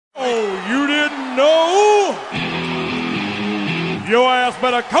know your ass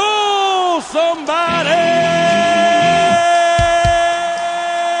better call somebody.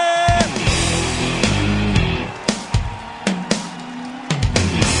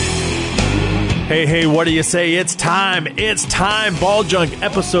 Hey, what do you say? It's time. Ball Junk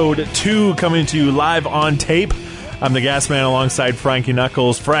episode 2 coming to you live on tape. I'm the Gas Man alongside Frankie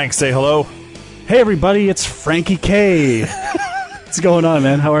Knuckles. Frank, say hello. Hey, everybody, it's Frankie K. What's going on,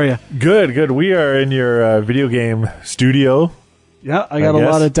 man? How are you? Good. We are in your video game studio. Yeah, I got a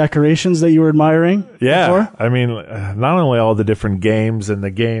lot of decorations that you were admiring. Yeah, before. I mean, not only all the different games and the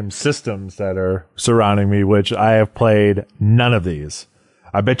game systems that are surrounding me, which I have played none of these.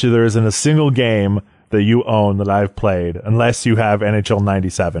 I bet you there isn't a single game that you own that I've played, unless you have NHL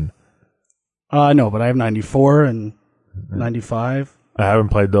 97. No, but I have 94 and 95. I haven't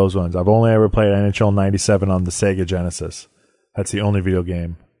played those ones. I've only ever played NHL 97 on the Sega Genesis. That's the only video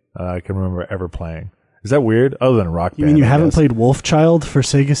game I can remember ever playing. Is that weird? Other than Rock Band. You mean you haven't played Wolfchild for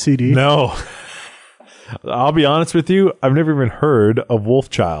Sega CD? No. I'll be honest with you. I've never even heard of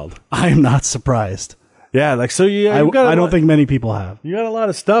Wolfchild. I am not surprised. Yeah, like so. I don't think many people have. You got a lot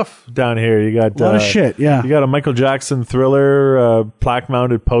of stuff down here. You got a lot of shit. Yeah, you got a Michael Jackson Thriller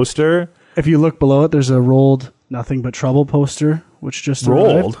plaque-mounted poster. If you look below it, there's a rolled Nothing But Trouble poster, which just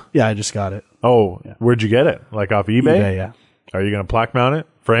rolled. Arrived. Yeah, I just got it. Oh, yeah. Where'd you get it? Like off eBay? eBay, yeah. Are you gonna plaque mount it?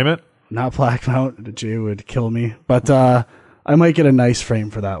 Frame it? Not plaque mount. Jay would kill me, but I might get a nice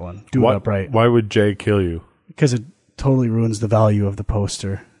frame for that one. Do it upright. Why would Jay kill you? Because it totally ruins the value of the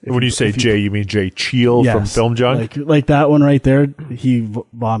poster. When you say Jay, you mean Jay Cheel from Film Junk? Like that one right there, he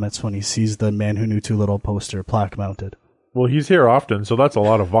vomits when he sees the Man Who Knew Too Little poster plaque mounted. Well, he's here often, so that's a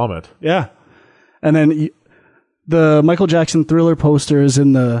lot of vomit. Yeah. And then the Michael Jackson Thriller poster is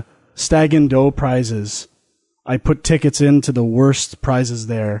in the Stag and Doe prizes. I put tickets into the worst prizes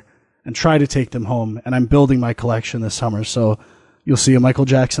there and try to take them home, and I'm building my collection this summer. So you'll see a Michael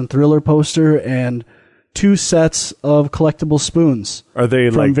Jackson Thriller poster and 2 sets of collectible spoons. Are they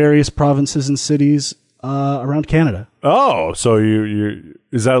from various provinces and cities around Canada? Oh, so you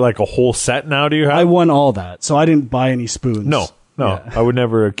is that like a whole set now? Do you have? I won all that, so I didn't buy any spoons. No, Yeah. I would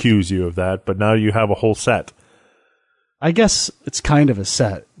never accuse you of that. But now you have a whole set. I guess it's kind of a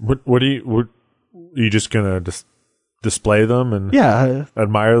set. What are you just gonna display them and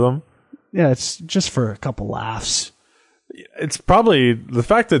admire them? Yeah, it's just for a couple laughs. It's probably the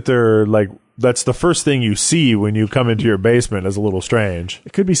fact that they're like. That's the first thing you see when you come into your basement is a little strange.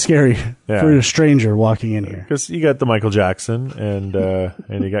 It could be scary for a stranger walking in here. Because you got the Michael Jackson and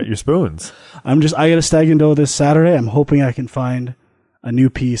you got your spoons. I got a Stag and Doe this Saturday. I'm hoping I can find a new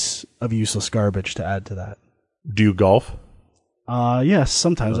piece of useless garbage to add to that. Do you golf? Yes,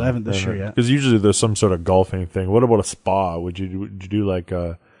 sometimes. I haven't this year yet. Because usually there's some sort of golfing thing. What about a spa? Would you do like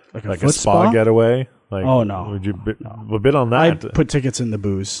a spa getaway? Like, oh no. Would you bid on that? I put tickets in the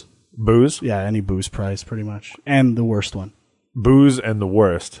booze. Booze? Yeah, any booze prize, pretty much. And the worst one. Booze and the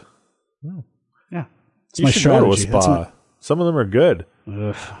worst. Oh. Yeah. It's you my should strategy. Go to a spa. Some of them are good.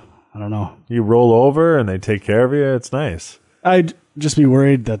 I don't know. You roll over and they take care of you. It's nice. I'd just be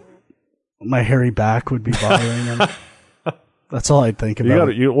worried that my hairy back would be bothering them. That's all I'd think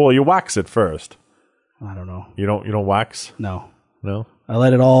about. You wax it first. I don't know. You don't wax? No. I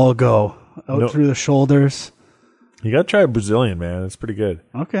let it all go out through the shoulders. You gotta try a Brazilian, man. It's pretty good.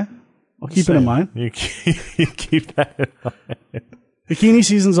 Okay. I'll keep it in mind. You keep that in mind. Bikini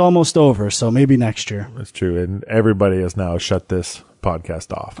season's almost over, so maybe next year. That's true. And everybody has now shut this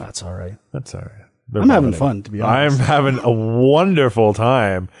podcast off. That's all right. That's all right. I'm having fun, to be honest. I'm having a wonderful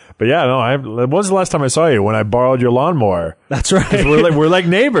time. But yeah, no, when was the last time I saw you? When I borrowed your lawnmower. That's right. We're like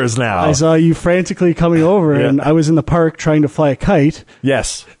neighbors now. I saw you frantically coming over, and I was in the park trying to fly a kite.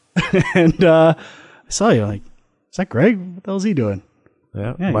 Yes. And I saw you like, is that Greg? What the hell's he doing?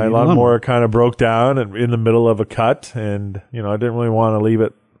 Yeah, my lawnmower kind of broke down in the middle of a cut, and I didn't really want to leave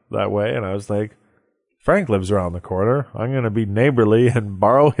it that way. And I was like, Frank lives around the corner. I'm going to be neighborly and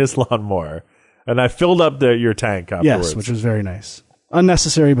borrow his lawnmower. And I filled up your tank afterwards. Yes, which was very nice.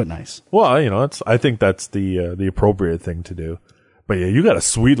 Unnecessary, but nice. Well, I think that's the appropriate thing to do. But yeah, you got a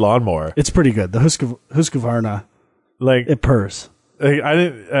sweet lawnmower. It's pretty good. The Husqvarna, like it purrs.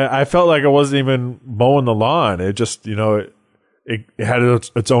 I felt like I wasn't even mowing the lawn. It just, it had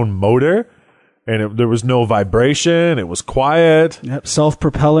its own motor, and there was no vibration. It was quiet. Yep,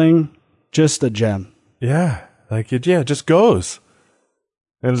 self-propelling, just a gem. Yeah, it just goes.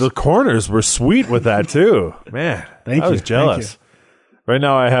 And the corners were sweet with that too. Man, I was jealous. Right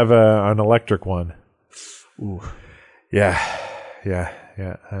now I have an electric one. Ooh. Yeah.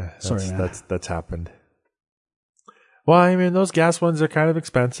 Sorry, man. That's happened. Well, I mean, those gas ones are kind of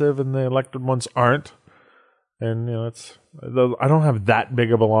expensive, and the electric ones aren't. And I don't have that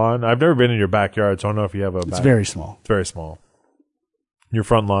big of a lawn. I've never been in your backyard, so I don't know if you have a. It's very small. It's very small. Your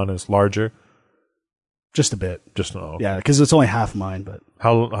front lawn is larger. Just a bit. Just no. Yeah, because it's only half mine. But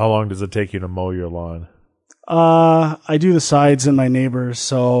how long does it take you to mow your lawn? I do the sides and my neighbors,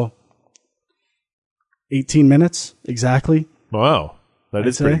 so 18 minutes exactly. Wow, that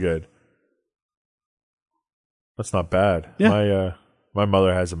is pretty say. good. That's not bad. Yeah. My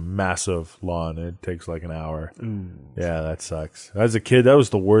mother has a massive lawn. It takes like an hour. Ooh. Yeah, that sucks. As a kid, that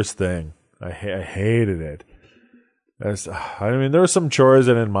was the worst thing. I hated it. I mean, there were some chores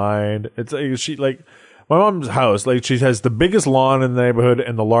I didn't mind. It's like my mom's house. Like, she has the biggest lawn in the neighborhood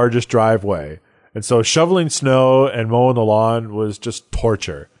and the largest driveway, and so shoveling snow and mowing the lawn was just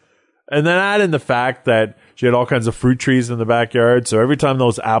torture. And then add in the fact that she had all kinds of fruit trees in the backyard, so every time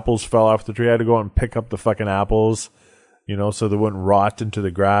those apples fell off the tree, I had to go out and pick up the fucking apples, so they wouldn't rot into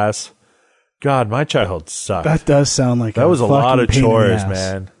the grass. God, my childhood sucked. That does sound like that was a lot of pain in the chores, ass.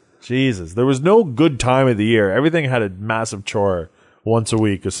 man. Jesus, there was no good time of the year. Everything had a massive chore once a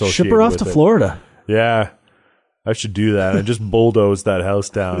week associated. Ship her off with to it. Florida. Yeah, I should do that. I just bulldoze that house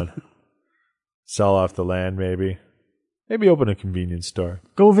down, sell off the land, maybe open a convenience store.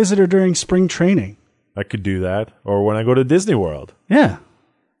 Go visit her during spring training. I could do that, or when I go to Disney World. Yeah,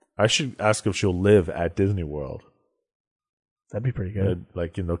 I should ask if she'll live at Disney World, that'd be pretty good.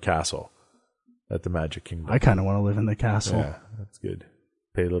 like in the castle at the Magic Kingdom. I kind of want to live in the castle. Yeah, that's good.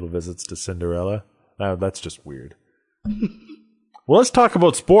 Pay little visits to Cinderella. That's just weird. Well, let's talk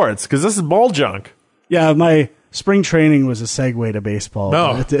about sports, because this is ball junk. Yeah, my spring training was a segue to baseball.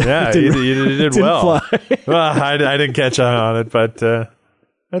 No, but you did didn't well. fly. Well, I didn't catch on it, but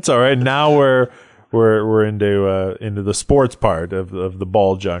that's all right. Now we're into the sports part of the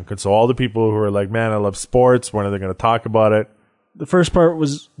ball junk, and so all the people who are like, "Man, I love sports," when are they going to talk about it? The first part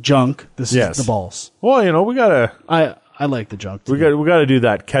was junk. This Yes. is the balls. Well, we gotta I like the junk. we gotta do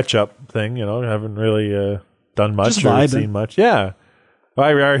that catch up thing. Haven't really done much Just or vibing. seen much. Yeah,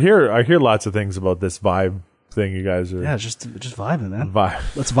 I hear lots of things about this vibe thing. You guys are just vibing, man.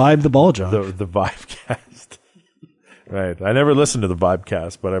 vibe Let's vibe the ball junk. the Vibecast. Right. I never listened to the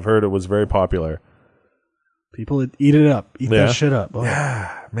Vibecast, but I've heard it was very popular. People eat it up. Eat Yeah. that shit up. Oh. Yeah,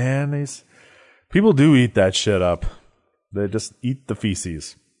 man, these people do eat that shit up. They just eat the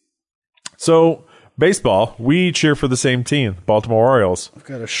feces. So, baseball, we cheer for the same team, Baltimore Orioles. I've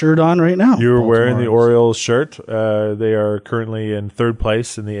got a shirt on right now. You're wearing the Baltimore Orioles shirt. They are currently in third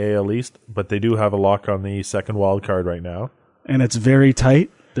place in the AL East, but they do have a lock on the second wild card right now. and it's very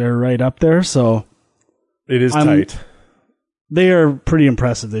tight. They're right up there, so It is tight. they are pretty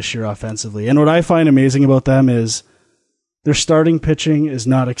impressive this year offensively. And what I find amazing about them is their starting pitching is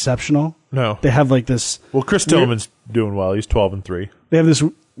not exceptional. No. They have like this. Well, Chris Tillman's doing well. He's 12-3. They have this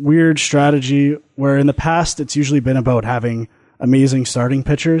weird strategy where in the past it's usually been about having amazing starting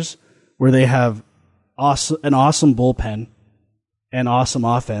pitchers, where they have an awesome bullpen and awesome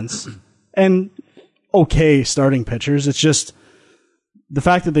offense and okay starting pitchers. It's just the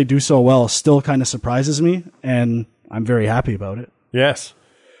fact that they do so well still kind of surprises me, and I'm very happy about it. Yes.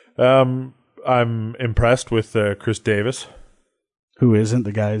 I'm impressed with Chris Davis. Who isn't?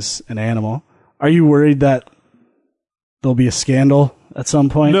 The guy's an animal. Are you worried that there'll be a scandal at some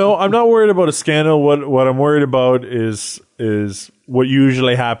point? No, I'm not worried about a scandal. What I'm worried about is what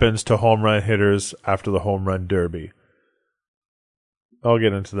usually happens to home run hitters after the home run derby. I'll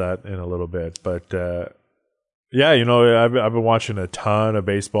get into that in a little bit, but yeah, I've been watching a ton of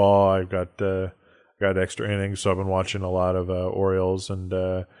baseball. I've got extra innings, so I've been watching a lot of Orioles, and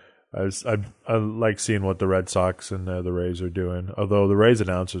I like seeing what the Red Sox and the Rays are doing. Although the Rays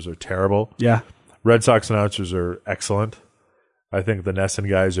announcers are terrible, Yeah. Red Sox announcers are excellent. I think the Nesson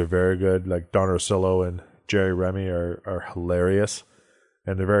guys are very good. Like Don Orsillo and Jerry Remy are hilarious,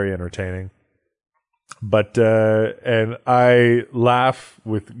 and they're very entertaining. But and I laugh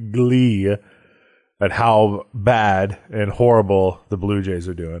with glee at how bad and horrible the Blue Jays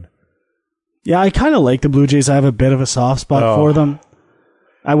are doing. Yeah, I kind of like the Blue Jays. I have a bit of a soft spot for them.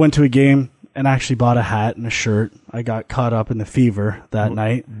 I went to a game and actually bought a hat and a shirt. I got caught up in the fever that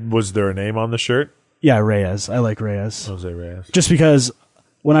night. Was there a name on the shirt? Yeah, Reyes. I like Reyes. Jose Reyes. Just because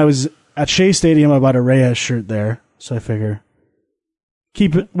when I was at Shea Stadium, I bought a Reyes shirt there. So I figure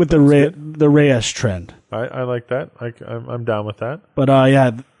keep it with the Reyes trend. I like that. I'm down with that. But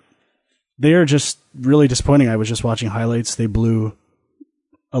yeah, they are just really disappointing. I was just watching highlights. They blew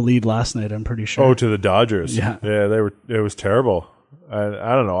a lead last night, I'm pretty sure. Oh, to the Dodgers. Yeah. Yeah, it was terrible.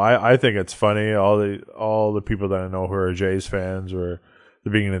 I don't know. I think it's funny. All the people that I know who are Jays fans were the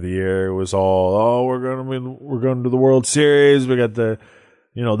beginning of the year. It was all, oh, we're going to the World Series. We got the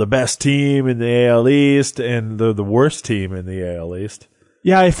best team in the AL East and the worst team in the AL East.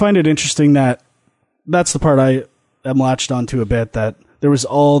 Yeah, I find it interesting that's the part I am latched onto a bit, that there was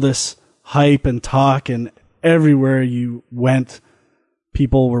all this hype and talk, and everywhere you went,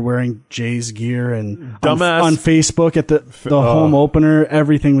 people were wearing Jays gear, and on Facebook at the home opener,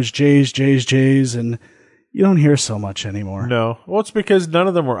 everything was Jays, and you don't hear so much anymore. No. Well, it's because none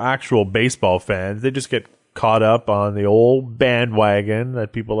of them were actual baseball fans. They just get caught up on the old bandwagon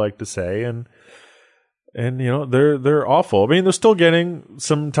that people like to say, and they're awful. I mean, they're still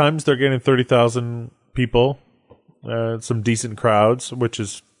sometimes they're getting 30,000 people, some decent crowds, which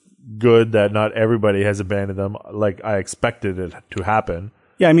is good that not everybody has abandoned them like I expected it to happen.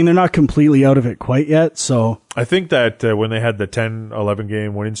 Yeah, I mean, they're not completely out of it quite yet, so... I think that when they had the 10-11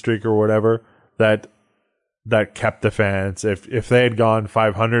 game winning streak or whatever, that kept the fans. If they had gone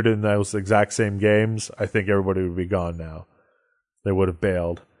 500 in those exact same games, I think everybody would be gone now. They would have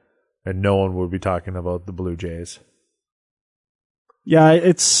bailed, and no one would be talking about the Blue Jays. Yeah,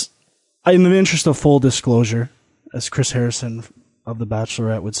 it's... In the interest of full disclosure, as Chris Harrison of The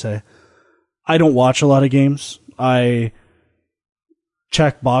Bachelorette would say, I don't watch a lot of games. I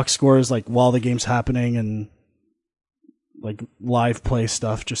check box scores like while the game's happening and like live play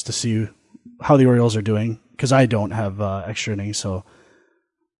stuff just to see how the Orioles are doing, because I don't have extra innings, so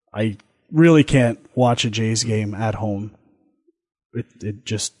I really can't watch a Jays game at home. It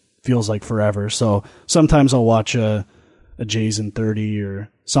just feels like forever. So sometimes I'll watch a Jays in 30 or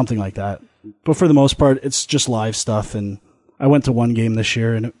something like that. But for the most part, it's just live stuff, and I went to one game this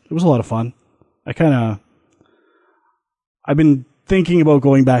year, and it was a lot of fun. I've been thinking about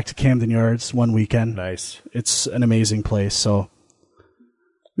going back to Camden Yards one weekend. Nice. It's an amazing place. So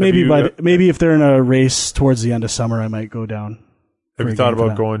maybe if they're in a race towards the end of summer, I might go down. Have you thought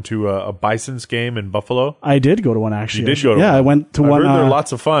about going to a Bison's game in Buffalo? I did go to one, actually. You did go to one? Yeah, I went to one. I heard they're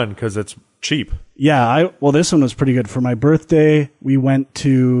lots of fun because it's cheap. Yeah, this one was pretty good. For my birthday, we went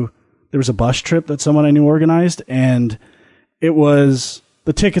to... There was a bus trip that someone I knew organized, and it was...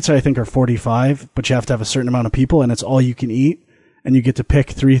 The tickets, I think, are $45, but you have to have a certain amount of people, and it's all you can eat, and you get to pick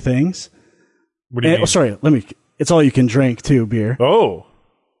 3 things. What do you mean? Oh, sorry, it's all you can drink, too, beer. Oh.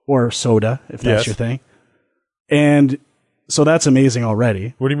 Or soda, if that's your thing. And so that's amazing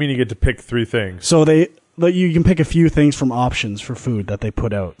already. What do you mean you get to pick 3 things? So you can pick a few things from options for food that they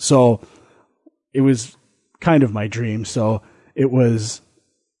put out. So it was kind of my dream. So it was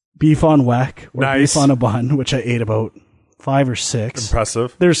beef on weck or beef on a bun, which I ate about 5 or 6.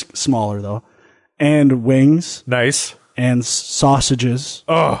 Impressive. They're smaller though. And wings. Nice. And sausages.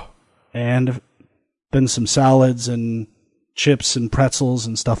 Oh. And then some salads and chips and pretzels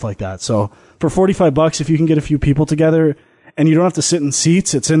and stuff like that. So for $45, if you can get a few people together and you don't have to sit in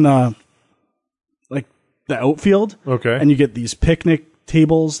seats, it's in the outfield. Okay. And you get these picnic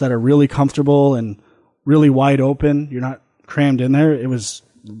tables that are really comfortable and really wide open. You're not crammed in there. It was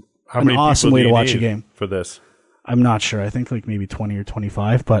an awesome way to watch a game. For this? I'm not sure. I think maybe 20 or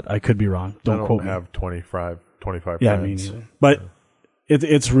 25, but I could be wrong. Don't quote me. I don't have 25 yeah, friends. me neither. But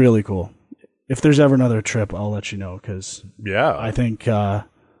it's really cool. If there's ever another trip, I'll let you know, because I think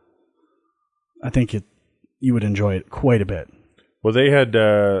you would enjoy it quite a bit. Well, they had.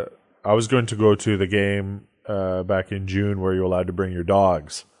 I was going to go to the game back in June where you're allowed to bring your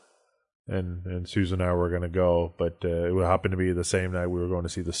dogs, and Susan and I were going to go, but it would happen to be the same night we were going to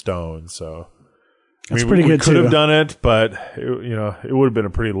see the Stones. So that's pretty good too. We could have done it, but it would have been a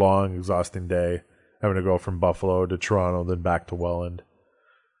pretty long, exhausting day having to go from Buffalo to Toronto, then back to Welland.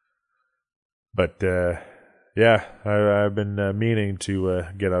 But I've been meaning to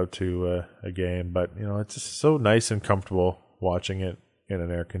get out to a game, but it's just so nice and comfortable watching it in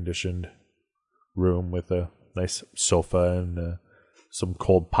an air-conditioned room with a nice sofa and some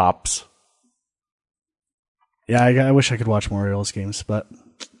cold pops. Yeah, I wish I could watch more Orioles games, but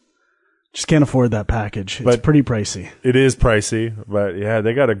just can't afford that package. It's pretty pricey. It is pricey, but yeah,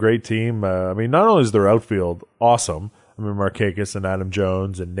 they got a great team. Not only is their outfield awesome, Markakis and Adam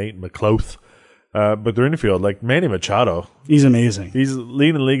Jones and Nate McLouth, but their infield, like Manny Machado. He's amazing. He's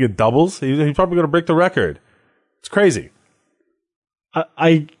leading the league in doubles. He's probably going to break the record. It's crazy.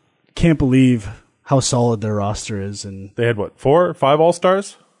 I can't believe how solid their roster is. And they had, 4 or 5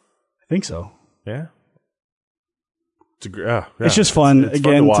 All-Stars? I think so. Yeah. It's just fun, it's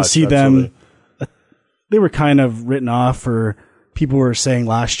again, fun to see them. They were kind of written off, or people were saying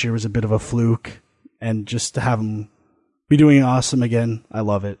last year was a bit of a fluke, and just to have them be doing awesome again, I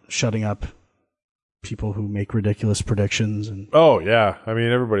love it. Shutting up people who make ridiculous predictions. Oh, yeah.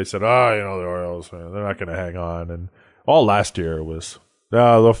 Everybody said, the Orioles, man, they're not going to hang on. And all last year was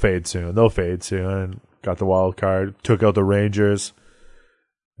Oh, they'll fade soon. And got the wild card, took out the Rangers,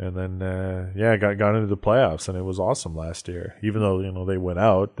 and then got into the playoffs, and it was awesome last year. Even though they went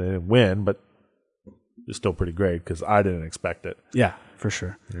out, they didn't win, but it's still pretty great because I didn't expect it. Yeah, for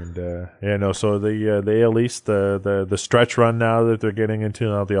sure. And so the AL East, the stretch run now that they're getting into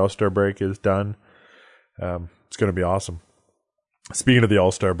now, the All-Star break is done. It's going to be awesome. Speaking of the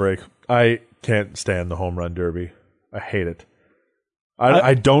All-Star break, I can't stand the home run derby. I hate it.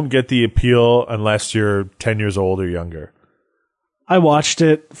 I don't get the appeal unless you're 10 years old or younger. I watched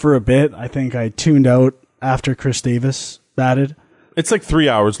it for a bit. I think I tuned out after Chris Davis batted. It's like 3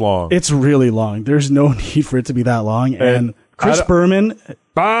 hours long. It's really long. There's no need for it to be that long. And Chris Berman...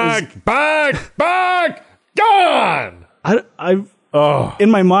 Back, gone!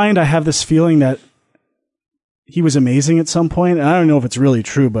 In my mind, I have this feeling that he was amazing at some point, and I don't know if it's really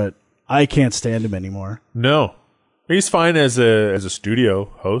true, but I can't stand him anymore. No. He's fine as a studio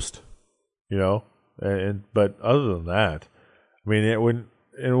host, but other than that, I mean,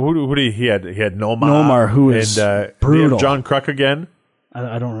 who did he had Nomar, who is brutal. John Kruk again.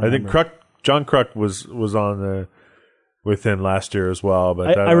 I don't remember. I think John Kruk was on with him last year as well.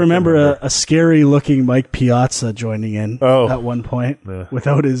 But I remember a scary looking Mike Piazza joining in at one point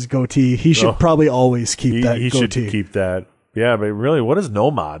without his goatee. He should probably always keep that goatee. He should keep that. Yeah, but really, what has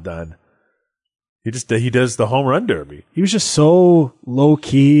Nomar done? He does the home run derby. He was just so low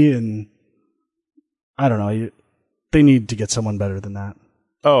key, and I don't know. They need to get someone better than that.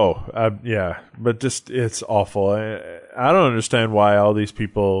 Oh, yeah, but just it's awful. I don't understand why all these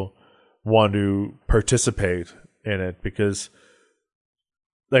people want to participate in it, because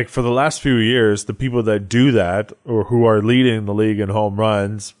like for the last few years, the people that do that or who are leading the league in home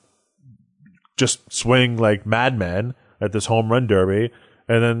runs just swing like madmen at this home run derby,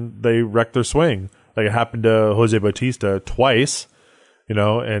 and then they wreck their swing. Like it happened to Jose Bautista twice,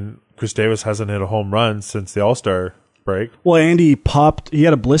 and Chris Davis hasn't hit a home run since the All-Star break. Well, Andy he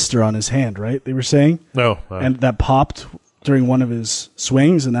had a blister on his hand, right? They were saying? No. And that popped during one of his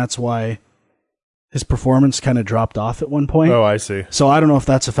swings, and that's why his performance kind of dropped off at one point. Oh, I see. So I don't know if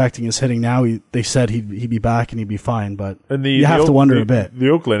that's affecting his hitting now. They said he'd be back and he'd be fine, but you have to wonder a bit. The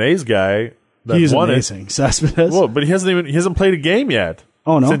Oakland A's guy he's amazing. Cespedes. Well, but he hasn't played a game yet.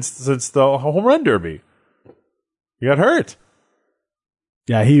 Oh no! Since the home run derby, he got hurt.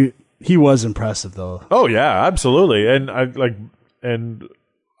 Yeah, he was impressive though. Oh yeah, absolutely. And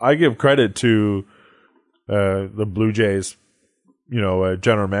I give credit to the Blue Jays,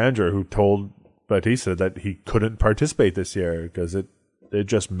 general manager who told Bautista that he couldn't participate this year because it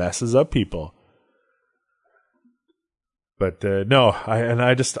just messes up people. But no,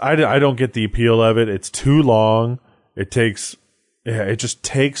 I don't get the appeal of it. It's too long. It just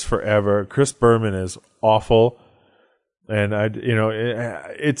takes forever. Chris Berman is awful, and I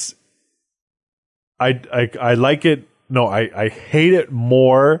like it. No, I hate it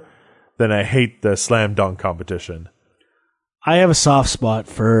more than I hate the slam dunk competition. I have a soft spot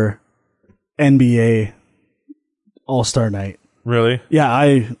for NBA All-Star Night. Really? Yeah,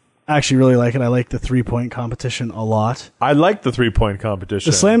 I actually really like it. I like the 3-point competition a lot. I like the 3-point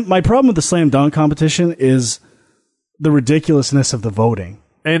competition. My problem with the slam dunk competition is the ridiculousness of the voting.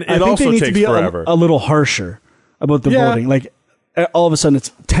 And it also takes forever. A little harsher about the voting. Like, all of a sudden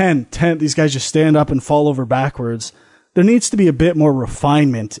it's 10. These guys just stand up and fall over backwards. There needs to be a bit more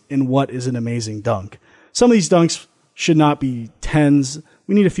refinement in what is an amazing dunk. Some of these dunks should not be 10s.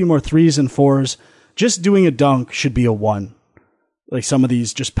 We need a few more 3s and 4s. Just doing a dunk should be a 1. Like some of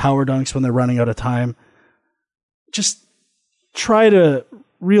these just power dunks when they're running out of time. Just try to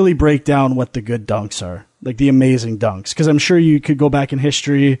really break down what the good dunks are. Like the amazing dunks. Because I'm sure you could go back in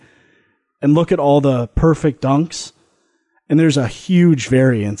history and look at all the perfect dunks, and there's a huge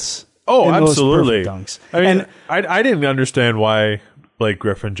variance. Oh, in absolutely. Those perfect dunks. I mean, I didn't understand why Blake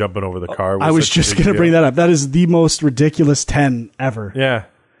Griffin jumping over the car was I was just going to bring that up. That is the most ridiculous 10 ever. Yeah.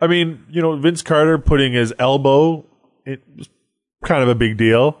 I mean, Vince Carter putting his elbow, it was kind of a big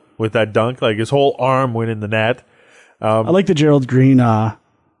deal with that dunk. Like his whole arm went in the net. I like the Gerald Green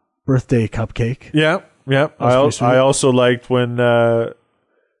birthday cupcake. Yeah. I also liked when I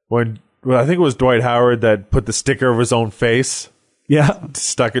think it was Dwight Howard that put the sticker of his own face. Yeah.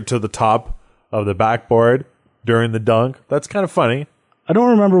 Stuck it to the top of the backboard during the dunk. That's kind of funny. I don't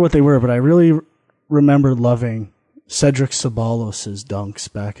remember what they were, but I really remember loving Cedric Ceballos'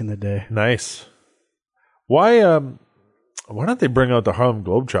 dunks back in the day. Nice. Why don't they bring out the Harlem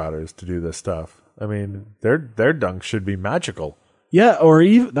Globetrotters to do this stuff? I mean, their dunks should be magical. Yeah, or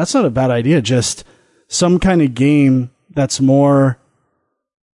even that's not a bad idea. Just some kind of game that's more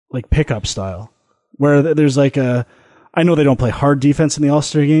like pickup style, where there's like a I know they don't play hard defense in the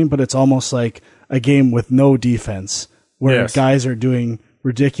All-Star game, but it's almost like a game with no defense where guys are doing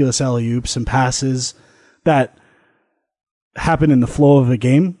ridiculous alley-oops and passes that happen in the flow of a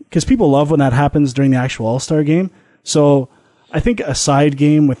game, because people love when that happens during the actual All-Star game. So I think a side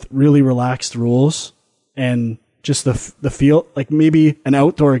game with really relaxed rules and just the feel, like maybe an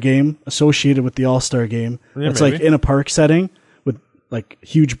outdoor game associated with the All-Star game. It's like in a park setting with like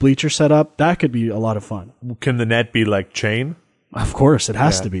huge bleacher setup. That could be a lot of fun. Can the net be like chain? Of course, it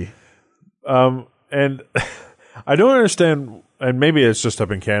has to be. And I don't understand, and maybe it's just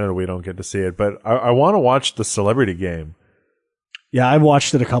up in Canada we don't get to see it, but I want to watch the celebrity game. Yeah, I've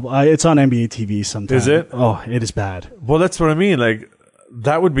watched it a couple. It's on NBA TV sometimes. Is it? Oh, it is bad. Well, that's what I mean. Like,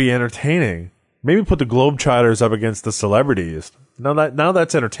 that would be entertaining. Maybe put the Globetrotters up against the celebrities. Now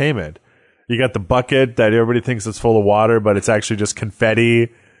that's entertainment. You got the bucket that everybody thinks is full of water, but it's actually just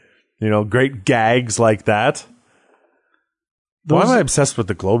confetti. You know, great gags like that. Why am I obsessed with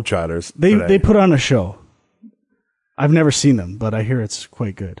the Globetrotters? They put on a show. I've never seen them, but I hear it's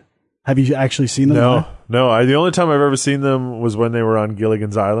quite good. Have you actually seen them? No. The only time I've ever seen them was when they were on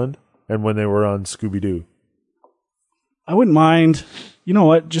Gilligan's Island and when they were on Scooby-Doo. I wouldn't mind. You know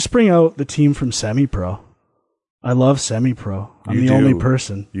what? Just bring out the team from Semi-Pro. I love Semi-Pro. I'm the only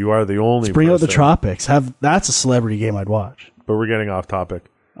person. You are the only person. Bring out the Tropics. That's a celebrity game I'd watch. But we're getting off topic.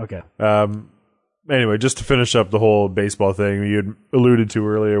 Okay. Anyway, just to finish up the whole baseball thing you had alluded to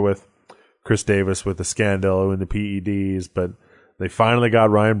earlier with Chris Davis with the scandal and the PEDs, but they finally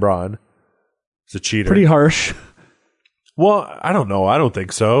got Ryan Braun. He's a cheater. Pretty harsh. Well, I don't know. I don't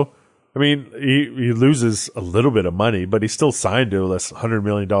think so. I mean, he loses a little bit of money, but he's still signed to this $100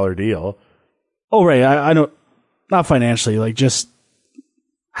 million deal. Oh, right. I don't, not financially, like just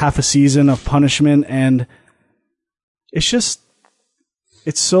half a season of punishment. And it's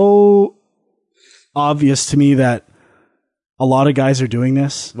so obvious to me that a lot of guys are doing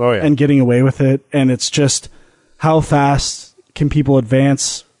this and getting away with it. And it's just how fast can people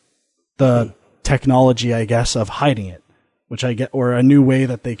advance the technology, I guess, of hiding it, which I get, or a new way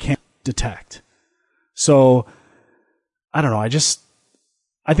that they can't detect. So I don't know. I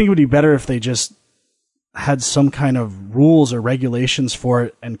think it would be better if they just had some kind of rules or regulations for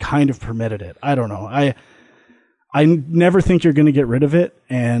it and kind of permitted it. I don't know. I never think you're going to get rid of it.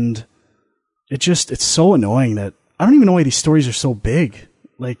 And it's so annoying that I don't even know why these stories are so big.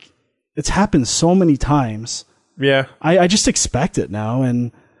 Like, it's happened so many times. Yeah. I just expect it now.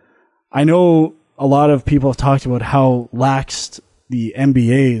 And I know a lot of people have talked about how laxed the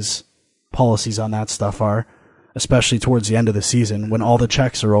NBA's policies on that stuff are, especially towards the end of the season when all the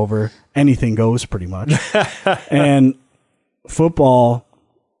checks are over. Anything goes pretty much. And football,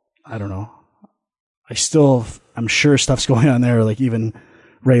 I don't know. I'm sure stuff's going on there, like even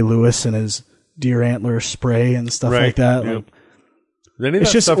Ray Lewis and his deer antler spray and stuff like that. Yep. Like,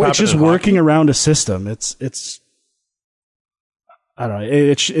 it's just working around a system. It's I don't know.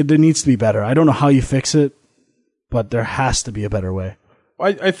 It needs to be better. I don't know how you fix it, but there has to be a better way.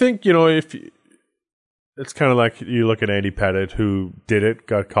 I think, if it's kind of like you look at Andy Pettitte, who did it,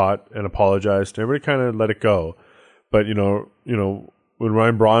 got caught, and apologized, and everybody kind of let it go. But when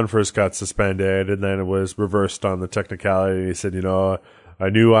Ryan Braun first got suspended, and then it was reversed on the technicality, he said, I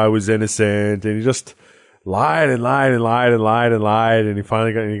knew I was innocent, and he just lied and lied and lied and lied and lied, and he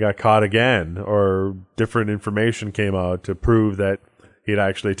finally got caught again, or different information came out to prove that he'd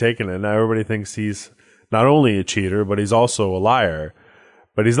actually taken it. Now everybody thinks he's not only a cheater, but he's also a liar.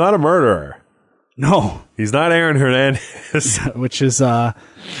 But he's not a murderer. No. He's not Aaron Hernandez. Which is a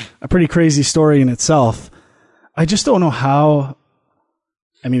pretty crazy story in itself. I just don't know how.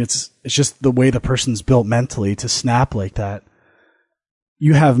 I mean, it's just the way the person's built mentally to snap like that.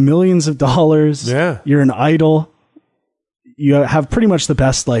 You have millions of dollars. Yeah. You're an idol. You have pretty much the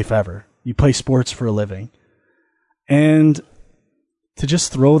best life ever. You play sports for a living. And to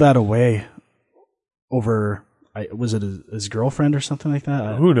just throw that away over, was it his girlfriend or something like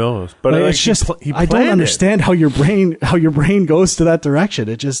that? Who knows? But it's just, I don't understand how your brain goes to that direction.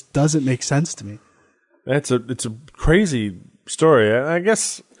 It just doesn't make sense to me. It's a crazy story. I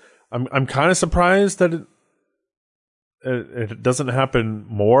guess I'm kind of surprised that it doesn't happen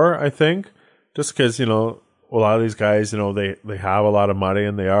more. I think just because a lot of these guys, they have a lot of money,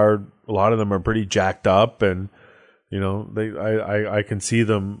 and a lot of them are pretty jacked up, and I can see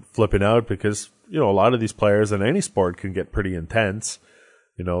them flipping out because a lot of these players in any sport can get pretty intense.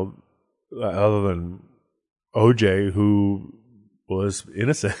 Other than OJ, who was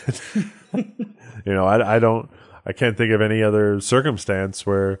innocent. I can't think of any other circumstance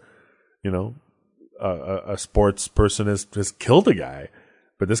where, a sports person has killed a guy,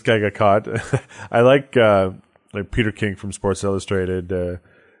 but this guy got caught. I like like Peter King from Sports Illustrated,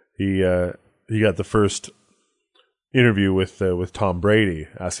 he got the first interview with Tom Brady,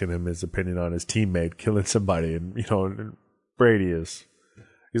 asking him his opinion on his teammate killing somebody, and Brady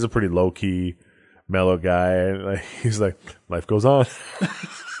he's a pretty low key, mellow guy, and he's like, life goes on.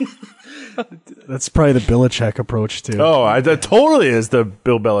 That's probably the Belichick approach too. Oh, that totally is the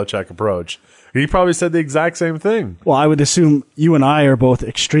Bill Belichick approach. He probably said the exact same thing. Well, I would assume you and I are both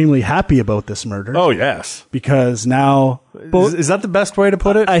extremely happy about this murder. Oh, yes. Because now... Is that the best way to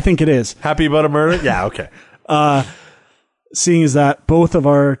put it? I think it is. Happy about a murder? Yeah, okay. Seeing as that both of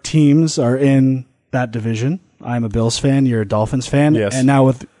our teams are in that division. I'm a Bills fan, you're a Dolphins fan. Yes. And now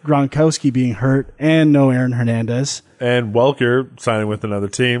with Gronkowski being hurt and no Aaron Hernandez. And Welker signing with another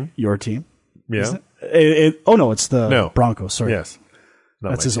team. Your team. Yeah. It's the Broncos, sorry. Yes.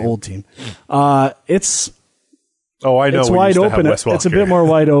 That's his old team. It's I know. It's wide open. It's a bit more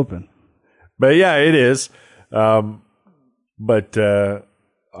wide open. But yeah, it is. But I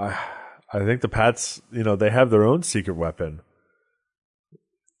think the Pats, they have their own secret weapon.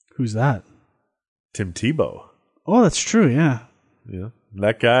 Who's that? Tim Tebow. Oh, that's true. Yeah. Yeah.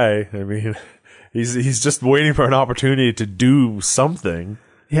 That guy. I mean, he's just waiting for an opportunity to do something.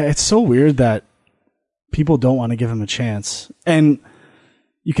 Yeah, it's so weird that people don't want to give him a chance. And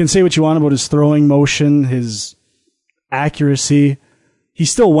you can say what you want about his throwing motion, his accuracy. He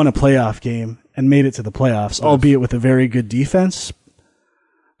still won a playoff game and made it to the playoffs, albeit with a very good defense.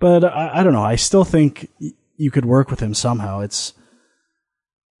 But I don't know. I still think you could work with him somehow. It's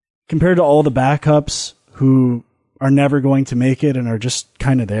compared to all the backups who are never going to make it and are just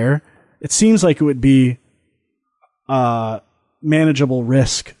kind of there. It seems like it would be manageable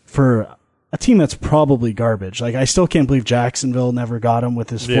risk for a team that's probably garbage. Like, I still can't believe Jacksonville never got him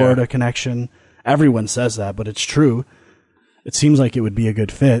with his Florida connection. Everyone says that, but it's true. It seems like it would be a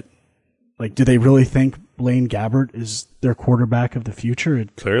good fit. Like, do they really think Blaine Gabbert is their quarterback of the future?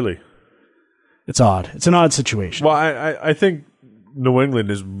 Clearly. It's odd. It's an odd situation. Well, I think New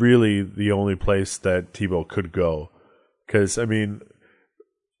England is really the only place that Tebow could go. Because, I mean...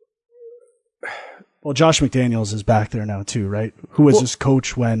 Well, Josh McDaniels is back there now too, right? Who was his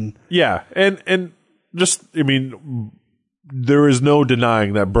coach when... Yeah, and just, I mean, there is no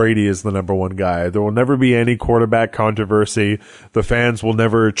denying that Brady is the number one guy. There will never be any quarterback controversy. The fans will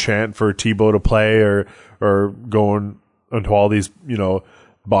never chant for Tebow to play or go into all these,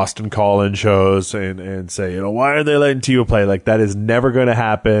 Boston call-in shows and say, why are they letting Tebow play? Like, that is never going to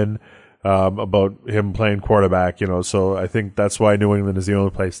happen about him playing quarterback, So I think that's why New England is the only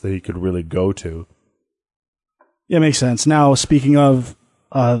place that he could really go to. Yeah, makes sense. Now, speaking of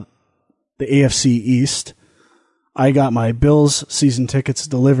the AFC East, I got my Bills season tickets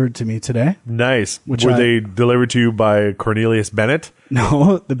delivered to me today. Nice. Were they delivered to you by Cornelius Bennett?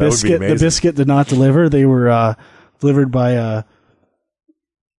 No, the biscuit did not deliver. They were delivered by a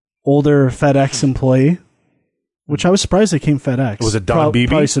older FedEx employee, which I was surprised they came FedEx. Was it Don Beebe?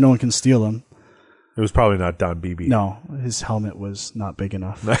 Probably so no one can steal them. It was probably not Don Beebe. No, his helmet was not big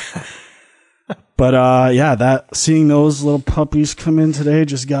enough. But seeing those little puppies come in today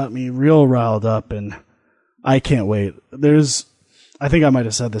just got me real riled up, and I can't wait. I think I might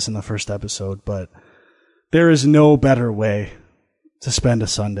have said this in the first episode, but there is no better way to spend a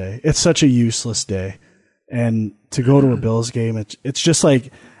Sunday. It's such a useless day, and to go to a Bills game, it's just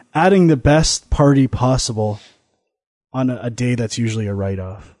like adding the best party possible on a day that's usually a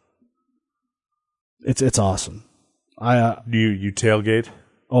write-off. It's awesome. You tailgate?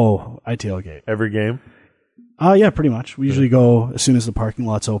 Oh, I tailgate. Every game? Yeah, pretty much. We usually go as soon as the parking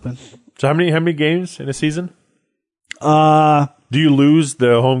lot's open. So how many games in a season? Do you lose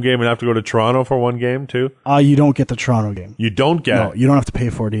the home game and have to go to Toronto for one game too? You don't get the Toronto game. You don't get it? You don't have to pay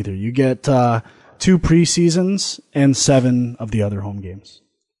for it either. You get 2 preseasons and 7 of the other home games.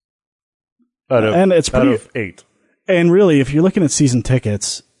 Out of 8. And really, if you're looking at season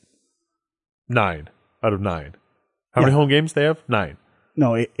tickets... 9 out of 9. How many home games they have? 9.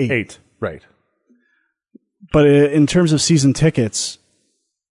 No, 8. 8, right. But in terms of season tickets,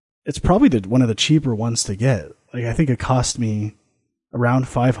 it's probably one of the cheaper ones to get. Like, I think it cost me around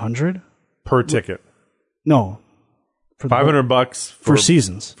 $500 per ticket. No, for $500 for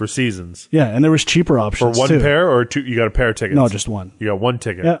seasons. For seasons, yeah, and there was cheaper options for one pair or 2. You got a pair of tickets? No, just one. You got one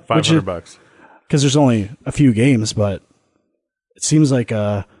ticket. Yeah, $500 because there's only a few games, but it seems like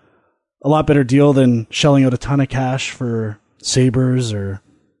a lot better deal than shelling out a ton of cash for Sabres or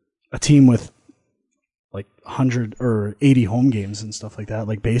a team with like 100 or 80 home games and stuff like that,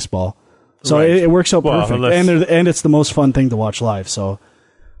 like baseball. So it works out perfect. And it's the most fun thing to watch live. So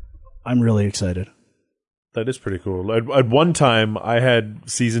I'm really excited. That is pretty cool. At one time, I had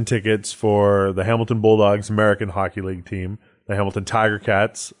season tickets for the Hamilton Bulldogs American Hockey League team, the Hamilton Tiger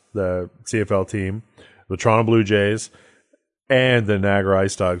Cats, the CFL team, the Toronto Blue Jays, and the Niagara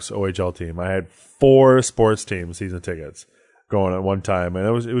Ice Dogs OHL team. I had 4 sports team season tickets going at one time, and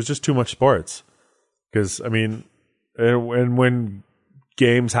it was just too much sports. Because, I mean, and when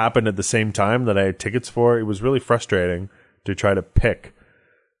games happened at the same time that I had tickets for, it was really frustrating to try to pick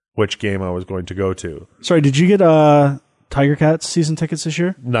which game I was going to go to. Sorry, did you get Tiger Cats season tickets this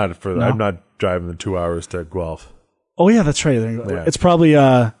year? Not for that. I'm not driving the 2 hours to Guelph. Oh, yeah, that's right. Yeah. It's probably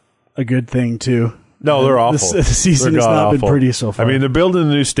a good thing, too. No, they're awful. The season has not been pretty so far. I mean, they're building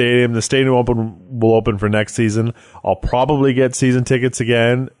a new stadium. The stadium will open for next season. I'll probably get season tickets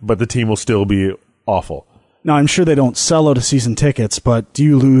again, but the team will still be awful. Now, I'm sure they don't sell out of season tickets, but do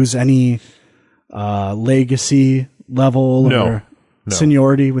you lose any legacy level or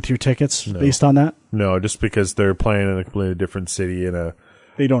seniority with your tickets based on that? No, just because they're playing in a completely different city in a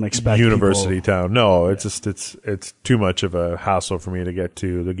they don't expect university town. No, it's just it's too much of a hassle for me to get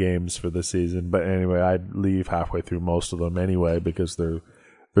to the games for the season. But anyway, I'd leave halfway through most of them anyway because they're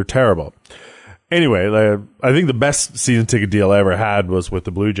terrible. Anyway, I think the best season ticket deal I ever had was with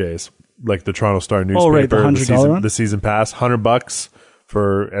the Blue Jays, like the Toronto Star newspaper. Oh, right, the $100 one? The season pass, $100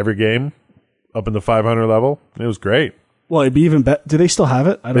 for every game up in the 500 level. It was great. Well, it'd be even better. Do they still have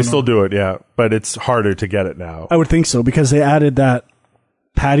it? I don't know. They still do it, yeah, but it's harder to get it now. I would think so because they added that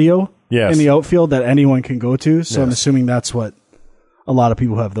patio Yes. in the outfield that anyone can go to. So I'm Yes. assuming that's what a lot of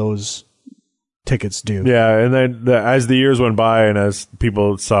people who have those tickets do. Yeah, and then as the years went by and as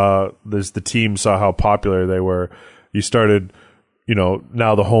people saw, the team saw how popular they were, you started,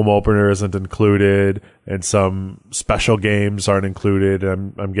 now the home opener isn't included and some special games aren't included.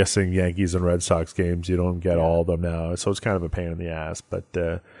 I'm guessing Yankees and Red Sox games, you don't get all of them now. So it's kind of a pain in the ass. But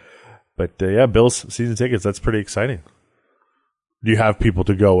yeah, Bills season tickets, that's pretty exciting. You have people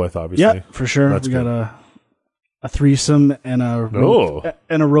to go with, obviously. Yeah, for sure. That's we good. got a threesome and a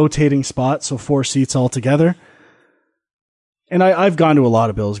rotating spot, so 4 seats altogether. And I've gone to a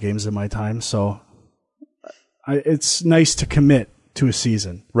lot of Bills games in my time, so it's nice to commit to a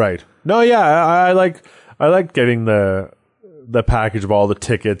season. Right. No, yeah, I like getting the package of all the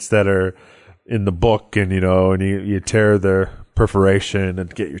tickets that are in the book, and and you tear the perforation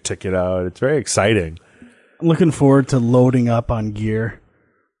and get your ticket out. It's very exciting. I'm looking forward to loading up on gear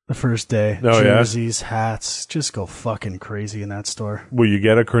the first day. Oh, Jerseys, hats, just go fucking crazy in that store. Will you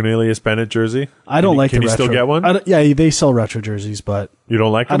get a Cornelius Bennett jersey? I don't like the retro. Can you still get one? Yeah, they sell retro jerseys, but you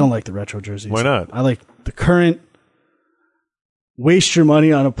don't like them? I don't like the retro jerseys. Why not? I like the current. Waste your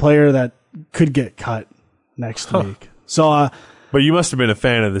money on a player that could get cut next week. So, but you must have been a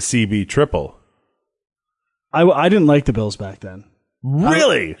fan of the CB triple. I didn't like the Bills back then.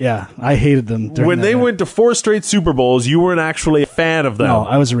 Really? I hated them. When they went to 4 straight Super Bowls, you weren't actually a fan of them. No,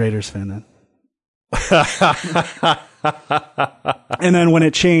 I was a Raiders fan then. And then when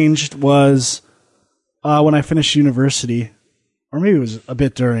it changed was when I finished university, or maybe it was a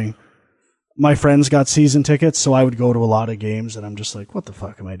bit during. My friends got season tickets, so I would go to a lot of games, and I'm just like, what the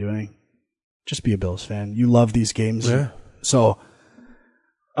fuck am I doing? Just be a Bills fan. You love these games. Yeah. So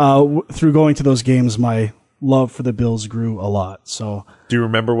through going to those games, my love for the Bills grew a lot. So, do you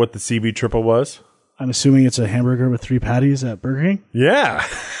remember what the CB triple was? I'm assuming it's a hamburger with 3 patties at Burger King? Yeah.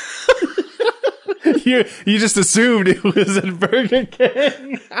 You just assumed it was at Burger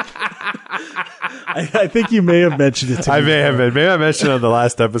King. I think you may have mentioned it to me. I may have been. Maybe I mentioned it on the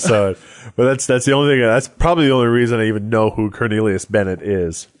last episode. But that's the only thing. That's probably the only reason I even know who Cornelius Bennett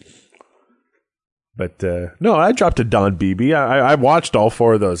is. But no, I dropped to Don Beebe. I watched all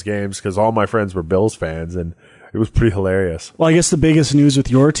 4 of those games because all my friends were Bills fans, and it was pretty hilarious. Well, I guess the biggest news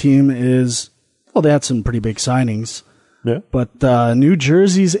with your team is, well, they had some pretty big signings. Yeah. But new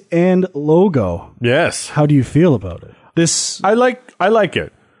jerseys and logo. Yes. How do you feel about it? I like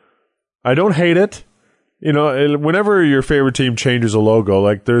it. I don't hate it. Whenever your favorite team changes a logo,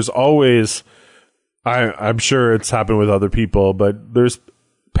 like there's always, I'm sure it's happened with other people, but there's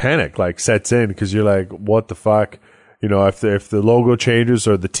panic sets in because you're like, what the fuck? If the logo changes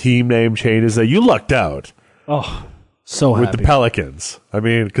or the team name changes, that you lucked out. Oh, so happy. With the Pelicans. I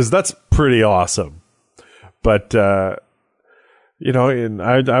mean, because that's pretty awesome. But, and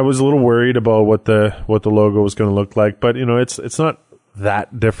I was a little worried about what the logo was going to look like, but it's not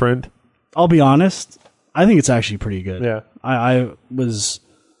that different. I'll be honest. I think it's actually pretty good. Yeah. I was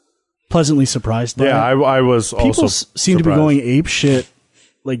pleasantly surprised by it. I was People also seem to be going ape shit,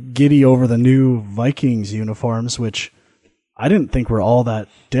 like giddy over the new Vikings uniforms, which I didn't think were all that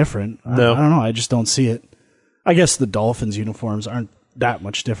different. No. I don't know. I just don't see it. I guess the Dolphins uniforms aren't that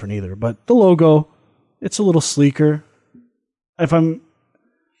much different either, but the logo, It's a little sleeker. If I'm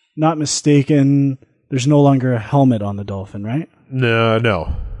not mistaken, there's no longer a helmet on the Dolphin, right?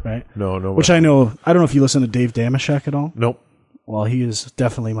 No. Right? No. Which I know, I don't know if you listen to Dave Damashek at all. Nope. Well, he is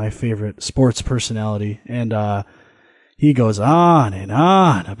definitely my favorite sports personality. And he goes on and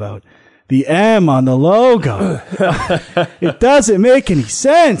on about the M on the logo. It doesn't make any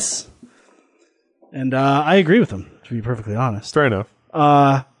sense. And I agree with him, to be perfectly honest. Fair enough.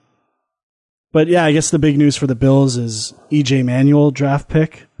 But yeah, I guess the big news for the Bills is EJ Manuel draft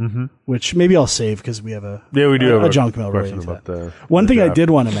pick, which maybe I'll save because we have we do have a junk mail question relating to about that. the One thing draft. I did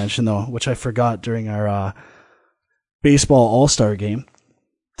want to mention, though, which I forgot during our baseball all-star game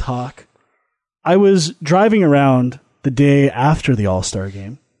talk, I was driving around the day after the all-star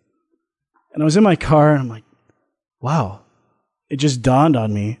game, and I was in my car, and I'm like, wow, it just dawned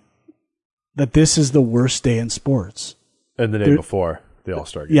on me that this is the worst day in sports. And the day before the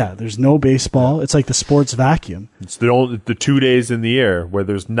All-Star game. Yeah, there's no baseball. It's like the sports vacuum. It's the 2 days in the year where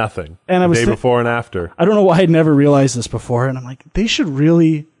there's nothing. And I was the day before and after. I don't know why I'd never realized this before, and I'm like, they should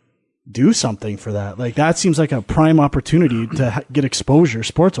really do something for that. Like, that seems like a prime opportunity to get exposure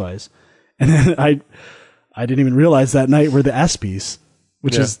sports-wise. And then I didn't even realize that night were the ESPYs,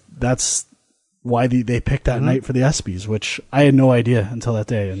 which that's why they picked that night for the ESPYs, which I had no idea until that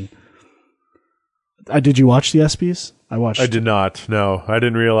day. And did you watch the ESPYs? I did not. No, I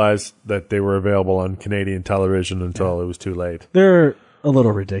didn't realize that they were available on Canadian television until it was too late. They're a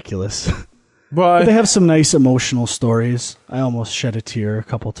little ridiculous. But they have some nice emotional stories. I almost shed a tear a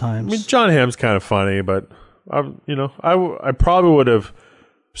couple times. I mean, John Hamm's kind of funny, but I probably would have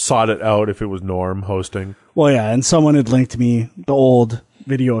sought it out if it was Norm hosting. Well, yeah, and someone had linked me the old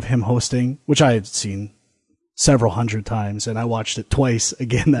video of him hosting, which I had seen several hundred times, and I watched it twice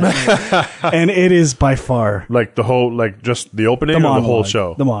again that night. And it is by far like the whole, like just the opening or the whole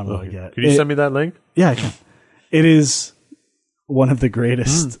show. The monologue. Okay. Yeah. Can you send me that link? Yeah, I can. It is one of the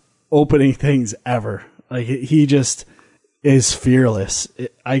greatest opening things ever. Like, he just is fearless.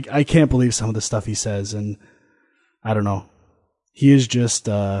 I can't believe some of the stuff he says, and I don't know. He is just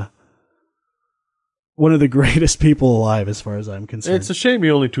one of the greatest people alive, as far as I'm concerned. It's a shame he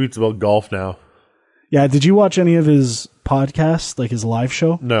only tweets about golf now. Yeah, did you watch any of his podcasts, like his live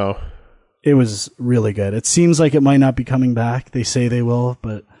show? No. It was really good. It seems like it might not be coming back. They say they will,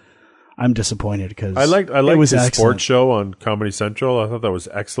 but I'm disappointed because I liked it was his excellent. sports show on Comedy Central. I thought that was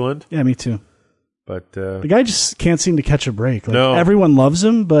excellent. Yeah, me too. But the guy just can't seem to catch a break. Like, no. Everyone loves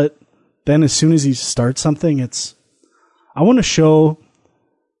him, but then as soon as he starts something, I want a show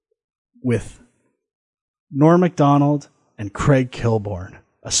with Norm Macdonald and Craig Kilborn,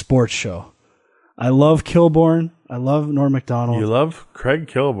 a sports show. I love Kilborn. I love Norm Macdonald. You love Craig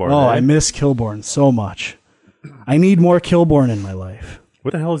Kilborn. Oh, eh? I miss Kilborn so much. I need more Kilborn in my life.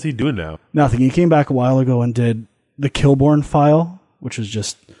 What the hell is he doing now? Nothing. He came back a while ago and did the Kilborn File, which is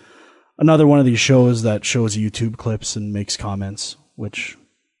just another one of these shows that shows YouTube clips and makes comments, which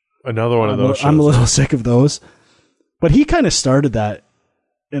Another one of those shows. I'm a little sick of those. But he kind of started that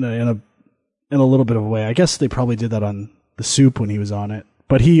in a little bit of a way. I guess they probably did that on The Soup when he was on it.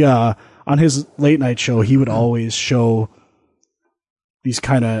 But he on his late night show, he would always show these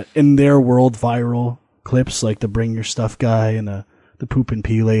kind of in their world viral clips, like the Bring Your Stuff guy and the Poop and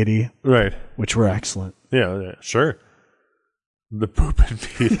Pee lady, Right. which were excellent. Yeah, sure. The Poop and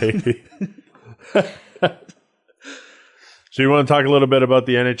Pee lady. So you want to talk a little bit about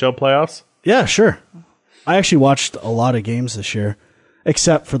the NHL playoffs? Yeah, sure. I actually watched a lot of games this year,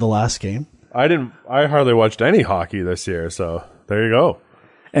 except for the last game. I hardly watched any hockey this year, so there you go.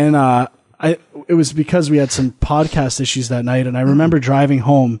 And it was because we had some podcast issues that night, and I remember driving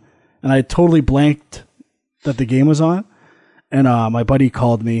home, and I totally blanked that the game was on, and my buddy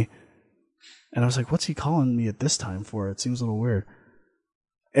called me, and I was like, what's he calling me at this time for? It seems a little weird.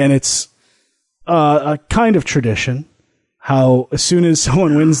 And it's a kind of tradition, how as soon as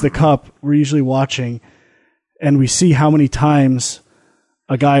someone wins the cup, we're usually watching, and we see how many times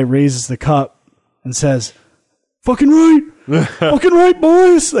a guy raises the cup and says, fucking right, fucking right,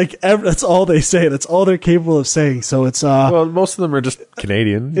 boys. Like, that's all they say. That's all they're capable of saying. So it's well, most of them are just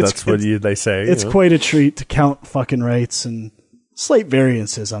Canadian. That's what they say. It's quite a treat to count fucking rights and slight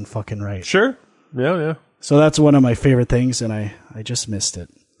variances on fucking right. Sure. Yeah. So that's one of my favorite things, and I just missed it.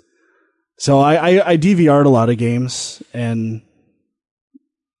 So I DVR'd a lot of games and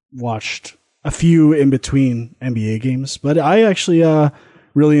watched a few in between NBA games, but I actually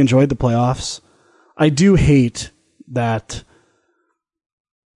really enjoyed the playoffs. I do hate that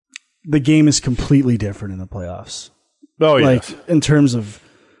the game is completely different in the playoffs. Oh, yeah. Like, in terms of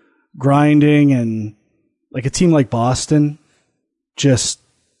grinding, and like a team like Boston just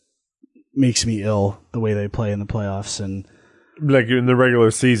makes me ill the way they play in the playoffs. And like in the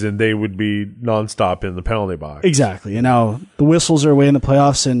regular season, they would be nonstop in the penalty box. exactly. And now the whistles are away in the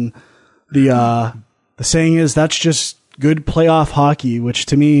playoffs, and the saying is that's just good playoff hockey, which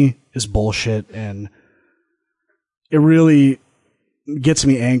to me is bullshit, and it really gets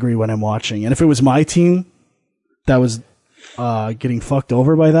me angry when I'm watching. And if it was my team that was getting fucked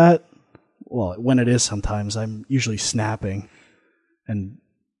over by that, well, when it is sometimes, I'm usually snapping and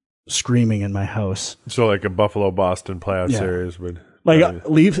screaming in my house. So like a Buffalo-Boston playoff series would... Like,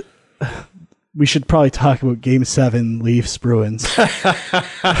 we should probably talk about Game 7 Leafs-Bruins.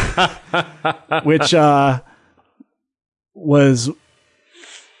 Which was...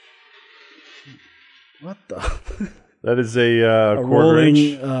 What the... That is a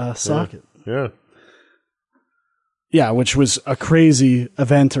rolling quarter-inch socket. Yeah. Yeah, which was a crazy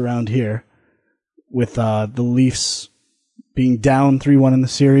event around here with the Leafs being down 3-1 in the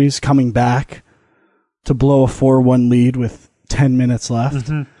series, coming back to blow a 4-1 lead with 10 minutes left.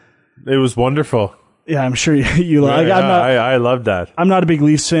 Mm-hmm. It was wonderful. Yeah, I'm sure you like. I loved that. I'm not a big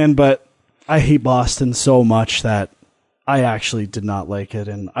Leafs fan, but I hate Boston so much that I actually did not like it,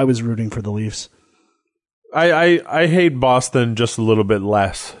 and I was rooting for the Leafs. I hate Boston just a little bit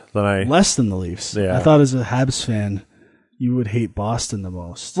less than less than the Leafs. Yeah. I thought as a Habs fan, you would hate Boston the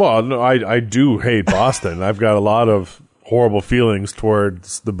most. Well, no, I do hate Boston. I've got a lot of horrible feelings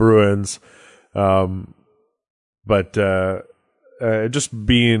towards the Bruins, but just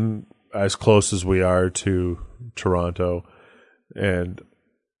being as close as we are to Toronto, and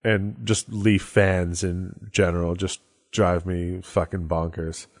just Leaf fans in general just drive me fucking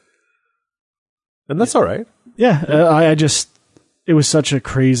bonkers. And that's all right. Yeah, I just, it was such a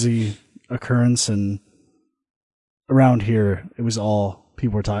crazy occurrence, and around here, it was all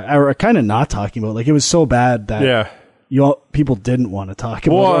people were talking, or kind of not talking about. Like, it was so bad that people didn't want to talk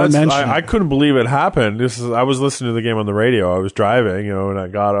about it or mention it. I couldn't believe it happened. I was listening to the game on the radio. I was driving, and I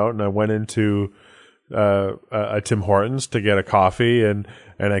got out and I went into a Tim Hortons to get a coffee, and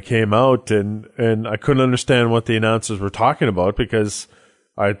I came out and I couldn't understand what the announcers were talking about, because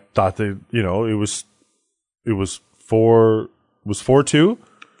I thought that, it was 4-2?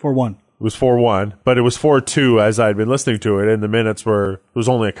 4-1. It was 4-1, but it was 4-2 as I'd been listening to it, and the minutes there was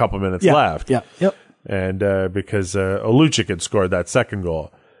only a couple minutes left. Yeah, yep. And because Oluchik had scored that second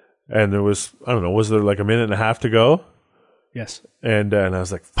goal, and there was, I don't know, was there like a minute and a half to go? Yes. And I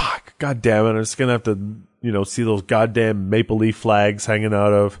was like, fuck, god damn it, I'm just going to have to, see those goddamn Maple Leaf flags hanging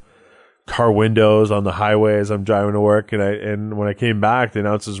out of car windows on the highway as I'm driving to work. And when I came back, the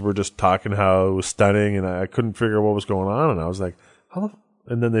announcers were just talking how it was stunning, and I couldn't figure out what was going on. And I was like,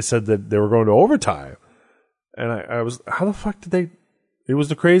 and then they said that they were going to overtime. And I was, how the fuck did they, it was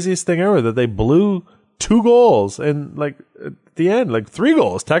the craziest thing ever that they blew 2 goals and like at the end, like 3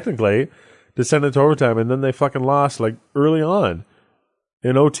 goals technically, to send it to overtime. And then they fucking lost like early on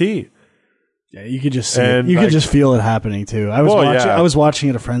in OT. Yeah, you could just see it. You could just feel it happening too. I was watching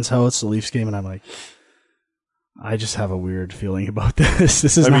at a friend's house, the Leafs game, and I'm like, I just have a weird feeling about this.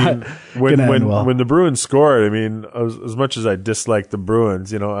 This is not going to end well. When the Bruins scored, I mean, as much as I disliked the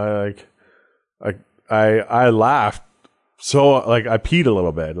Bruins, I laughed so, like, I peed a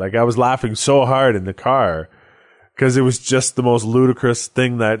little bit. Like, I was laughing so hard in the car because it was just the most ludicrous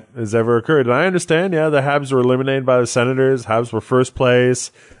thing that has ever occurred. And I understand, the Habs were eliminated by the Senators. Habs were first place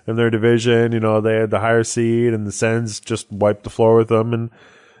in their division. They had the higher seed, and the Sens just wiped the floor with them. And,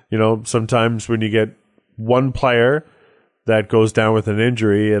 sometimes when you get one player that goes down with an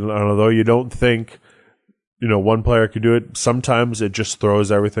injury, and although you don't think, one player could do it, sometimes it just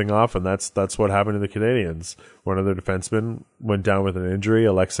throws everything off, and that's what happened to the Canadians. One of their defensemen went down with an injury,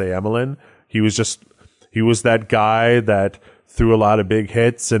 Alexei Emelin. He was that guy that threw a lot of big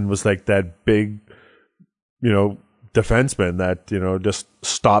hits and was like that big, defenseman that, just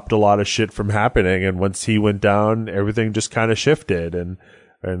stopped a lot of shit from happening. And once he went down, everything just kind of shifted, and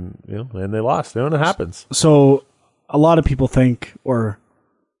they lost. It happens. So a lot of people think, or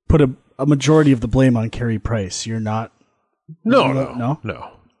put a majority of the blame on Carey Price. You're not? No,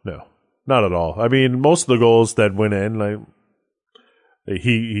 not at all. I mean, most of the goals that went in, like,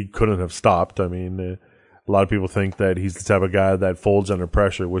 he couldn't have stopped. I mean, a lot of people think that he's the type of guy that folds under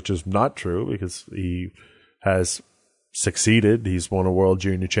pressure, which is not true, because he has succeeded. He's won a World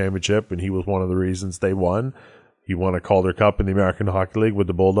Junior Championship, and he was one of the reasons they won. He won a Calder Cup in the American Hockey League with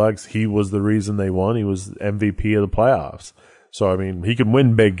the Bulldogs. He was the reason they won. He was MVP of the playoffs. So, I mean, he can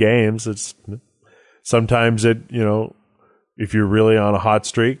win big games. It's sometimes if you're really on a hot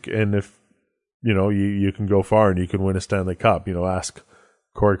streak, and if, you can go far and you can win a Stanley Cup, ask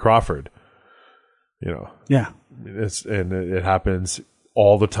Corey Crawford, Yeah. It happens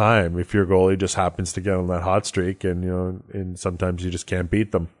all the time if your goalie just happens to get on that hot streak, and and sometimes you just can't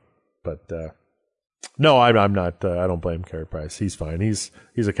beat them. But no, I'm not. I don't blame Carey Price. He's fine. He's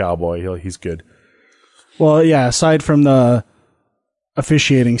a Cowboy. He's good. Well, yeah. Aside from the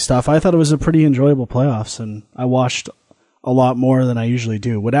officiating stuff, I thought it was a pretty enjoyable playoffs, and I watched a lot more than I usually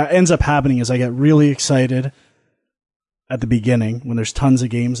do. What ends up happening is I get really excited at the beginning when there's tons of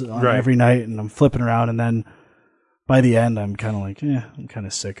games on every night, and I'm flipping around, and then by the end I'm kind of like, I'm kind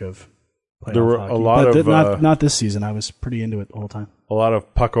of sick of playoff there were hockey. a lot of not this season. I was pretty into it the whole time. A lot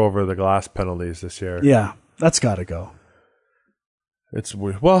of puck over the glass penalties this year. Yeah, that's got to go. It's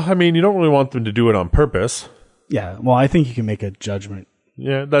weird. Well, I mean, you don't really want them to do it on purpose. Yeah, well, I think you can make a judgment.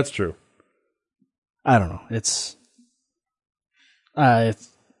 Yeah, that's true. I don't know. It's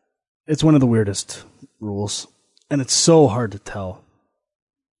one of the weirdest rules, and it's so hard to tell.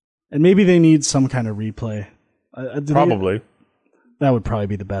 And maybe they need some kind of replay. Probably. That would probably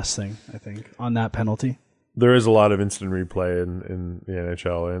be the best thing, I think, on that penalty. There is a lot of instant replay in the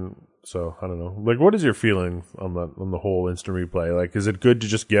NHL, and so I don't know. Like, what is your feeling on the whole instant replay? Like, is it good to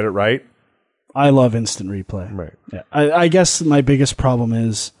just get it right? I love instant replay. Right. Yeah. I guess my biggest problem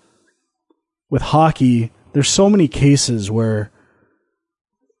is with hockey, there's so many cases where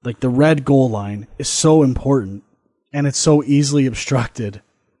like the red goal line is so important and it's so easily obstructed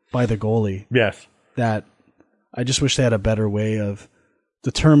by the goalie. Yes. That I just wish they had a better way of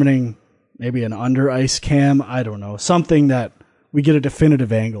determining maybe an under ice cam. I don't know. Something that we get a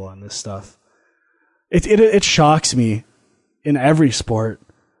definitive angle on this stuff. It shocks me in every sport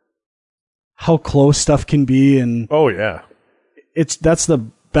how close stuff can be, and oh yeah, that's the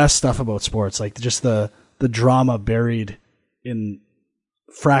best stuff about sports, like just the drama buried in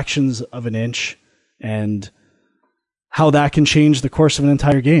fractions of an inch, and how that can change the course of an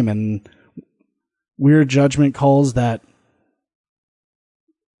entire game, and weird judgment calls that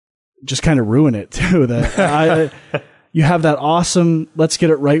just kind of ruin it too. That you have that awesome let's get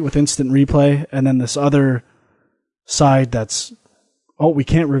it right with instant replay, and then this other side that's, oh, we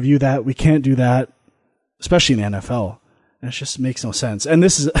can't review that, we can't do that, especially in the NFL. And it just makes no sense. And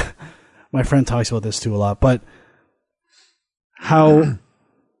this is, my friend talks about this too a lot, but how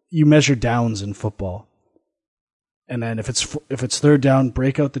you measure downs in football. And then if it's third down,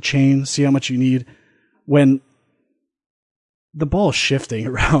 break out the chain, see how much you need. When the ball's shifting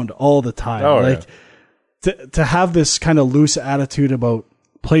around all the time. Oh, like to have this kind of loose attitude about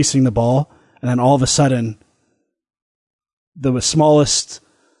placing the ball, and then all of a sudden the smallest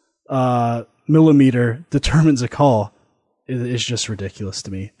millimeter determines a call is just ridiculous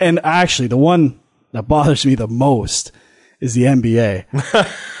to me. And actually, the one that bothers me the most is the NBA.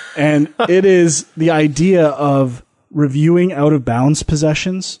 And it is the idea of reviewing out of bounds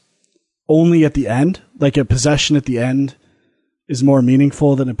possessions only at the end. Like a possession at the end is more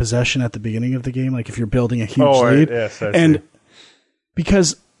meaningful than a possession at the beginning of the game. Like if you're building a huge lead. Yes, and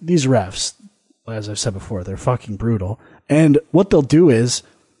because these refs, as I've said before, they're fucking brutal. And what they'll do is,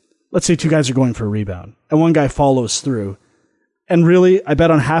 let's say two guys are going for a rebound and one guy follows through. And really, I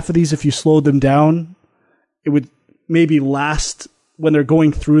bet on half of these, if you slowed them down, it would maybe last when they're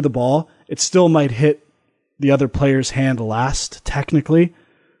going through the ball. It still might hit the other player's hand last, technically.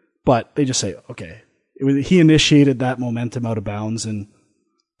 But they just say, okay, he initiated that momentum out of bounds and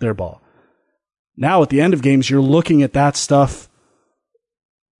their ball. Now, at the end of games, you're looking at that stuff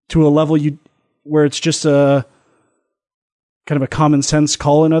to a level where it's just a kind of a common sense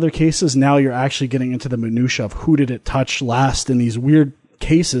call in other cases. Now you're actually getting into the minutia of who did it touch last in these weird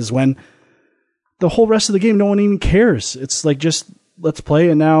cases when the whole rest of the game, no one even cares. It's like, just let's play.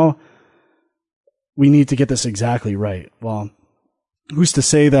 And now we need to get this exactly right. Well, who's to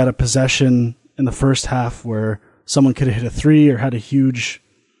say that a possession in the first half where someone could have hit a three or had a huge,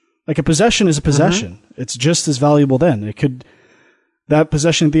 like a possession is a possession. Mm-hmm. It's just as valuable then. That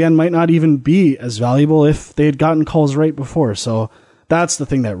possession at the end might not even be as valuable if they had gotten calls right before. So that's the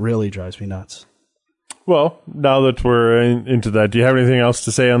thing that really drives me nuts. Well, now that we're into that, do you have anything else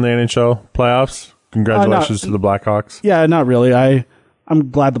to say on the NHL playoffs? Congratulations to the Blackhawks. Yeah, not really.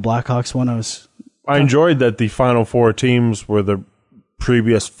 I'm glad the Blackhawks won. I enjoyed that the final four teams were the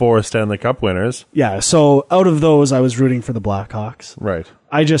previous four Stanley Cup winners. Yeah, so out of those, I was rooting for the Blackhawks. Right.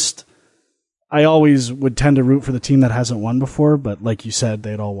 I always would tend to root for the team that hasn't won before, but like you said,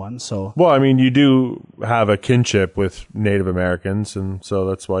 they'd all won. So, well, I mean, you do have a kinship with Native Americans, and so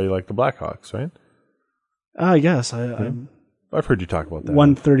that's why you like the Blackhawks, right? I guess. I've heard you talk about that.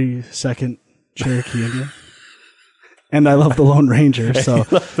 132nd Cherokee Indian. And I love the Lone Ranger, so.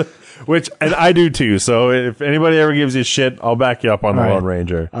 And I do too. So if anybody ever gives you shit, I'll back you up on the Lone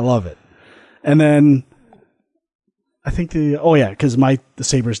Ranger. I love it. And then I think because the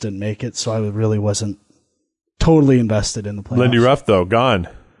Sabres didn't make it, so I really wasn't totally invested in the playoffs. Lindy Ruff, though, gone.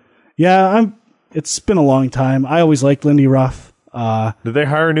 Yeah, it's been a long time. I always liked Lindy Ruff. Did they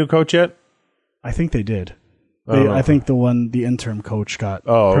hire a new coach yet? I think they did. I think the interim coach got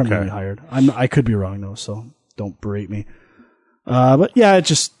permanently hired. I could be wrong though, so don't berate me. But yeah, it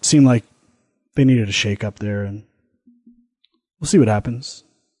just seemed like they needed a shake up there, and we'll see what happens.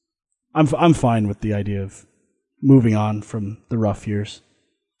 I'm fine with the idea of moving on from the rough years.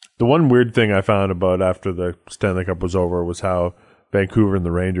 The one weird thing I found about after the Stanley Cup was over was how Vancouver and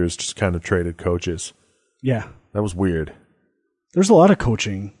the Rangers just kind of traded coaches. Yeah. That was weird. There's a lot of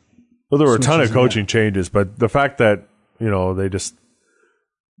coaching. Well, there were a ton of coaching changes, but the fact that,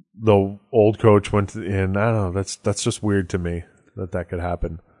 the old coach went in, I don't know, that's just weird to me that could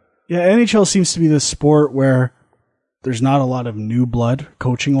happen. Yeah, NHL seems to be the sport where there's not a lot of new blood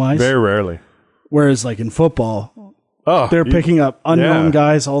coaching-wise. Very rarely. Whereas, like in football, they're picking up unknown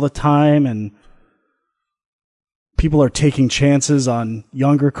guys all the time, and people are taking chances on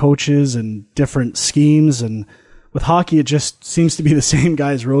younger coaches and different schemes. And with hockey, it just seems to be the same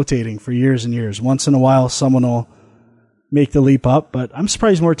guys rotating for years and years. Once in a while, someone will make the leap up, but I'm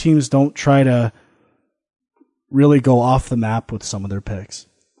surprised more teams don't try to really go off the map with some of their picks.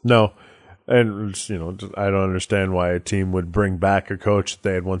 No. And, I don't understand why a team would bring back a coach that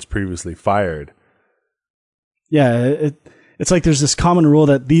they had once previously fired. Yeah, it's like there's this common rule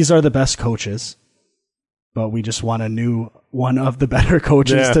that these are the best coaches, but we just want a new one of the better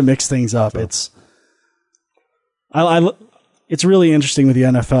coaches to mix things up. So. It's really interesting with the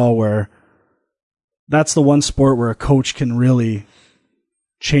NFL where that's the one sport where a coach can really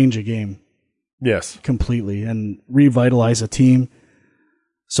change a game. Yes. Completely and revitalize a team.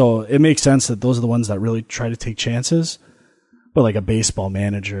 So it makes sense that those are the ones that really try to take chances. But like a baseball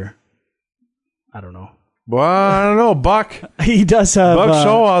manager, I don't know. Well, I don't know. Buck. He does have... Buck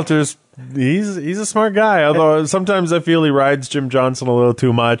Showalter's, he's a smart guy, although sometimes I feel he rides Jim Johnson a little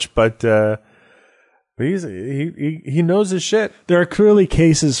too much, but he knows his shit. There are clearly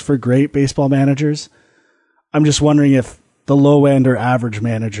cases for great baseball managers. I'm just wondering if the low-end or average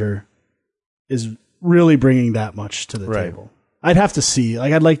manager is really bringing that much to the table. I'd have to see.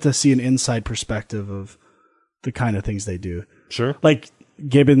 I'd like to see an inside perspective of the kind of things they do. Sure. Like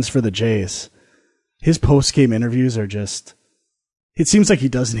Gibbons for the Jays. His post-game interviews are just... It seems like he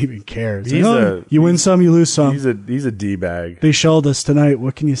doesn't even care. It's you win some, you lose some. He's a D-bag. They shelled us tonight.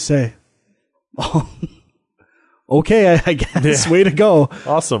 What can you say? Oh, okay, I guess. Yeah. Way to go.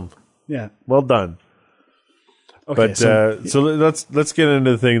 Awesome. Yeah. Well done. Okay, but so let's get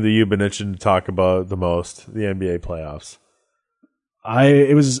into the thing that you've been itching to talk about the most, the NBA playoffs.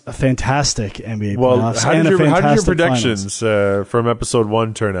 It was a fantastic NBA playoffs. How did your predictions from episode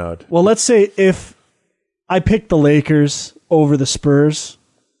 1 turn out? Well, let's say if I picked the Lakers over the Spurs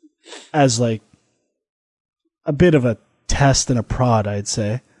as like a bit of a test and a prod, I'd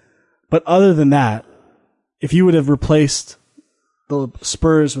say. But other than that, if you would have replaced the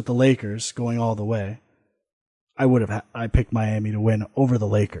Spurs with the Lakers going all the way, I picked Miami to win over the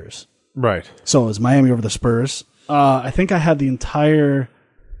Lakers. Right. So it was Miami over the Spurs. I think I had the entire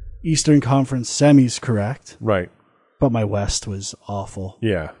Eastern Conference semis correct. Right. But my West was awful.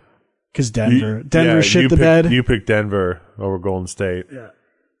 Yeah. Because Denver shit the bed. You picked Denver over Golden State. Yeah.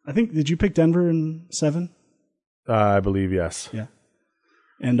 I think, did you pick Denver in 7? I believe, yes. Yeah.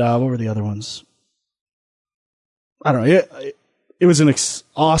 And what were the other ones? I don't know. It was an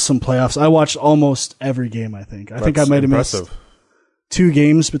awesome playoffs. I watched almost every game, I think. I think I might have missed 2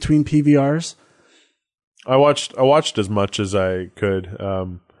 games between PVRs. I watched as much as I could.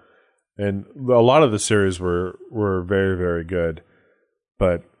 And a lot of the series were very, very good.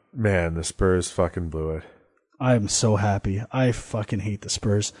 But, man, the Spurs fucking blew it. I'm so happy. I fucking hate the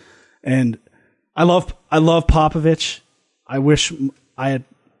Spurs. And I love Popovich. I wish I had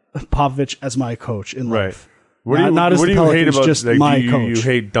Popovich as my coach in life. What do you hate about just my coach? You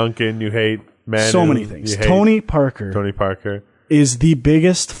hate Duncan. You hate Manu. So many things. Tony Parker is the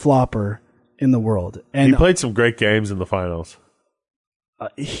biggest flopper in the world, and he played some great games in the finals.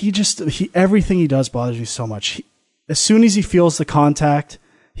 Everything he does bothers me so much. As soon as he feels the contact,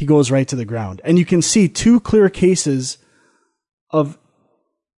 he goes right to the ground, and you can see 2 clear cases of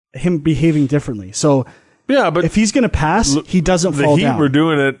him behaving differently. So. Yeah, but if he's going to pass, he doesn't fall down. The Heat were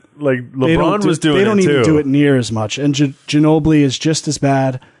doing it like LeBron was doing it too. They don't even do it near as much. And Ginobili is just as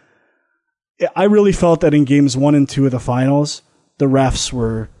bad. I really felt that in games 1 and 2 of the finals, the refs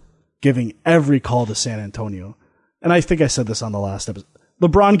were giving every call to San Antonio. And I think I said this on the last episode.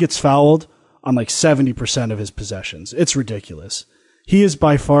 LeBron gets fouled on like 70% of his possessions. It's ridiculous. He is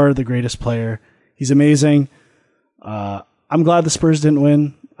by far the greatest player. He's amazing. I'm glad the Spurs didn't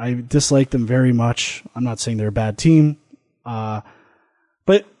win. I dislike them very much. I'm not saying they're a bad team. But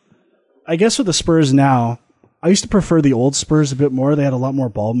I guess with the Spurs now, I used to prefer the old Spurs a bit more. They had a lot more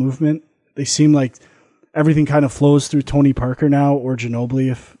ball movement. They seem like everything kind of flows through Tony Parker now, or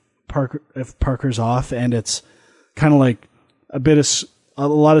Ginobili if Parker's off, and it's kind of like a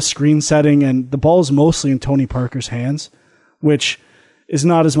lot of screen setting, and the ball is mostly in Tony Parker's hands, which is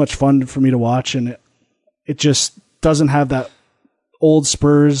not as much fun for me to watch, and it just doesn't have that old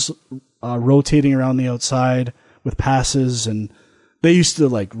Spurs rotating around the outside with passes, and they used to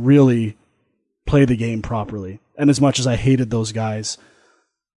like really play the game properly. And as much as I hated those guys,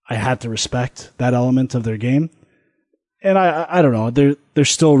 I had to respect that element of their game. And I don't know, they're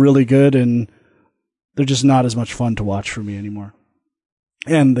still really good, and they're just not as much fun to watch for me anymore.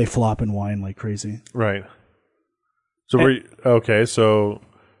 And they flop and whine like crazy. Right. So so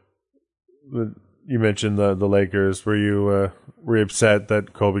you mentioned the Lakers. Were you upset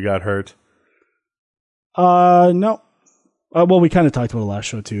that Kobe got hurt? No. Well, we kind of talked about it last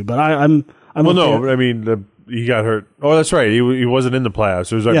show too, but I'm well, okay. no, I mean he got hurt. Oh, that's right. He wasn't in the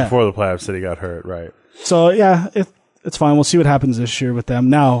playoffs. It was right before the playoffs that he got hurt. Right. So yeah, it's fine. We'll see what happens this year with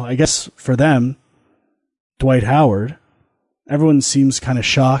them. Now, I guess for them, Dwight Howard. Everyone seems kind of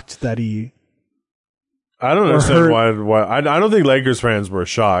shocked that he. I don't understand why. I don't think Lakers fans were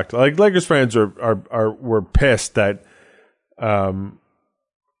shocked. Like Lakers fans were pissed that,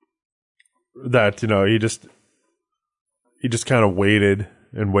 he just kind of waited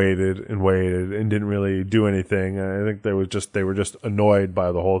and didn't really do anything. I think they were just annoyed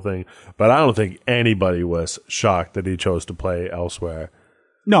by the whole thing. But I don't think anybody was shocked that he chose to play elsewhere.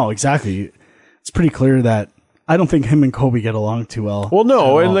 No, exactly. It's pretty clear that I don't think him and Kobe get along too well. Well,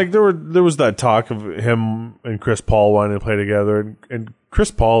 no, and like there was that talk of him and Chris Paul wanting to play together, and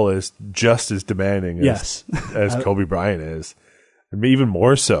Chris Paul is just as demanding as Kobe Bryant is, and even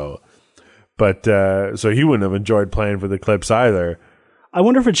more so. But so he wouldn't have enjoyed playing for the Clips either. I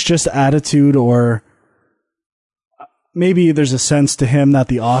wonder if it's just attitude, or maybe there's a sense to him that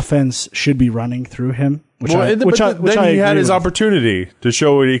the offense should be running through him. Then he had his opportunity to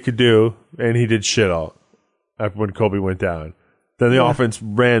show what he could do, and he did shit all. When Kobe went down, then the offense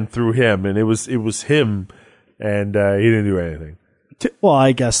ran through him, and it was him, and he didn't do anything. Well,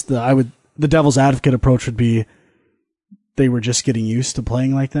 I guess the devil's advocate approach would be they were just getting used to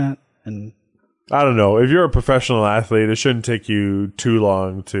playing like that, and I don't know. If you're a professional athlete, it shouldn't take you too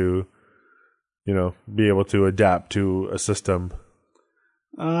long to, be able to adapt to a system.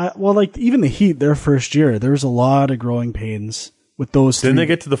 Well, like even the Heat, their first year, there was a lot of growing pains with those. Didn't they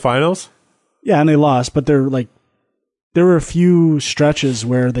get to the finals? Yeah, and they lost, but there were a few stretches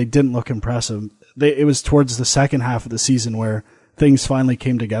where they didn't look impressive. It was towards the second half of the season where things finally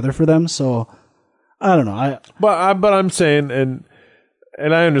came together for them. So I don't know. But I'm saying, and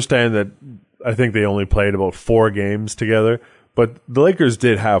I understand that. I think they only played about 4 games together, but the Lakers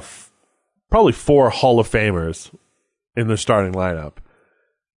did have probably 4 Hall of Famers in their starting lineup.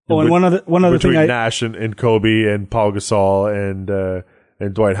 Oh, and one other between thing, Nash and Kobe and Paul Gasol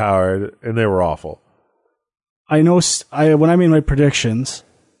and Dwight Howard, and they were awful. I know. When I made my predictions,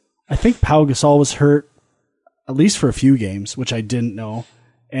 I think Pau Gasol was hurt at least for a few games, which I didn't know,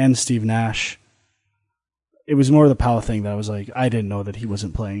 and Steve Nash. It was more the Pau thing that I was like, I didn't know that he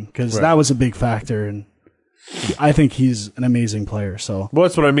wasn't playing, because that was a big factor, and I think he's an amazing player. So, well,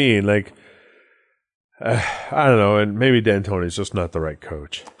 that's what I mean. Like, I don't know, and maybe D'Antoni's just not the right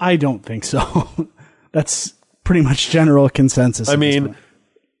coach. I don't think so. That's pretty much general consensus. I mean,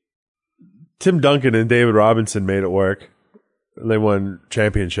 Tim Duncan and David Robinson made it work. They won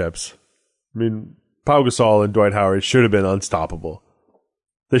championships. I mean, Pau Gasol and Dwight Howard should have been unstoppable.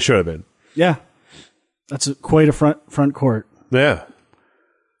 They should have been. Yeah. That's quite a front court. Yeah.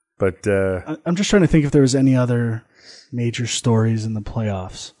 But I'm just trying to think if there was any other major stories in the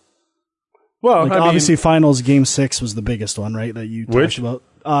playoffs. Well, obviously Finals Game 6 was the biggest one, right? That you talked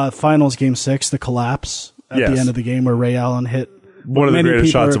about. Finals Game 6, the collapse at the end of the game where Ray Allen hit one of the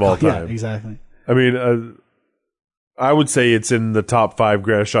greatest shots of all time. Yeah, exactly. I mean, I would say it's in the top 5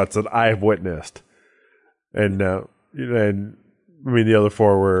 greatest shots that I have witnessed. And I mean, the other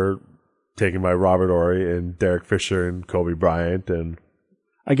 4 were taken by Robert Horry and Derek Fisher and Kobe Bryant. And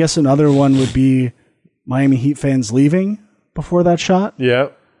I guess another one would be Miami Heat fans leaving before that shot. Yeah.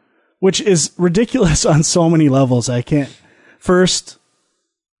 Which is ridiculous on so many levels. I can't. First,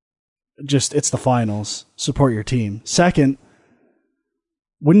 it's the finals. Support your team. Second,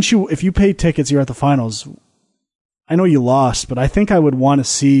 wouldn't you, if you paid tickets, you're at the finals. I know you lost, but I think I would want to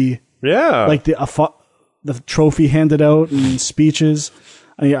see, like the trophy handed out and speeches.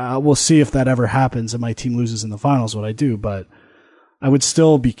 We'll see if that ever happens and my team loses in the finals, what I do, but I would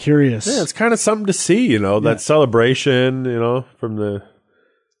still be curious. Yeah, it's kind of something to see, that celebration, from the...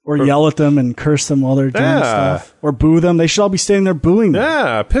 Or yell at them and curse them while they're doing stuff. Or boo them. They should all be standing there booing them.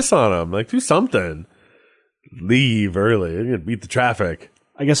 Yeah, piss on them. Like, do something. Leave early. You're going to beat the traffic.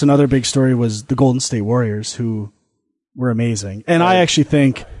 I guess another big story was the Golden State Warriors, who were amazing. And I actually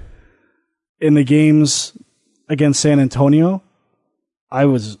think in the games against San Antonio,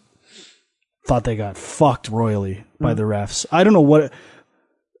 thought they got fucked royally by the refs. I don't know what...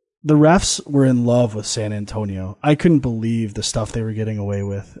 The refs were in love with San Antonio. I couldn't believe the stuff they were getting away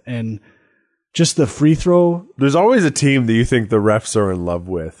with. And just the free throw. There's always a team that you think the refs are in love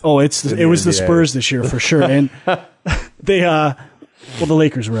with. Oh, it was the Spurs this year for sure. And they, the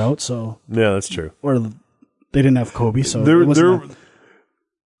Lakers were out, so. Yeah, that's true. Or they didn't have Kobe, so.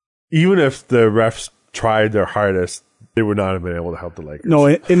 Even if the refs tried their hardest, they would not have been able to help the Lakers.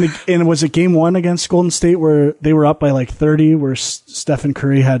 No, was it game 1 against Golden State where they were up by like 30, where Stephen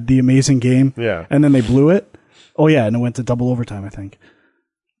Curry had the amazing game? Yeah. And then they blew it? Oh, yeah, and it went to double overtime, I think.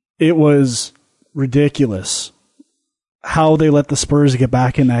 It was ridiculous how they let the Spurs get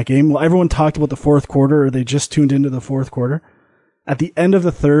back in that game. Well, everyone talked about the fourth quarter, or they just tuned into the fourth quarter. At the end of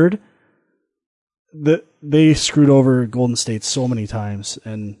the third, they screwed over Golden State so many times,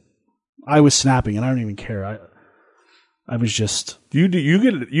 and I was snapping, and I don't even care. I was just... You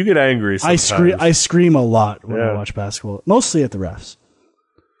get angry sometimes. I scream a lot when I watch basketball, mostly at the refs.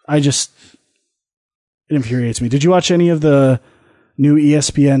 It infuriates me. Did you watch any of the new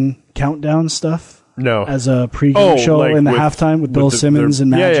ESPN countdown stuff? No. As a pregame show in the halftime with Bill Simmons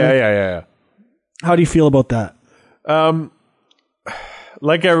and Magic? Yeah. How do you feel about that?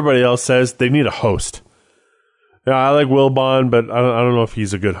 Like everybody else says, they need a host. Yeah, I like Wilbon, but I don't know if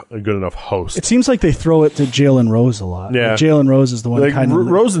he's a good enough host. It seems like they throw it to Jalen Rose a lot. Yeah, like Jalen Rose is the one kind of...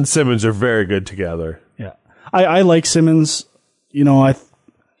 Rose and Simmons are very good together. Yeah, I like Simmons.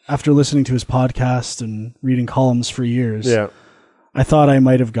 After listening to his podcast and reading columns for years, I thought I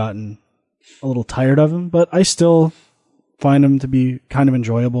might have gotten a little tired of him, but I still find him to be kind of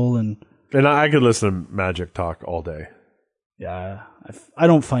enjoyable. And I could listen to Magic talk all day. Yeah, I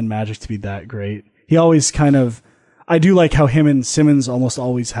don't find Magic to be that great. He always kind of... I do like how him and Simmons almost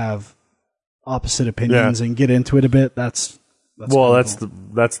always have opposite opinions and get into it a bit. That's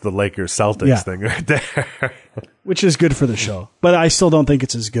the Lakers Celtics thing right there. Which is good for the show. But I still don't think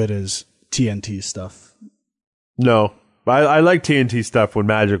it's as good as TNT stuff. No. I like TNT stuff when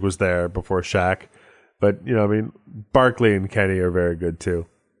Magic was there before Shaq. But, Barkley and Kenny are very good too.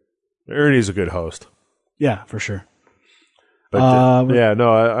 Ernie's a good host. Yeah, for sure. But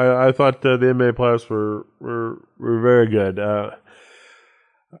I thought the NBA playoffs were very good.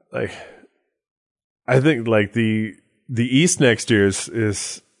 I think the East next year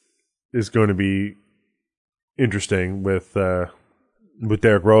is going to be interesting with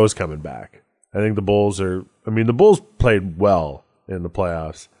Derrick Rose coming back. I think the Bulls played well in the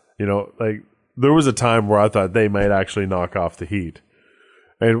playoffs. There was a time where I thought they might actually knock off the Heat.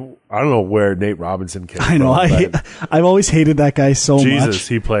 And I don't know where Nate Robinson came from. I know. I've always hated that guy so much. Jesus,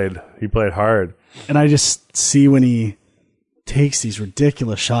 he played hard. And I just see when he takes these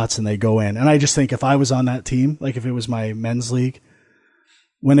ridiculous shots and they go in. And I just think if I was on that team, like if it was my men's league,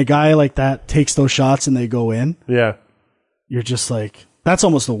 when a guy like that takes those shots and they go in, you're just like, that's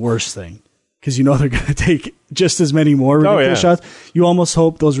almost the worst thing. Because they're going to take just as many more ridiculous shots. You almost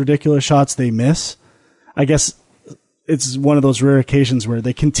hope those ridiculous shots they miss. I guess it's one of those rare occasions where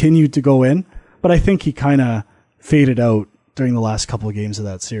they continued to go in, but I think he kind of faded out during the last couple of games of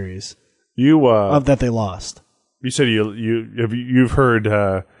that series. That they lost. You said you've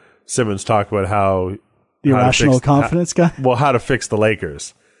heard Simmons talk about how the irrational confidence guy. Well, how to fix the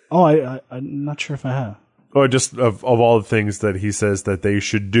Lakers. Oh, I'm not sure if I have. Or just of all the things that he says that they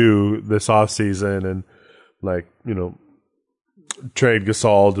should do this offseason and trade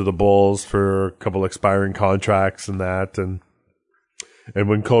Gasol to the Bulls for a couple expiring contracts and that, and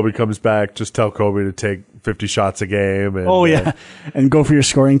when Kobe comes back, just tell Kobe to take 50 shots a game. And, and go for your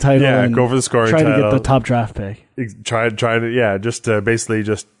scoring title. Yeah, go for the scoring title. Try to get the top draft pick. Try to just basically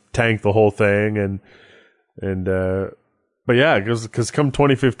just tank the whole thing but because come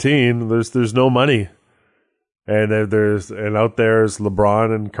 2015, there's no money, and out there is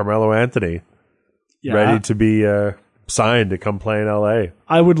LeBron and Carmelo Anthony ready to be signed to come play in LA.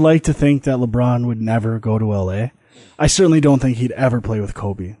 I would like to think that LeBron would never go to LA. I certainly don't think he'd ever play with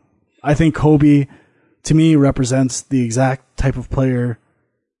Kobe. I think Kobe, to me, represents the exact type of player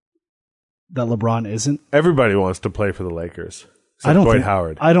that LeBron isn't. Everybody wants to play for the Lakers. Except Dwight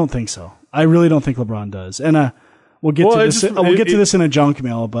Howard. I don't think so. I really don't think LeBron does. And we'll get to this. We'll get to this in a junk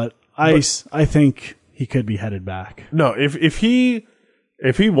mail, but I think he could be headed back. No, if he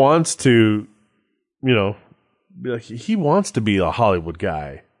wants to, he wants to be a Hollywood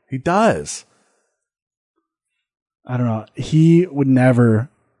guy. He does. I don't know. He would never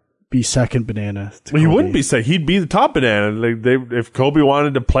be second banana. To He Kobe. wouldn't be second. He'd be the top banana. If Kobe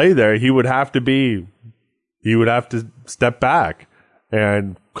wanted to play there, he would have to step back,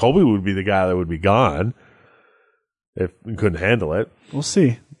 and Kobe would be the guy that would be gone if he couldn't handle it. We'll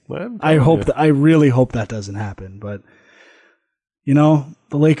see. Well, I really hope that doesn't happen. But the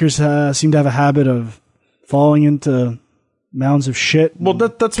Lakers seem to have a habit of falling into mounds of shit. Well,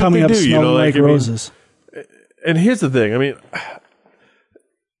 that's what coming they up do. smelling like roses. And here's the thing.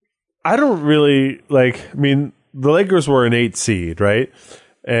 I don't really the Lakers were an 8 seed, right?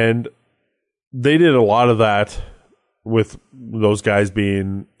 And they did a lot of that with those guys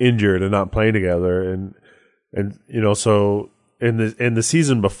being injured and not playing together. And so in the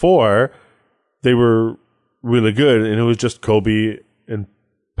season before, they were really good, and it was just Kobe and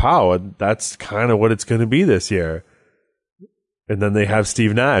Pau. And that's kind of what it's going to be this year. And then they have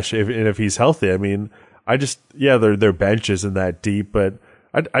Steve Nash, if he's healthy. Their bench isn't that deep, but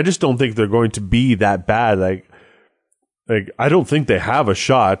I just don't think they're going to be that bad. Like I don't think they have a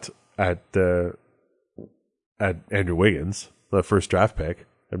shot at Andrew Wiggins, the first draft pick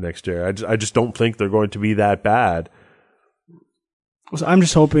of next year. I just don't think they're going to be that bad. So I'm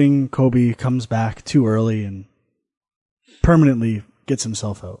just hoping Kobe comes back too early and permanently gets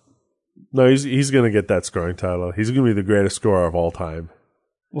himself out. No, he's going to get that scoring title. He's going to be the greatest scorer of all time.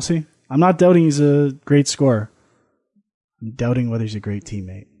 We'll see. I'm not doubting he's a great scorer. I'm doubting whether he's a great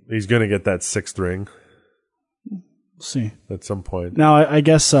teammate. He's going to get that 6th ring. We'll see. At some point. Now, I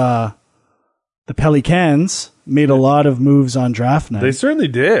guess the Pelicans made a lot of moves on draft night. They certainly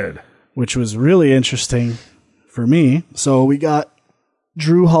did. Which was really interesting for me. So we got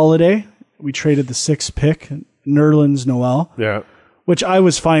Drew Holiday. We traded the 6th pick, Nerlens Noel. Yeah. Which I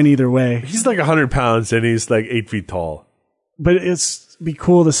was fine either way. He's like 100 pounds and he's like 8 feet tall. But it'd be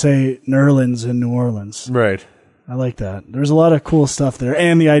cool to say Nerlens in New Orleans. Right. I like that. There's a lot of cool stuff there.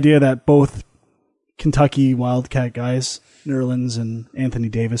 And the idea that both Kentucky Wildcat guys, Nerlens and Anthony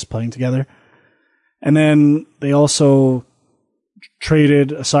Davis, playing together. And then they also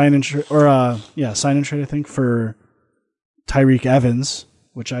traded a sign and trade, I think, for Tyreke Evans,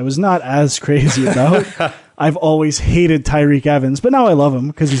 which I was not as crazy about. I've always hated Tyreke Evans, but now I love him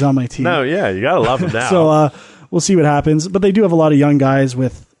because he's on my team. No, yeah, you gotta love him now. So we'll see what happens. But they do have a lot of young guys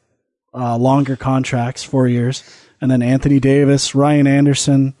with longer contracts, 4 years, and then Anthony Davis, Ryan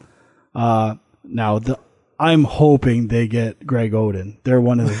Anderson. I'm hoping they get Greg Oden. They're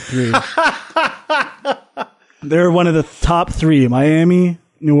one of the 3. They're one of the top 3: Miami,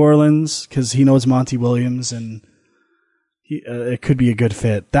 New Orleans, because he knows Monty Williams, and it could be a good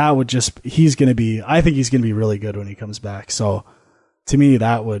fit. I think he's going to be really good when he comes back. So to me,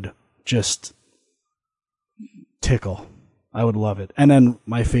 that would just tickle. I would love it. And then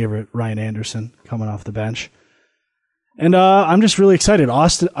my favorite, Ryan Anderson, coming off the bench. And I'm just really excited.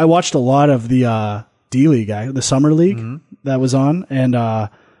 Austin, I watched a lot of the D-League, the Summer League that was on, and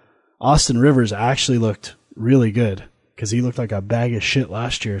Austin Rivers actually looked really good because he looked like a bag of shit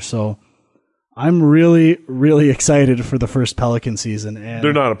last year. So I'm really, really excited for the first Pelican season. And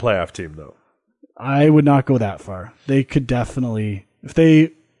they're not a playoff team, though. I would not go that far. They could definitely, if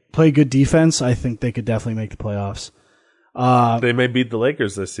they play good defense, I think they could definitely make the playoffs. They may beat the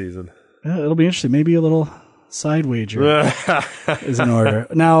Lakers this season. Yeah, it'll be interesting. Maybe a little side wager is in order.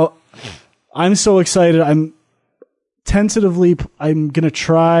 Now, I'm so excited. I'm going to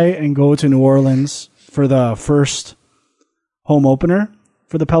try and go to New Orleans for the first home opener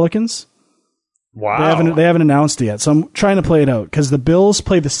for the Pelicans. Wow. They haven't announced it yet, so I'm trying to play it out because the Bills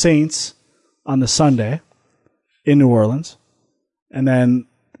play the Saints on the Sunday in New Orleans, and then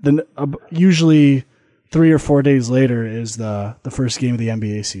usually 3 or 4 days later is the first game of the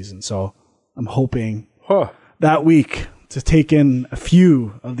NBA season. So I'm hoping that week to take in a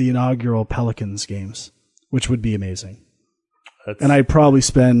few of the inaugural Pelicans games, which would be amazing. And I'd probably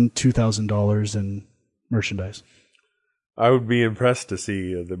spend $2,000 in merchandise. I would be impressed to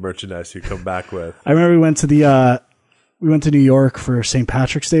see the merchandise you come back with. I remember we went to New York for St.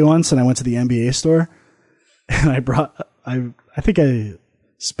 Patrick's Day once, and I went to the NBA store, and I think I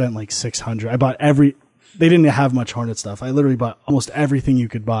spent like $600. I bought they didn't have much Hornet stuff. I literally bought almost everything you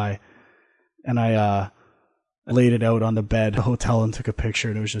could buy, and I laid it out on the bed at the hotel and took a picture,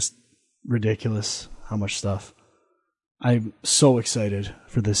 and it was just ridiculous how much stuff. I'm so excited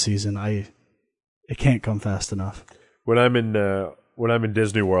for this season. It can't come fast enough. When I'm in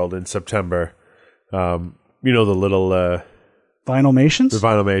Disney World in September, the little Vinylmations? the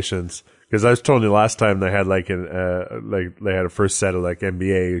Vinylmations. Because I was telling you last time they had they had a first set of like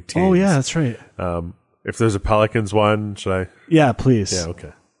NBA teams. Oh yeah, that's right. If there's a Pelicans one, should I? Yeah, please. Yeah,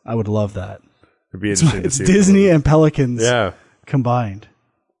 okay. I would love that. It'd be interesting. It's to see Disney and Pelicans combined.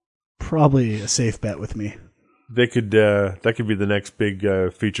 Probably a safe bet with me. They could that could be the next big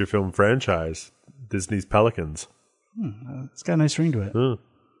feature film franchise. Disney's Pelicans. It's got a nice ring to it.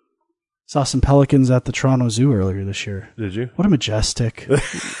 Saw some pelicans at the Toronto Zoo earlier this year. Did you? What a majestic,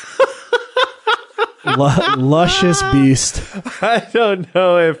 luscious beast. I don't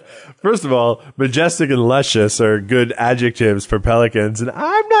know if, first of all, majestic and luscious are good adjectives for pelicans, and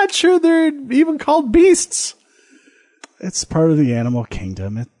I'm not sure they're even called beasts. It's part of the animal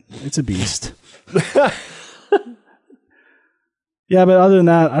kingdom. It's a beast. Yeah, but other than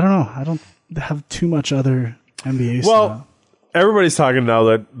that, I don't know. I don't have too much other NBA stuff. Well, everybody's talking now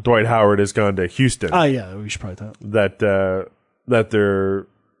that Dwight Howard has gone to Houston. Yeah, we should probably talk. That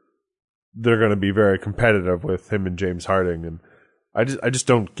they're going to be very competitive with him and James Harden, and I just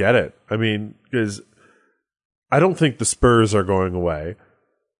don't get it. I mean, because I don't think the Spurs are going away,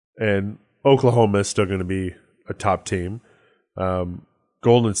 and Oklahoma is still going to be a top team.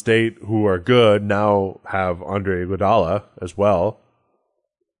 Golden State, who are good, now have Andre Iguodala as well.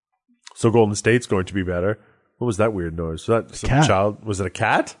 So Golden State's going to be better. What was that weird noise? Was that some cat. child? Was it a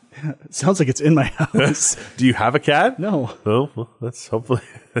cat? It sounds like it's in my house. Do you have a cat? No. Oh, well, that's hopefully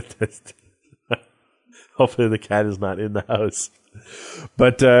the cat is not in the house.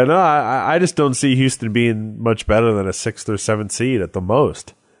 But no, I just don't see Houston being much better than a 6th or 7th seed at the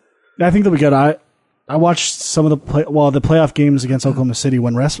most. I think they'll be good. I watched some of the playoff games against Oklahoma City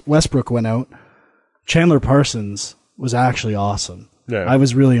when Westbrook went out. Chandler Parsons was actually awesome. Yeah. I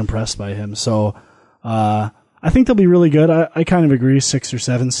was really impressed by him. So I think they'll be really good. I kind of agree, 6 or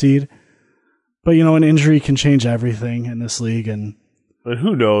 7 seed. But, an injury can change everything in this league. And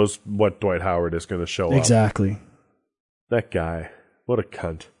who knows what Dwight Howard is going to show up. Exactly. That guy. What a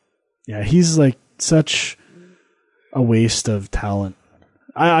cunt. Yeah, he's like such a waste of talent.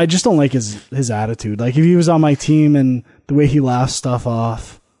 I just don't like his attitude. Like, if he was on my team and the way he laughs stuff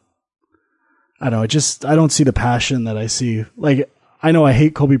off, I don't know. I don't see the passion that I see. Like, I know I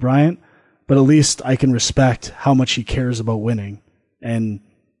hate Kobe Bryant, but at least I can respect how much he cares about winning. And,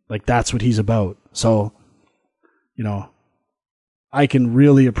 like, that's what he's about. So, I can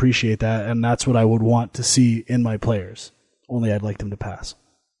really appreciate that, and that's what I would want to see in my players. Only I'd like them to pass.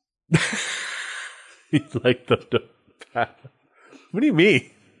 You'd like them to pass? What do you mean?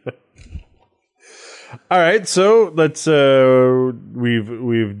 All right, so let's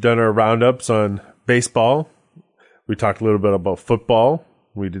we've done our roundups on baseball. We talked a little bit about football.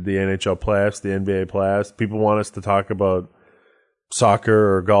 We did the NHL playoffs, the NBA playoffs. People want us to talk about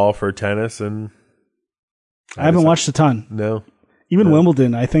soccer or golf or tennis, and I haven't watched a ton. No. Even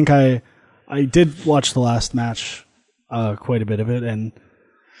Wimbledon, I think I did watch the last match, quite a bit of it, and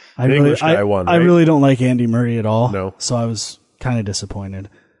I really don't like Andy Murray at all. No. So I was kind of disappointed.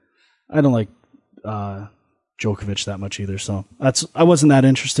 I don't like Djokovic that much either, so I wasn't that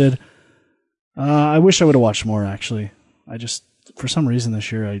interested. I wish I would have watched more, actually. I just, for some reason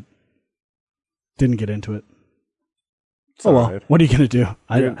this year, I didn't get into it. Oh well, right. What are you going to do?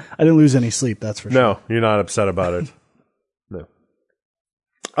 I didn't lose any sleep, that's for sure. No, you're not upset about it. No.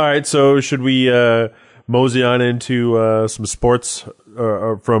 All right, so should we mosey on into some sports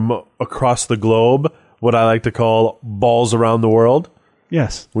from across the globe, what I like to call balls around the world?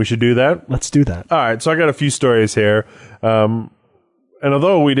 Yes. We should do that? Let's do that. All right, so I got a few stories here. And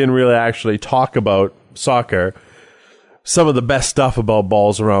although we didn't really actually talk about soccer, some of the best stuff about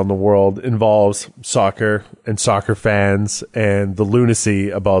balls around the world involves soccer and soccer fans and the lunacy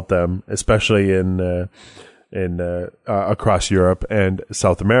about them, especially in across Europe and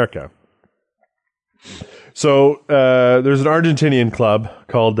South America. So there's an Argentinian club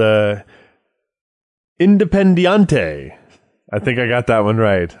called Independiente. I think I got that one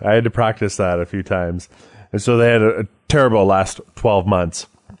right. I had to practice that a few times. And so they had a terrible last 12 months.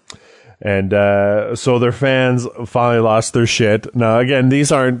 And so their fans finally lost their shit. Now, again,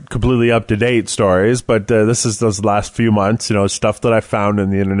 these aren't completely up-to-date stories, but this is those last few months, stuff that I found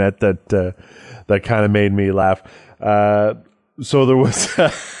on the internet that kind of made me laugh. So there was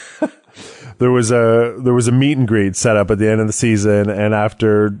there was a meet and greet set up at the end of the season, and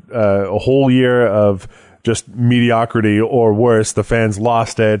after a whole year of just mediocrity or worse, the fans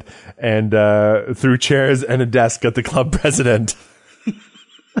lost it and threw chairs and a desk at the club president.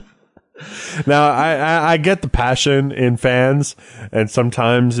 Now, I get the passion in fans, and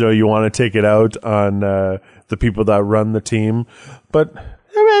sometimes you want to take it out on the people that run the team, but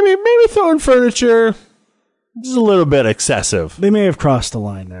maybe throwing furniture, just a little bit excessive. They may have crossed the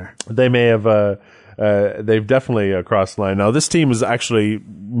line there. They may have. They've definitely crossed the line. Now, this team is actually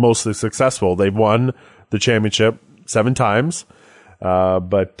mostly successful. They've won the championship 7 times, and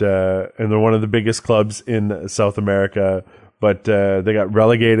they're one of the biggest clubs in South America. But they got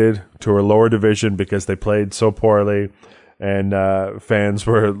relegated to a lower division because they played so poorly, and fans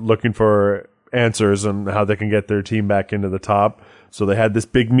were looking for answers on how they can get their team back into the top. So they had this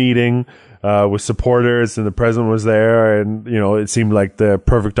big meeting with supporters, and the president was there, and it seemed like the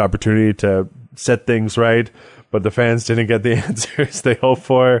perfect opportunity to set things right. But the fans didn't get the answers they hoped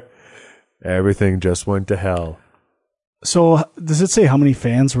for. Everything just went to hell. So does it say how many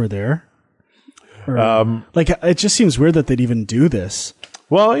fans were there? Or, it just seems weird that they'd even do this.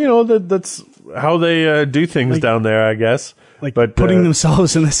 Well, that's how they do things down there, I guess. But putting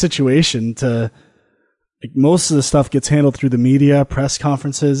themselves in this situation most of the stuff gets handled through the media, press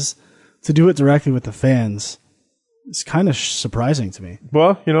conferences. To do it directly with the fans is kind of surprising to me.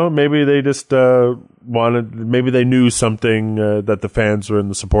 Well, maybe they just maybe they knew something that the fans and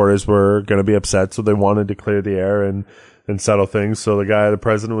the supporters were going to be upset, so they wanted to clear the air and settle things. So the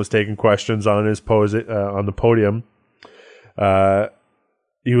president was taking questions on his on the podium.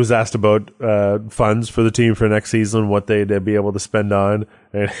 He was asked about funds for the team for next season, what they'd be able to spend on.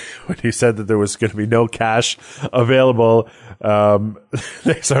 And when he said that there was going to be no cash available,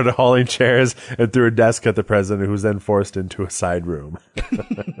 they started hauling chairs and threw a desk at the president, who was then forced into a side room.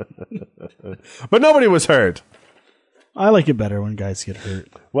 But nobody was hurt. I like it better when guys get hurt.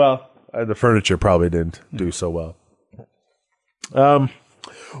 Well, the furniture probably didn't do so well.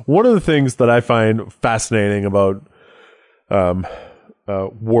 One of the things that I find fascinating about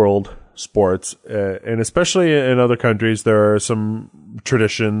world sports, and especially in other countries, there are some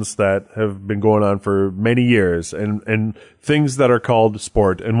traditions that have been going on for many years, and things that are called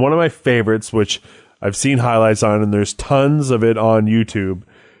sport. And one of my favorites, which I've seen highlights on, and there's tons of it on YouTube,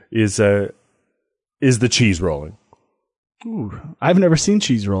 is the cheese rolling. Ooh, I've never seen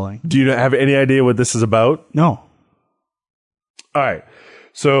cheese rolling. Do you have any idea what this is about? No. All right.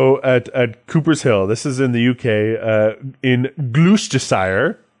 So at Cooper's Hill, this is in the UK, in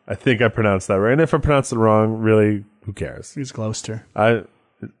Gloucestershire. I think I pronounced that right. And if I pronounced it wrong, really, who cares? It's Gloucester. Are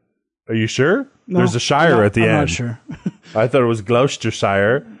you sure? No, there's a shire at the end. I'm not sure. I thought it was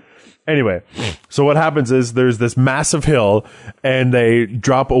Gloucestershire. Anyway, so what happens is there's this massive hill, and they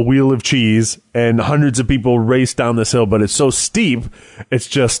drop a wheel of cheese, and hundreds of people race down this hill, but it's so steep, it's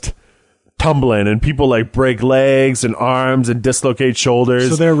just tumbling, and people break legs and arms and dislocate shoulders.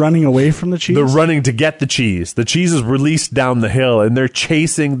 So they're running away from the cheese? They're running to get the cheese. The cheese is released down the hill, and they're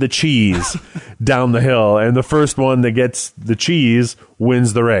chasing the cheese down the hill, and the first one that gets the cheese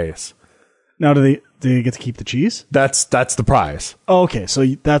wins the race. Now, do they get to keep the cheese? That's the prize. Oh, okay, so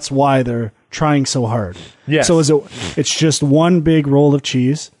that's why they're trying so hard. Yes. So it's just one big roll of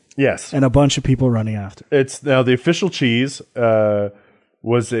cheese? Yes. And a bunch of people running after. It's now the official cheese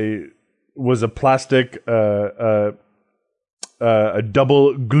was a plastic a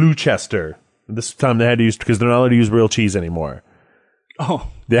double Gloucester. This time they had to use, because they're not allowed to use real cheese anymore. Oh,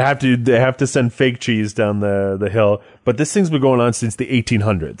 they have to send fake cheese down the hill. But this thing's been going on since the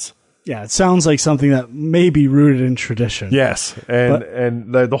 1800s. yeah. It sounds like something that may be rooted in tradition. Yes,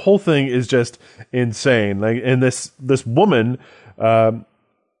 and the whole thing is just insane. And this woman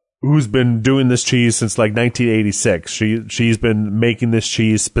who's been doing this cheese since 1986. She's been making this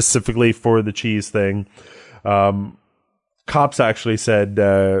cheese specifically for the cheese thing. Cops actually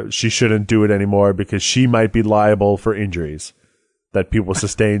said she shouldn't do it anymore because she might be liable for injuries that people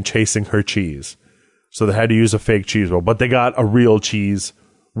sustain chasing her cheese. So they had to use a fake cheese roll, but they got a real cheese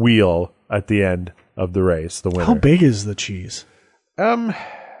wheel at the end of the race, the winner. How big is the cheese? To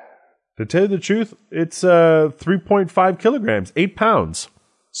tell you the truth, it's 3.5 kilograms, 8 pounds.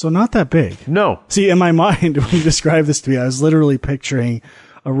 So not that big. No. See, in my mind, when you described this to me, I was literally picturing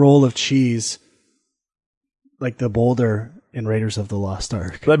a roll of cheese like the boulder in Raiders of the Lost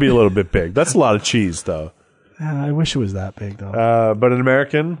Ark. That'd be a little bit big. That's a lot of cheese, though. I wish it was that big, though. But an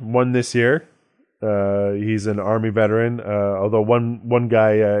American won this year. He's an Army veteran, although one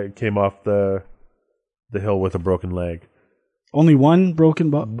guy came off the hill with a broken leg. Only one broken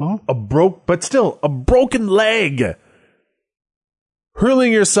bone? But still, a broken leg!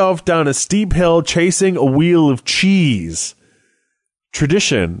 Hurling yourself down a steep hill, chasing a wheel of cheese.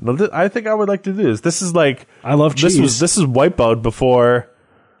 Tradition. I think I would like to do this. This is I love cheese. This is Wipeout before.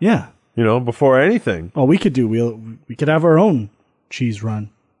 Yeah. Before anything. Oh, we could have our own cheese run.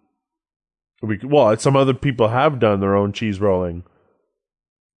 Some other people have done their own cheese rolling.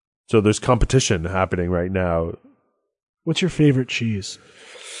 So there's competition happening right now. What's your favorite cheese?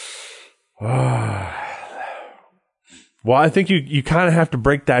 Well, I think you kind of have to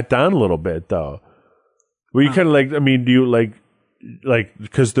break that down a little bit, though. Well, you kind of like, I mean, do you like,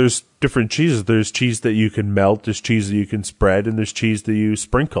 because there's different cheeses. There's cheese that you can melt, there's cheese that you can spread, and there's cheese that you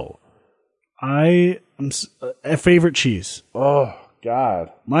sprinkle. I am a favorite cheese. Oh,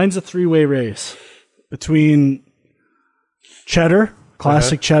 God. Mine's a 3-way race between cheddar,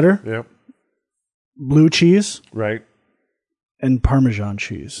 classic cheddar, Yep. blue cheese, Right. and Parmesan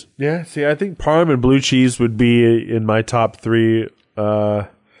cheese. Yeah, see, I think Parm and blue cheese would be in my top 3,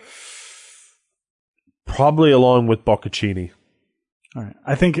 probably along with bocconcini. All right.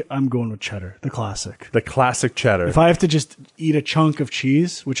 I think I'm going with cheddar, the classic. The classic cheddar. If I have to just eat a chunk of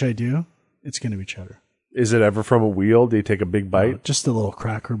cheese, which I do, it's going to be cheddar. Is it ever from a wheel? Do you take a big bite? Just a little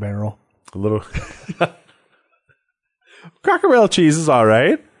Cracker Barrel. A little. Cracker Barrel cheese is all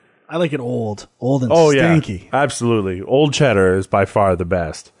right. I like it old and Oh, stanky. yeah. Absolutely. Old cheddar is by far the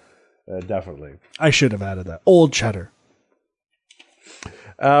best. Definitely. I should have added that. Old cheddar.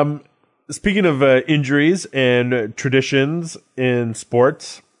 Speaking of injuries and traditions in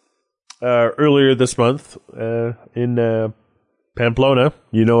sports, earlier this month in Pamplona,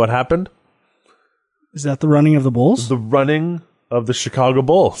 you know what happened? Is that the running of the Bulls? The running of the Chicago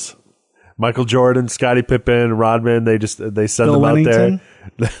Bulls. Michael Jordan, Scottie Pippen, Rodman, they send Bill them Wennington?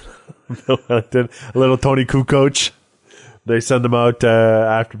 out there. Bill Wennington, a little Tony Kukoc. They send them out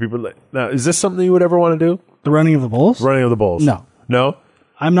after people. Now, is this something you would ever want to do? The running of the Bulls? Running of the Bulls? No. No?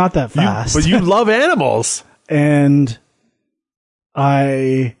 I'm not that fast. But you love animals. And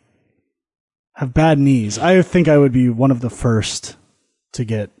I have bad knees. I think I would be one of the first to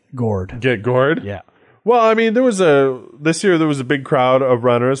get gored. Get gored? Yeah. Well, I mean, this year there was a big crowd of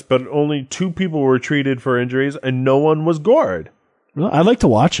runners, but only 2 people were treated for injuries and no one was gored. Well, I'd like to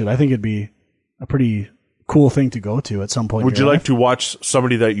watch it. I think it'd be a pretty cool thing to go to at some point. Would you like to watch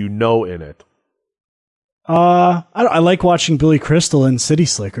somebody that you know in it? I like watching Billy Crystal in City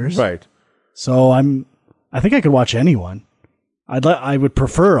Slickers. Right. So I think I could watch anyone. I would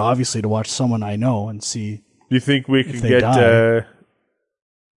prefer, obviously, to watch someone I know and see. Do you think we could they get die.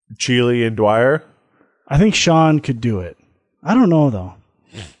 Cheely and Dwyer? I think Sean could do it. I don't know, though.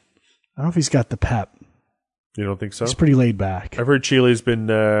 I don't know if he's got the pep. You don't think so? He's pretty laid back. I've heard Cheely's been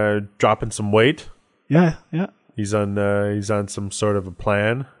dropping some weight. Yeah. He's on some sort of a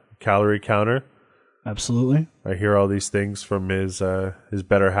plan, calorie counter. Absolutely. I hear all these things from his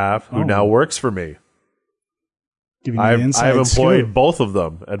better half, who now works for me. Giving you the I've inside employed scoop. both of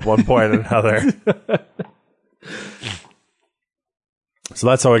them at one point or another. So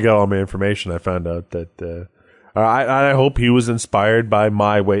that's how I got all my information. I found out that I hope he was inspired by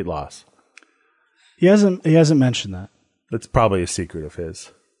my weight loss. He hasn't mentioned that. That's probably a secret of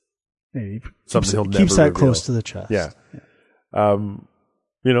his. Hey, he Something he'll keeps never that close reveal. to the chest. Yeah.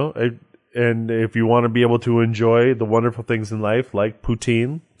 And if you want to be able to enjoy the wonderful things in life, like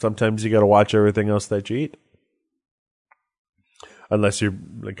poutine, sometimes you got to watch everything else that you eat. Unless you're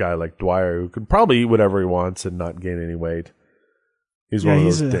a guy like Dwyer, who could probably eat whatever he wants and not gain any weight. He's one of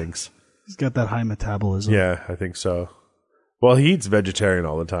those dinks. He's got that high metabolism. Yeah, I think so. Well, he eats vegetarian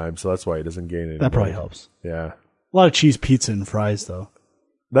all the time, so that's why he doesn't gain any That probably weight. helps. Yeah. A lot of cheese pizza and fries, though.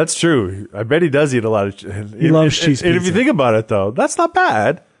 That's true. I bet he does eat a lot of He loves cheese And if you pizza. think about it, though, that's not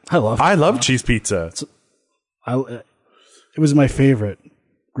bad. I love cheese pizza. it was my favorite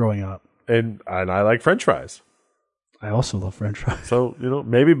growing up. And I like French fries. I also love French fries. So,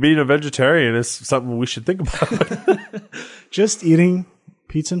 maybe being a vegetarian is something we should think about. Just eating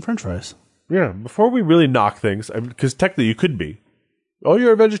pizza and French fries. Yeah, before we really knock things, because technically you could be. Oh,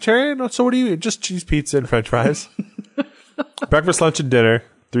 you're a vegetarian? So what do you eat? Just cheese pizza and French fries. Breakfast, lunch, and dinner,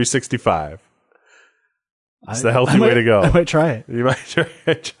 $365. It's the healthy way to go. I might try it. You might try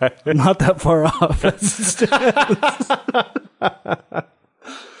it. Not that far off.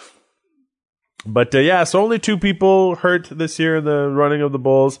 But so only 2 people hurt this year in the running of the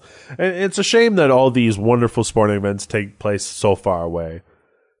Bulls. And it's a shame that all these wonderful sporting events take place so far away.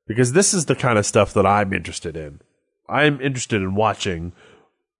 Because this is the kind of stuff that I'm interested in. I'm interested in watching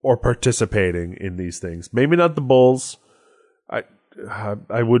or participating in these things. Maybe not the Bulls.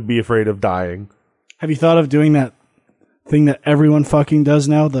 I would be afraid of dying. Have you thought of doing that thing that everyone fucking does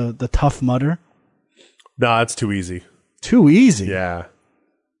now, the Tough Mudder? No, it's too easy. Too easy. Yeah.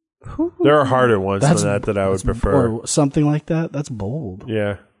 There are harder ones than that I would prefer. Or something like that. That's bold.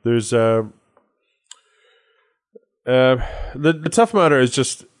 Yeah. There's the Tough Mudder is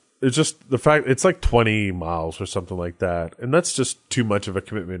just the fact it's like 20 miles or something like that. And that's just too much of a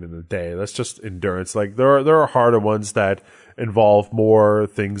commitment in a day. That's just endurance. Like there are harder ones that involve more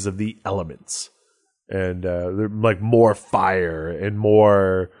things of the elements. And they're like more fire and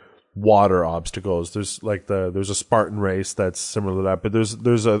more water obstacles. There's like there's a Spartan race that's similar to that, but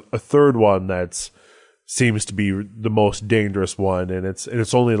there's a third one that's seems to be the most dangerous one, and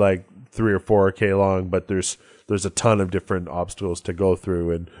it's only like 3 or 4K long, but there's a ton of different obstacles to go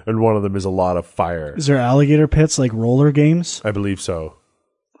through, and one of them is a lot of fire. Is there alligator pits like roller games? I believe so.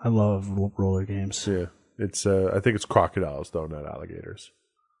 I love roller games. Yeah, it's I think it's crocodiles though, not alligators.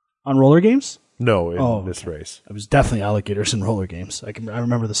 On roller games? No, in this race. It was definitely alligators in roller games. I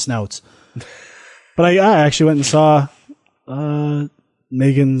remember the snouts. But I actually went and saw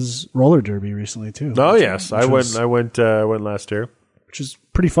Megan's roller derby recently too. Oh yes, I went last year, which is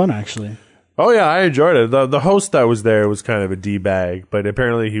pretty fun actually. Oh yeah, I enjoyed it. The host that was there was kind of a D-bag, but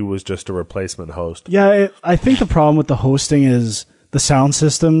apparently he was just a replacement host. Yeah, I think the problem with the hosting is the sound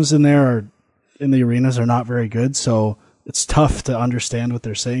systems in the arenas are not very good, so it's tough to understand what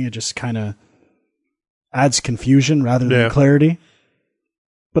they're saying. It just kind of adds confusion rather than clarity.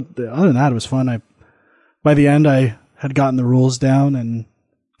 But other than that, it was fun. By the end, I had gotten the rules down and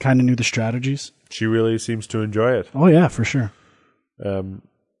kind of knew the strategies. She really seems to enjoy it. Oh yeah, for sure.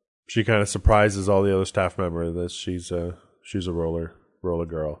 She kind of surprises all the other staff members that she's a roller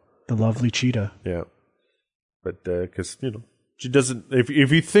girl. The lovely cheetah. Yeah, but because she doesn't. If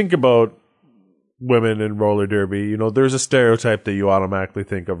you think about women in roller derby, there's a stereotype that you automatically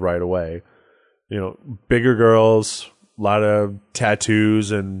think of right away. Bigger girls, a lot of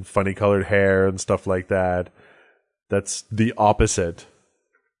tattoos and funny colored hair and stuff like that. That's the opposite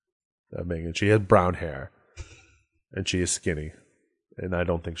of Megan. She has brown hair, and she is skinny, and I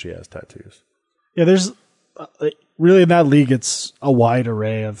don't think she has tattoos. Yeah, there's really in that league, it's a wide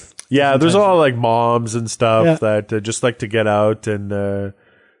array of. Yeah, there's a lot of like moms and stuff that just like to get out, and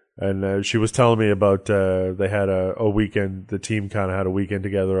she was telling me about they had a weekend. The team kind of had a weekend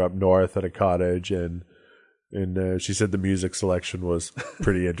together up north at a cottage, and she said the music selection was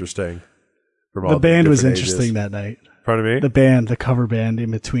pretty interesting. The band was interesting that night. Pardon me? The cover band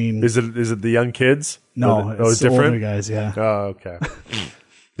in between. Is it the young kids? No, it's different. Older guys. Yeah. Oh, okay.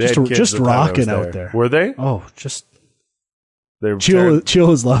 just rocking out there. Were they? Oh, just. They were Chill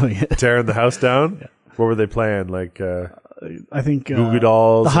was loving it. Tearing the house down. Yeah. What were they playing? Like I think Goo Goo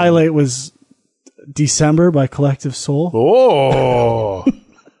Dolls. The highlight was December by Collective Soul. Oh.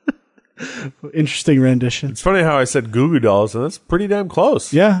 Interesting rendition. It's funny how I said Goo Goo Dolls, and that's pretty damn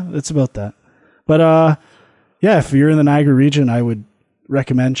close. Yeah, it's about that. But if you're in the Niagara region, I would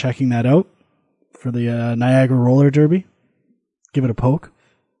recommend checking that out for the Niagara Roller Derby. Give it a poke.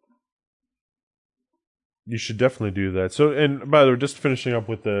 You should definitely do that. So, and by the way, just finishing up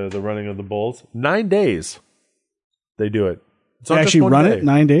with the running of the bulls, 9 days they do it. It's they actually run it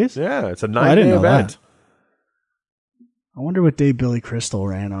 9 days? Yeah, it's a 9-day event. That. I wonder what day Billy Crystal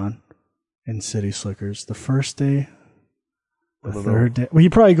ran on in City Slickers. The first day? The third day? Well, you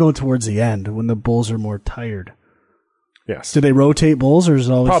probably go towards the end when the bulls are more tired. Yes. Do they rotate bulls or is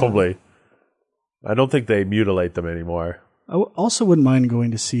it always... Probably. I don't think they mutilate them anymore. I also wouldn't mind going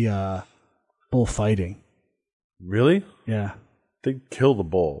to see bull fighting. Really? Yeah. They kill the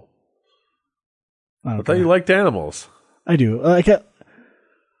bull. I thought you liked animals. I do. Like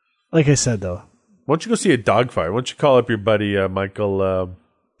I said, though. Why don't you go see a dogfight? Why don't you call up your buddy Michael...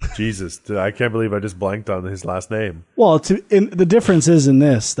 Jesus, I can't believe I just blanked on his last name. Well, the difference is in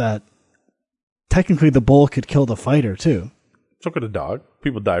this, that technically the bull could kill the fighter, too. So could a dog.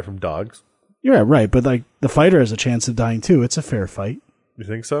 People die from dogs. Yeah, right. But like the fighter has a chance of dying, too. It's a fair fight. You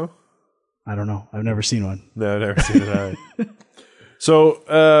think so? I don't know. I've never seen one. No, I've never seen it. So,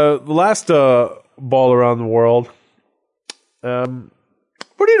 the last ball around the world. What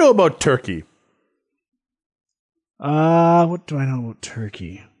do you know about Turkey? What do I know about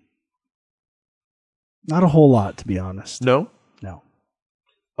Turkey? Not a whole lot, to be honest. No? No.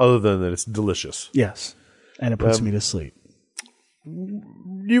 Other than that it's delicious. Yes. And it puts me to sleep.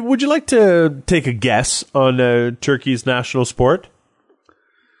 Would you like to take a guess on Turkey's national sport?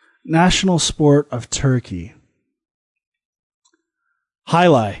 National sport of Turkey.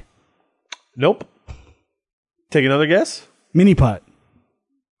 Highlight. Nope. Take another guess? Mini putt.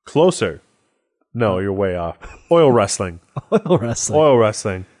 Closer. No, you're way off. Oil wrestling. Oil wrestling. Oil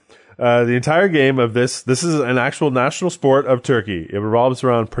wrestling. The entire game of this is an actual national sport of Turkey. It revolves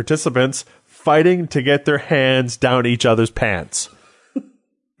around participants fighting to get their hands down each other's pants.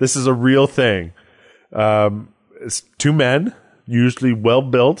 This is a real thing. It's two men, usually well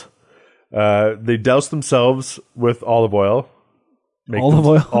built. They douse themselves with olive oil.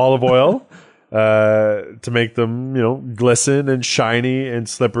 Olive oil to make them, glisten and shiny and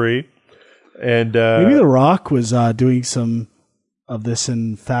slippery. And maybe The Rock was doing some of this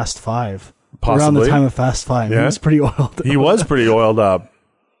in Fast Five. Possibly. Around the time of Fast Five. Yeah. He was pretty oiled up. He was pretty oiled up.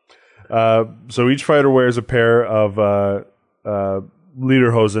 So each fighter wears a pair of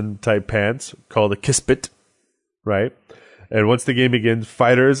lederhosen type pants called a kispit, right? And once the game begins,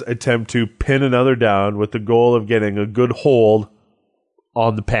 fighters attempt to pin another down with the goal of getting a good hold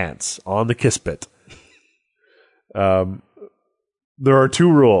on the pants, on the kispit. There are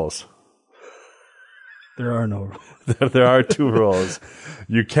 2 rules. There are no rules. There are 2 rules.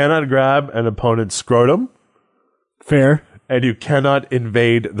 You cannot grab an opponent's scrotum. Fair. And you cannot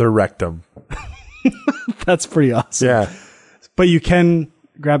invade their rectum. That's pretty awesome. Yeah. But you can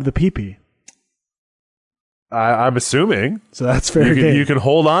grab the pee-pee. I'm assuming. So that's fair game. You can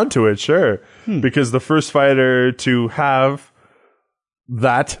hold on to it, sure. Because the first fighter to have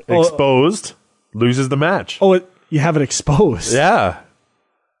that exposed loses the match. Oh, you have it exposed. Yeah.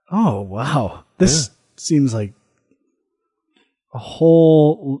 Oh, wow. This seems like a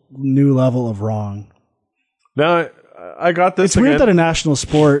whole new level of wrong. Now, I got this It's weird that a national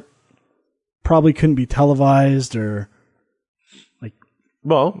sport probably couldn't be televised or like...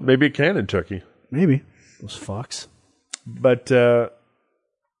 Well, maybe it can in Turkey. Maybe. Those fucks. But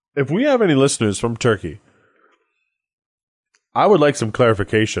if we have any listeners from Turkey, I would like some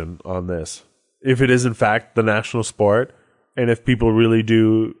clarification on this. If it is in fact the national sport, and if people really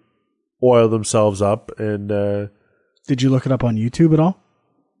do oil themselves up and... Did you look it up on YouTube at all?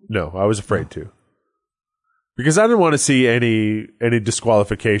 No, I was afraid to. Because I didn't want to see any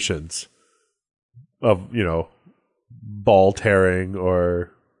disqualifications of, ball tearing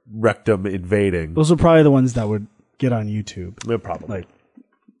or rectum invading. Those are probably the ones that would get on YouTube. Yeah, probably. Like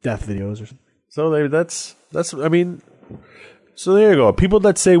death videos or something. So that's I mean, so there you go. People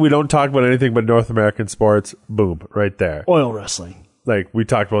that say we don't talk about anything but North American sports, boom, right there. Oil wrestling. Like we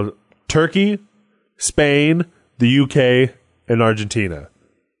talked about Turkey, Spain, the UK, and Argentina.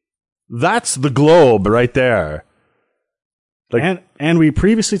 That's the globe right there. Like, and we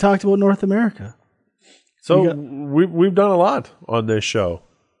previously talked about North America. So we've done a lot on this show.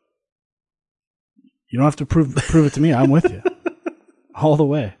 You don't have to prove it to me. I'm with you. All the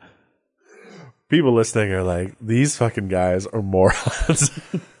way. People listening are like, these fucking guys are morons.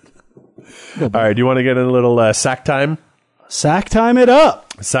 All right, do you want to get in a little sack time? Sack time it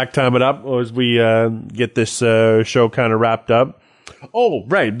up. Sack time it up as we get this show kind of wrapped up. Oh,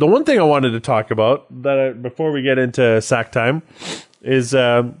 right. The one thing I wanted to talk about before we get into sack time is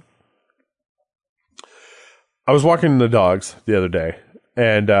I was walking the dogs the other day,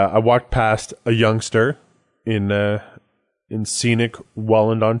 and I walked past a youngster in scenic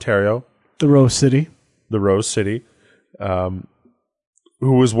Welland, Ontario. The Rose City. Who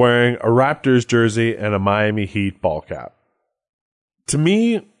was wearing a Raptors jersey and a Miami Heat ball cap. To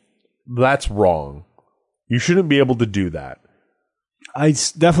me, that's wrong. You shouldn't be able to do that. I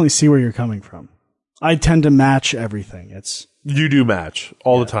definitely see where you're coming from. I tend to match everything. You do match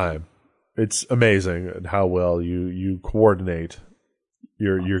all the time. It's amazing how well you coordinate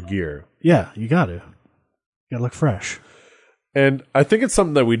your gear. Yeah, you got to. You got to look fresh. And I think it's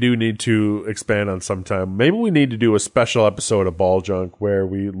something that we do need to expand on sometime. Maybe we need to do a special episode of Ball Junk where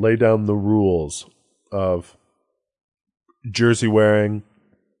we lay down the rules of jersey wearing,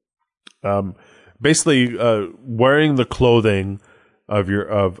 basically wearing the clothing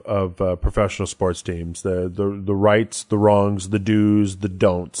of professional sports teams, the rights, the wrongs, the do's, the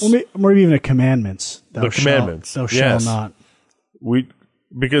don'ts. Well, maybe even a commandments. Thou shall not.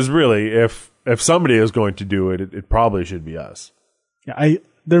 Because really, if somebody is going to do it, it probably should be us. Yeah,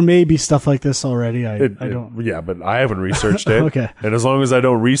 there may be stuff like this already. I don't. Yeah, but I haven't researched it. Okay. And as long as I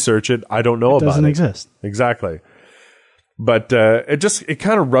don't research it, I don't know about it. Doesn't exist. Exactly. But it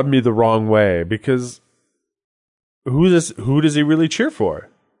kind of rubbed me the wrong way because who does he really cheer for?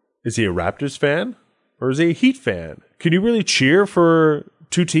 Is he a Raptors fan or is he a Heat fan? Can you really cheer for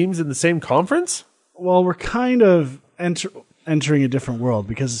two teams in the same conference? Well, we're kind of entering a different world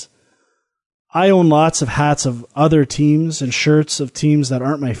because I own lots of hats of other teams and shirts of teams that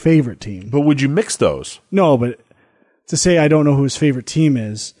aren't my favorite team. But would you mix those? No, but to say I don't know who his favorite team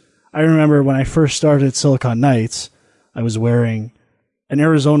is, I remember when I first started Silicon Knights, I was wearing an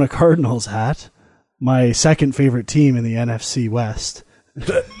Arizona Cardinals hat, my second favorite team in the NFC West.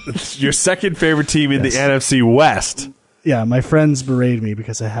 Your second favorite team in Yes. the NFC West? Yeah, my friends berate me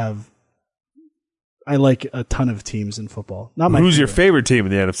because I like a ton of teams in football. Not my Who's your favorite team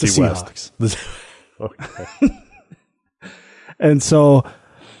in the NFC The West? Okay. And so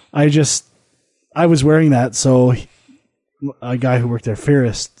I was wearing that, so a guy who worked there,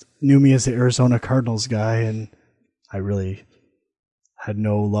 Ferris, knew me as the Arizona Cardinals guy, and I really had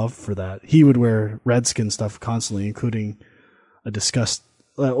no love for that. He would wear Redskin stuff constantly, including a disgust.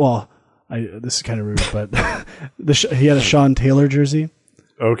 This is kind of rude, but he had a Sean Taylor jersey.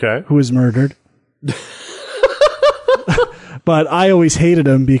 Okay. who was murdered. But I always hated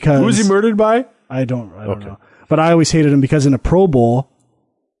him because... Who was he murdered by? I don't know. But I always hated him because in a Pro Bowl,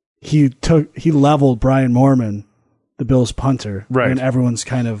 he leveled Brian Moorman, the Bills punter. Right. And everyone's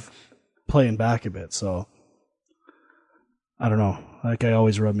kind of playing back a bit. So, I don't know. That guy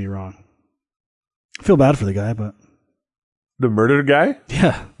always rubbed me wrong. I feel bad for the guy, but... The murdered guy?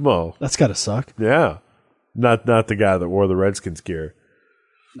 Yeah. Well, That's got to suck. yeah. Not the guy that wore the Redskins gear.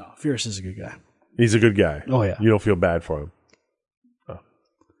 No, Fierce is a good guy. He's a good guy. Oh, yeah. You don't feel bad for him.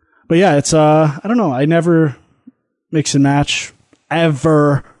 But yeah, it's, I don't know. I never mix and match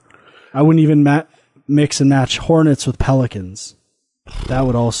ever. I wouldn't even mix and match Hornets with Pelicans. That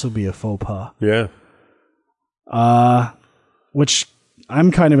would also be a faux pas. Yeah. Which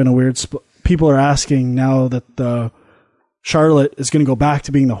I'm kind of in a weird spot. People are asking now that Charlotte is going to go back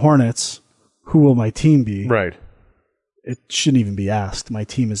to being the Hornets. Who will my team be? Right. It shouldn't even be asked. My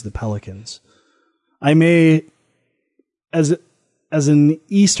team is the Pelicans. I may, as an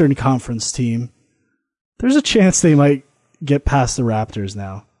Eastern Conference team, there's a chance they might get past the Raptors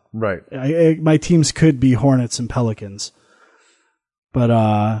now. Right. My teams could be Hornets and Pelicans,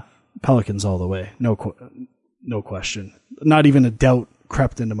 but Pelicans all the way, no question. Not even a doubt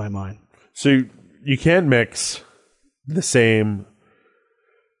crept into my mind. So you can't mix the same.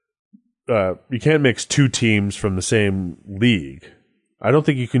 You can't mix two teams from the same league. I don't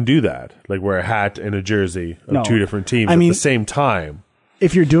think you can do that. Like wear a hat and a jersey of two different teams at the same time.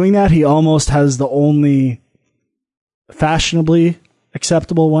 If you're doing that, he almost has the only fashionably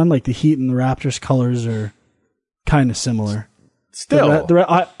acceptable one. Like the Heat and the Raptors colors are kind of similar. Still,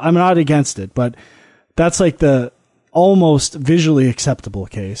 I'm not against it, but that's like the almost visually acceptable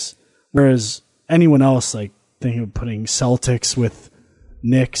case. Whereas anyone else, like thinking of putting Celtics with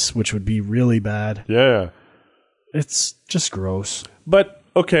Knicks, which would be really bad. Yeah. It's just gross. But,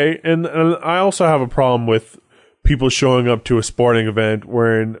 okay, and I also have a problem with people showing up to a sporting event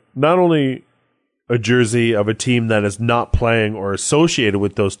wearing not only a jersey of a team that is not playing or associated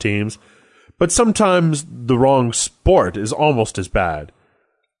with those teams, but sometimes the wrong sport is almost as bad.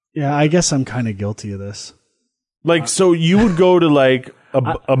 Yeah, I guess I'm kind of guilty of this. Like, so you would go to like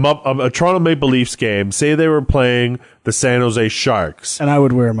a Toronto Maple Leafs game, say they were playing the San Jose Sharks. And I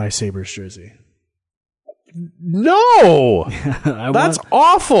would wear my Sabres jersey. No! That's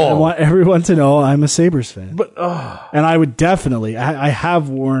awful! I want everyone to know I'm a Sabres fan. But and I would definitely, I have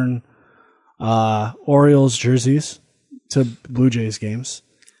worn Orioles jerseys to Blue Jays games.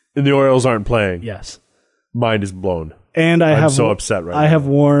 And the Orioles aren't playing. Yes. Mind is blown. And I'm so upset right now. I have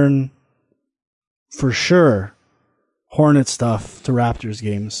worn, for sure, Hornet stuff to Raptors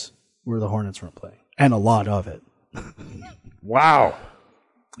games where the Hornets weren't playing. And a lot of it. Wow.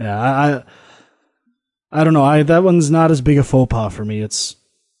 Yeah, I don't know. That one's not as big a faux pas for me. It's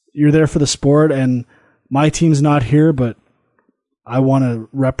you're there for the sport, and my team's not here, but I want to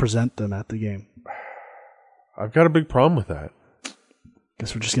represent them at the game. I've got a big problem with that.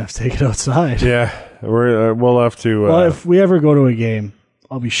 Guess we're just gonna have to take it outside. Yeah, we'll have to. Well, if we ever go to a game,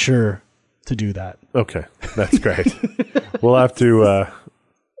 I'll be sure to do that. Okay, that's great. We'll have to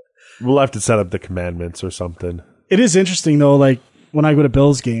set up the commandments or something. It is interesting though, like. When I go to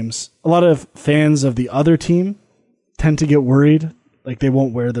Bills games, a lot of fans of the other team tend to get worried. Like they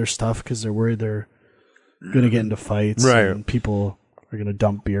won't wear their stuff because they're worried they're going to get into fights. Right. And people are going to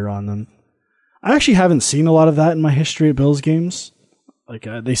dump beer on them. I actually haven't seen a lot of that in my history at Bills games. Like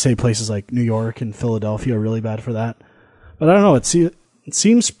they say places like New York and Philadelphia are really bad for that. But I don't know. It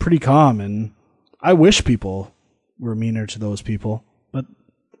seems pretty calm, and I wish people were meaner to those people. But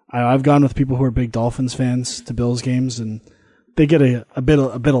I've gone with people who are big Dolphins fans to Bills games, and they get a bit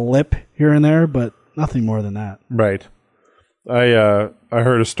of lip here and there, but nothing more than that. Right. I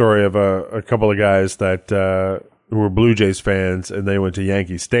heard a story of a couple of guys that who were Blue Jays fans, and they went to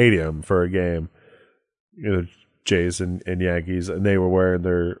Yankee Stadium for a game. You know, Jays and Yankees, and they were wearing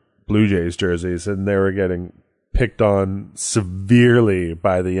their Blue Jays jerseys, and they were getting picked on severely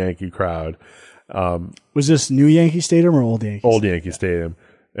by the Yankee crowd. Was this new Yankee Stadium or old Yankee? Old Yankee Stadium.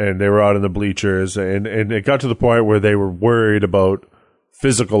 And they were out in the bleachers, and it got to the point where they were worried about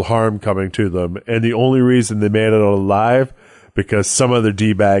physical harm coming to them. And the only reason they made it alive because some other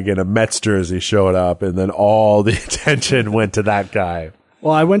D-bag in a Mets jersey showed up, and then all the attention went to that guy.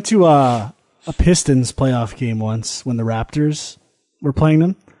 Well, I went to a Pistons playoff game once when the Raptors were playing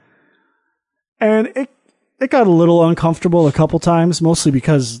them. And it got a little uncomfortable a couple times, mostly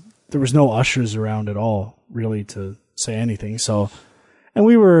because there was no ushers around at all, really, to say anything.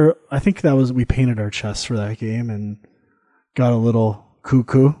 And I think we painted our chests for that game and got a little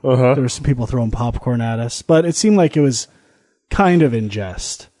cuckoo. Uh-huh. There were some people throwing popcorn at us, but it seemed like it was kind of in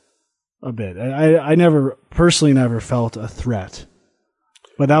jest a bit. I personally never felt a threat,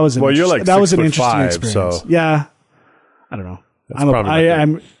 but that was you're like that was an 6'5", interesting experience. so Yeah, I don't know.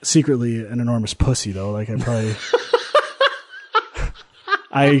 I'm secretly an enormous pussy though. Like I probably,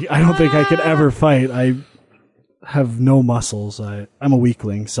 I don't think I could ever fight. I have no muscles. I'm a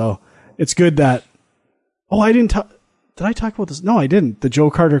weakling, so it's good that. Oh, I didn't talk. Did I talk about this? No, I didn't. The Joe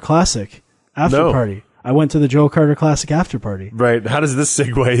Carter Classic after party. I went to the Joe Carter Classic after party. Right. How does this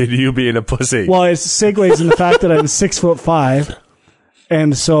segue into you being a pussy? Well, it segues in the fact that I'm 6'5",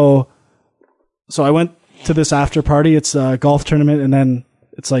 and so I went to this after party. It's a golf tournament, and then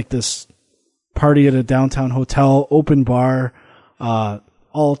it's like this party at a downtown hotel, open bar,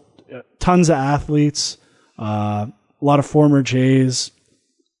 all tons of athletes, a lot of former Jays,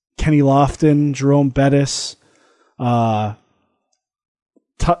 Kenny Lofton, Jerome Bettis. It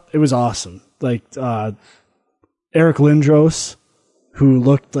was awesome. Like Eric Lindros, who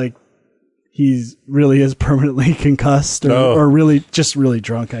looked like he really is permanently concussed or really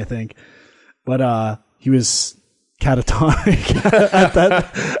drunk, I think. But he was catatonic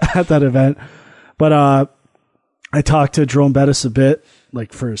at that event. But I talked to Jerome Bettis a bit,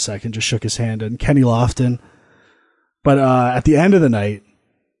 like for a second, just shook his hand, and Kenny Lofton. But at the end of the night,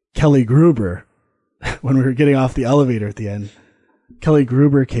 Kelly Gruber, when we were getting off the elevator at the end, Kelly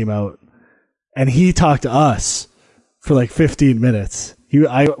Gruber came out and he talked to us for like 15 minutes.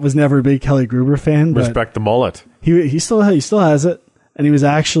 I was never a big Kelly Gruber fan, but respect the mullet. He still has it, and he was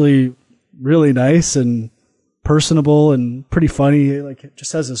actually really nice and personable and pretty funny. Like,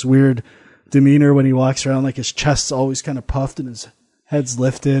 just has this weird demeanor when he walks around, like his chest's always kind of puffed and his head's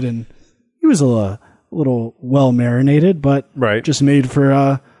lifted, and he was a little well marinated, but just made for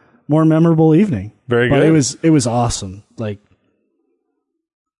a more memorable evening. Very good. But it was awesome. Like,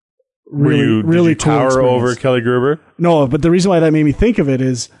 really, really did you cool tower experience. over Kelly Gruber? No, but the reason why that made me think of it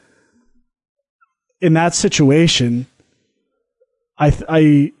is, in that situation,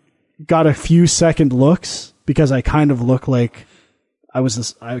 I got a few second looks because I kind of look like I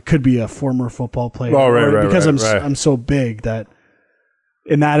could be a former football player. Oh, right, because right. I'm so big that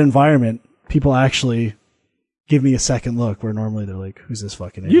in that environment, people actually give me a second look where normally they're like, "Who's this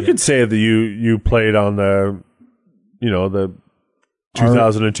fucking idiot?" You could say that you played on the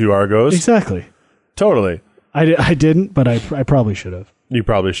 2002 Argos. Exactly. Totally. I didn't, but I probably should have. You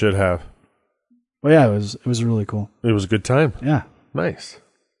probably should have. Well, yeah, it was really cool. It was a good time. Yeah. Nice.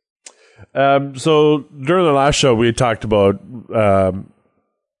 So during the last show, we had talked about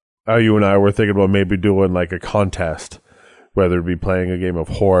how you and I were thinking about maybe doing like a contest, whether it be playing a game of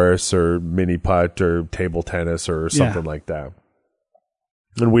horse or mini putt or table tennis or something like that.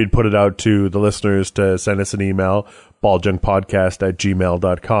 And we'd put it out to the listeners to send us an email,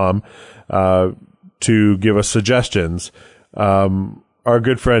 balljunkpodcast@gmail.com, to give us suggestions. Our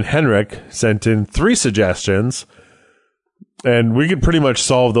good friend Henrik sent in 3 suggestions, and we could pretty much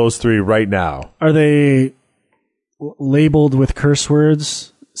solve those 3 right now. Are they labeled with curse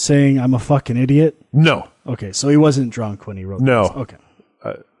words saying I'm a fucking idiot? No. Okay, so he wasn't drunk when he wrote No. this. Okay.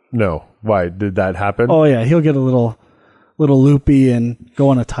 No. Why? Did that happen? Oh, yeah, he'll get a little loopy and go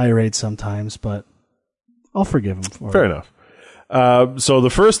on a tirade sometimes, but I'll forgive him for Fair it. enough. So the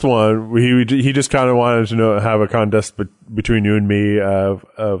first one, he just kind of wanted to have a contest between you and me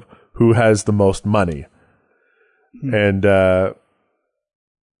of who has the most money. And I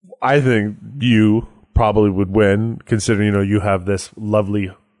think you probably would win, considering you have this lovely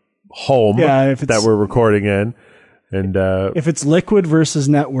home that we're recording in. And if it's liquid versus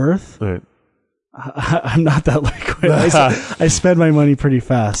net worth, right. I'm not that liquid. I spend my money pretty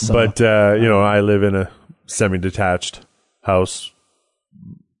fast. So. But I live in a semi-detached house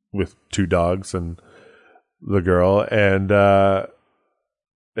with 2 dogs and the girl, and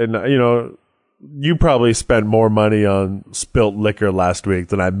you probably spent more money on spilt liquor last week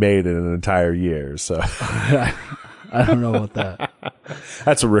than I made in an entire year. So I don't know about that.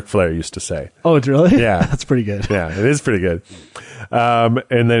 That's what Ric Flair used to say. Oh, really? Yeah, that's pretty good. Yeah, it is pretty good.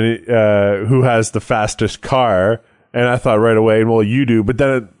 And then who has the fastest car? And I thought right away, well, you do. But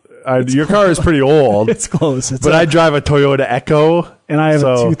then your car is pretty old. It's close. But I drive a Toyota Echo. And I have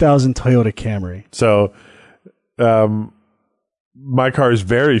a 2000 Toyota Camry. So my car is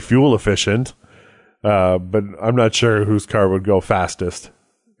very fuel efficient. But I'm not sure whose car would go fastest.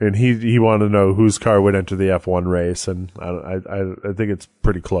 And he wanted to know whose car would enter the F1 race. And I think it's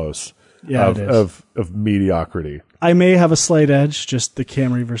pretty close. Yeah, it is. Of mediocrity. I may have a slight edge, just the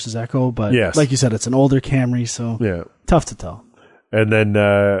Camry versus Echo, but like you said, it's an older Camry, so tough to tell. And then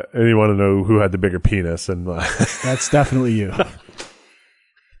and you want to know who had the bigger penis, and that's definitely you.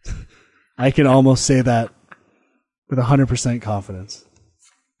 I can almost say that with 100% confidence.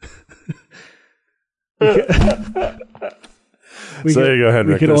 We So there you go,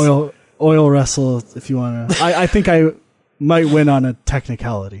 Henrik. We could oil wrestle if you want to. I think I might win on a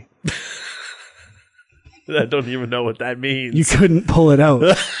technicality. I don't even know what that means. You couldn't pull it out.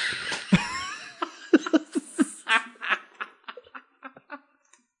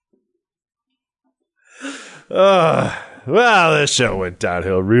 Well, this show went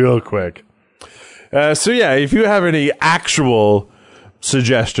downhill real quick. So yeah, if you have any actual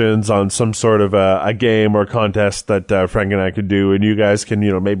suggestions on some sort of a game or contest that Frank and I could do, and you guys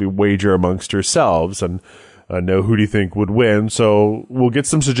can, maybe wager amongst yourselves and know who do you think would win. So we'll get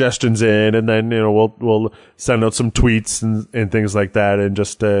some suggestions in, and then we'll send out some tweets and things like that, and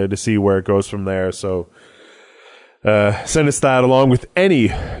just to see where it goes from there. So send us that along with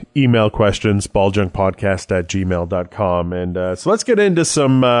any email questions, balljunkpodcast@gmail.com. And so let's get into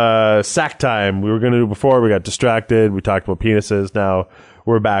some sack time. We were going to do before, we got distracted. We talked about penises. Now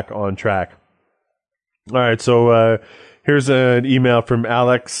we're back on track. All right, so here's an email from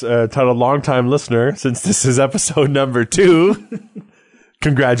Alex, titled "Longtime Listener," since this is episode number 2.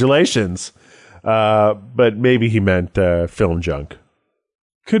 Congratulations. But maybe he meant film junk.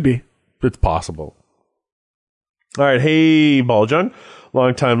 Could be. It's possible. All right, hey, Ball Junk,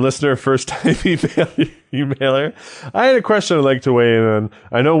 long-time listener, first-time emailer. I had a question I'd like to weigh in on.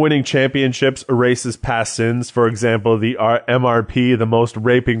 I know winning championships erases past sins. For example, the MRP, the most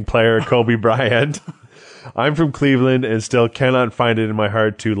raping player, Kobe Bryant. I'm from Cleveland and still cannot find it in my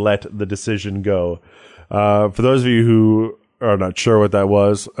heart to let the decision go. For those of you who are not sure what that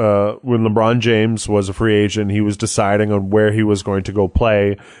was, when LeBron James was a free agent, he was deciding on where he was going to go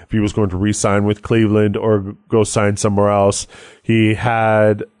play, if he was going to re-sign with Cleveland or go sign somewhere else. He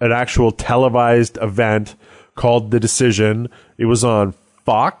had an actual televised event called The Decision. It was on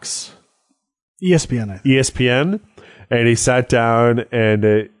Fox? ESPN, I think. ESPN. And he sat down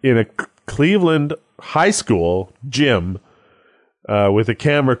and in a Cleveland high school gym with a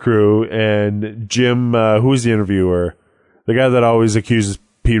camera crew, and Jim, who's the interviewer? The guy that always accuses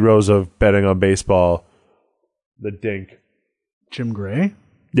Pete Rose of betting on baseball. The dink. Jim Gray?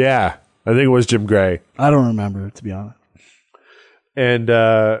 Yeah, I think it was Jim Gray. I don't remember, to be honest. And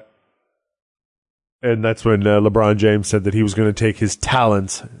that's when LeBron James said that he was going to take his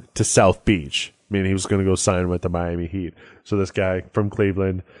talents to South Beach. I mean, he was going to go sign with the Miami Heat. So this guy from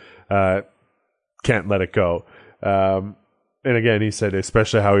Cleveland can't let it go. And again, he said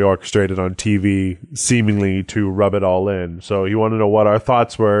especially how he orchestrated on TV, seemingly to rub it all in. So you want to know what our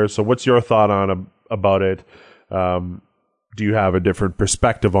thoughts were. So what's your thought on about it? Do you have a different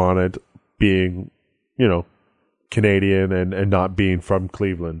perspective on it, being, Canadian and not being from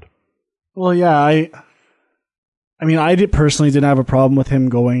Cleveland? Well, yeah, I mean, personally didn't have a problem with him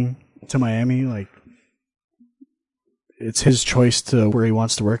going to Miami. Like, it's his choice to where he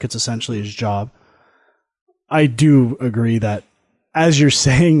wants to work. It's essentially his job. I do agree that, as you're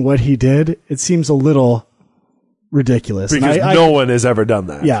saying what he did, it seems a little ridiculous. Because no one has ever done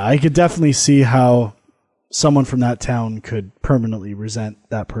that. Yeah, I could definitely see how someone from that town could permanently resent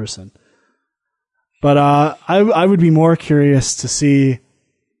that person. But I would be more curious to see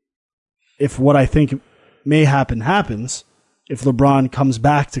if what I think may happens. If LeBron comes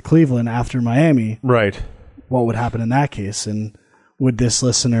back to Cleveland after Miami, right? What would happen in that case? And would this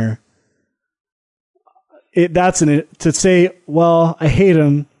listener... to say, well, I hate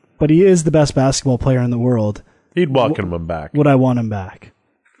him, but he is the best basketball player in the world. He'd welcome him back. Would I want him back?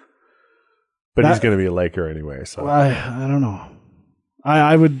 But he's going to be a Laker anyway, so I don't know.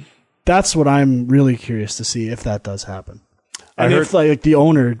 I would. That's what I'm really curious to see if that does happen. And if like the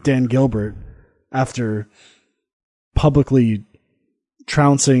owner Dan Gilbert, after publicly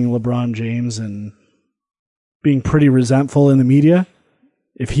trouncing LeBron James and being pretty resentful in the media,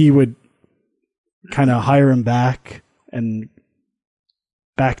 if he would kind of hire him back and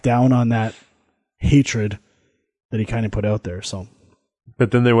back down on that hatred that he kind of put out there. So,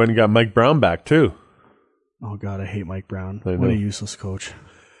 but then they went and got Mike Brown back too. Oh God, I hate Mike Brown. What a useless coach.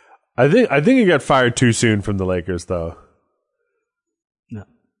 I think he got fired too soon from the Lakers, though. No,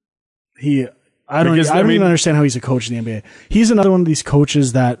 I don't even understand how he's a coach in the NBA. He's another one of these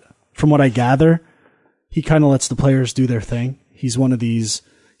coaches that, from what I gather, he kind of lets the players do their thing. He's one of these.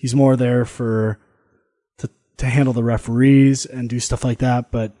 He's more there to handle the referees and do stuff like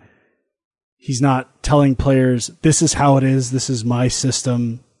that, but he's not telling players, this is how it is, this is my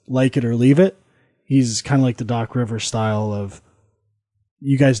system, like it or leave it. He's kind of like the Doc Rivers style of,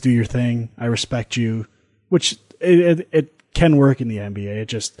 you guys do your thing, I respect you, which it can work in the NBA. It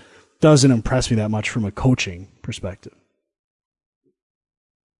just doesn't impress me that much from a coaching perspective.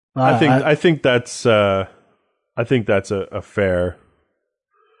 I think that's I think that's a fair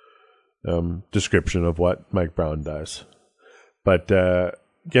description of what Mike Brown does. But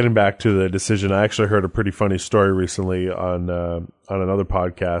getting back to the decision, I actually heard a pretty funny story recently on another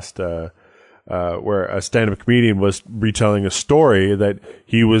podcast where a stand-up comedian was retelling a story that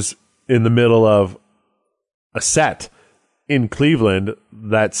he was in the middle of a set in Cleveland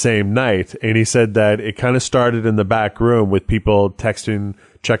that same night, and he said that it kind of started in the back room with people texting,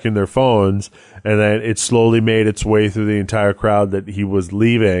 checking their phones, and then it slowly made its way through the entire crowd that he was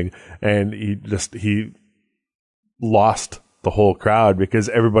leaving, and he lost the whole crowd because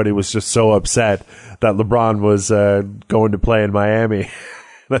everybody was just so upset that LeBron was going to play in Miami.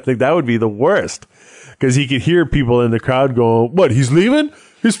 And I think that would be the worst because he could hear people in the crowd going, "What? He's leaving?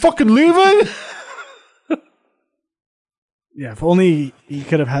 He's fucking leaving?" Yeah, if only he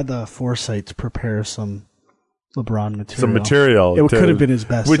could have had the foresight to prepare some LeBron material. Some material. It could have been his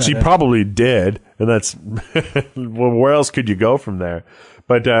best. Which he probably did. And that's, well, where else could you go from there?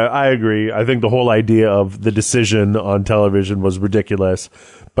 But I agree. I think the whole idea of the decision on television was ridiculous.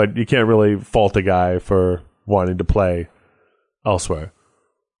 But you can't really fault a guy for wanting to play elsewhere.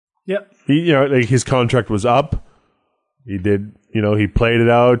 Yep. Like his contract was up. He did, he played it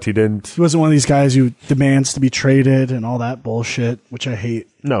out. He didn't. He wasn't one of these guys who demands to be traded and all that bullshit, which I hate.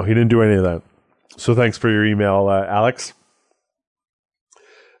 No, he didn't do any of that. So thanks for your email, Alex.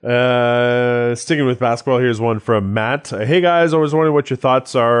 Sticking with basketball, here's one from Matt. Hey guys, I was wondering what your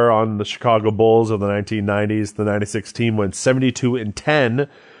thoughts are on the Chicago Bulls of the 1990s. The 96 team went 72-10,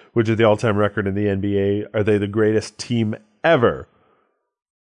 which is the all-time record in the NBA. Are they the greatest team ever?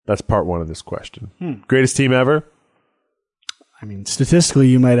 That's part one of this question. Greatest team ever? I mean, statistically,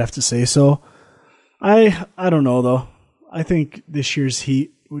 you might have to say so. I don't know, though. I think this year's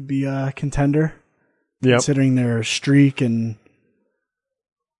Heat would be a contender, considering their streak and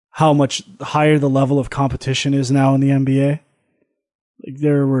how much higher the level of competition is now in the NBA. Like,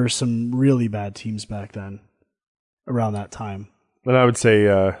 there were some really bad teams back then, around that time. And I would say...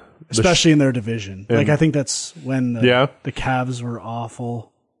 especially in their division. Like, I think that's when the Cavs were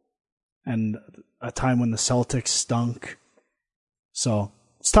awful, and a time when the Celtics stunk. So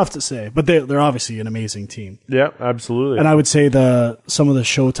it's tough to say, but they're obviously an amazing team. Yeah, absolutely. And I would say some of the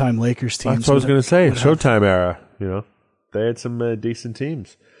Showtime Lakers teams. That's what I was going to say. Showtime era, they had some decent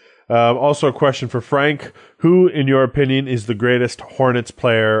teams. Also, a question for Frank: who, in your opinion, is the greatest Hornets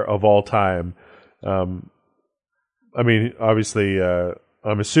player of all time? I mean, obviously,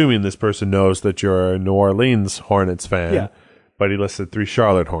 I'm assuming this person knows that you're a New Orleans Hornets fan, but he listed 3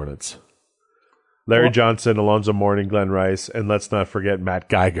 Charlotte Hornets. Larry Johnson, Alonzo Mourning, Glenn Rice, and let's not forget Matt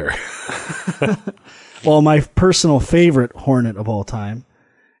Geiger. Well, my personal favorite Hornet of all time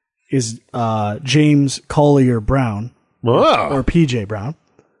is James Collier Brown, or PJ Brown,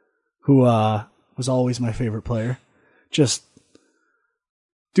 who was always my favorite player. Just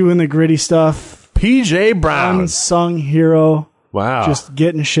doing the gritty stuff. PJ Brown. Unsung hero. Wow. Just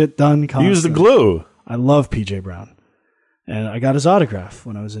getting shit done constantly. Use the glue. I love PJ Brown. And I got his autograph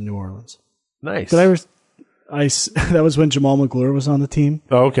when I was in New Orleans. Nice. That was when Jamal McGlure was on the team.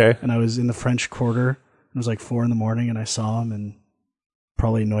 Oh, okay. And I was in the French Quarter. It was like 4 a.m, and I saw him and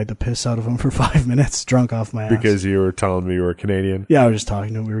probably annoyed the piss out of him for 5 minutes, drunk off my ass. Because you were telling me you were Canadian? Yeah, I was just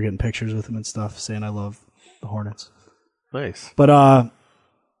talking to him. We were getting pictures with him and stuff, saying I love the Hornets. Nice. But,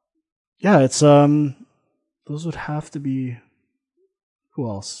 it's, those would have to be, who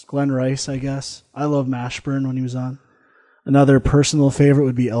else? Glenn Rice, I guess. I love Mashburn when he was on. Another personal favorite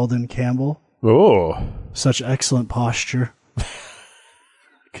would be Eldon Campbell. Oh. Such excellent posture.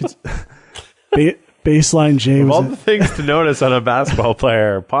 Baseline J. Of all the things to notice on a basketball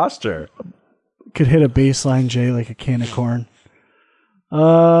player, posture. Could hit a baseline J like a can of corn.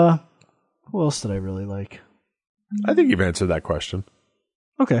 Who else did I really like? I think you've answered that question.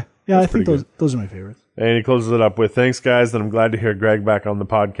 Okay. Yeah, I think those are my favorites. And he closes it up with, thanks, guys, and I'm glad to hear Greg back on the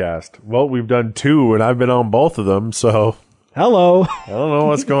podcast. Well, we've done 2, and I've been on both of them, so... Hello. I don't know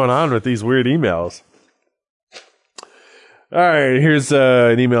what's going on with these weird emails. All right, here's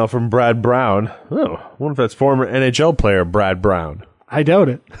an email from Brad Brown. Oh, I wonder if that's former NHL player Brad Brown. I doubt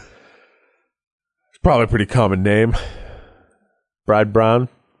it. It's probably a pretty common name. Brad Brown.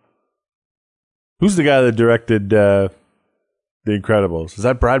 Who's the guy that directed The Incredibles? Is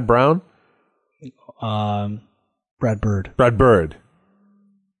that Brad Brown? Brad Bird. Brad Bird.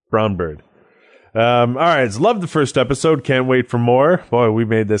 Brown Bird. All right, love the first episode. Can't wait for more. Boy, we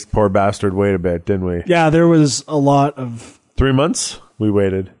made this poor bastard wait a bit, didn't we? Yeah, there was a lot of... 3 months we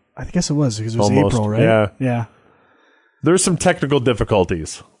waited. I guess it was because it was Almost. April, right? Yeah. There's some technical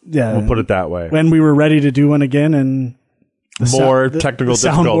difficulties. Yeah. We'll put it that way. When we were ready to do one again and... More technical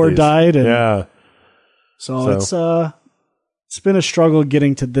difficulties. Soundboard died. And yeah. So it's been a struggle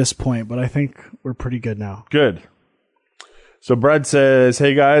getting to this point, but I think we're pretty good now. Good. So Brad says,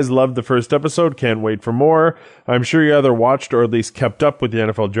 hey guys, loved the first episode. Can't wait for more. I'm sure you either watched or at least kept up with the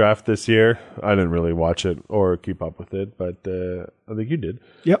NFL draft this year. I didn't really watch it or keep up with it, but I think you did.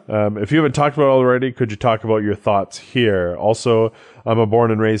 Yep. If you haven't talked about it already, could you talk about your thoughts here? Also, I'm a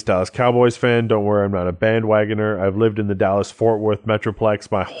born and raised Dallas Cowboys fan. Don't worry, I'm not a bandwagoner. I've lived in the Dallas-Fort Worth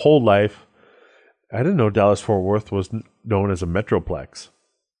Metroplex my whole life. I didn't know Dallas-Fort Worth was known as a Metroplex.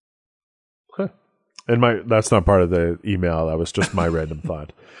 And that's not part of the email. That was just my random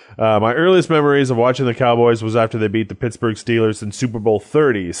thought. My earliest memories of watching the Cowboys was after they beat the Pittsburgh Steelers in Super Bowl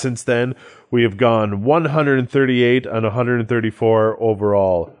 30. Since then, we have gone 138 and 134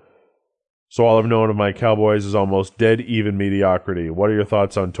 overall. So all I've known of my Cowboys is almost dead even mediocrity. What are your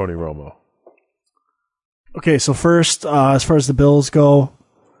thoughts on Tony Romo? Okay, so first, as far as the Bills go,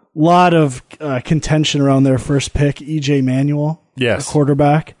 a lot of contention around their first pick, E.J. Manuel, Yes. the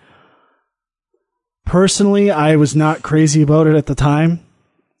quarterback. Personally, I was not crazy about it at the time.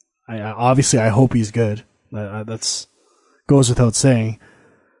 Obviously, I hope he's good. That's goes without saying.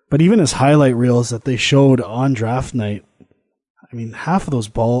 But even his highlight reels that they showed on draft night, I mean, half of those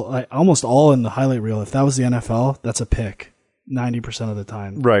almost all in the highlight reel, if that was the NFL, that's a pick 90% of the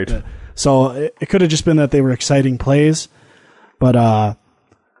time. Right. So it could have just been that they were exciting plays. But, I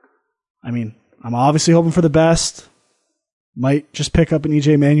mean, I'm obviously hoping for the best. Might just pick up an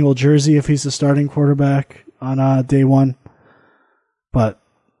E.J. Manuel jersey if he's the starting quarterback on day one. But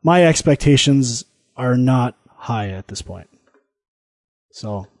my expectations are not high at this point.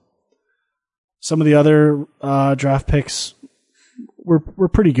 So some of the other draft picks were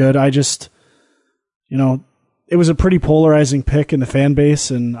pretty good. I just, it was a pretty polarizing pick in the fan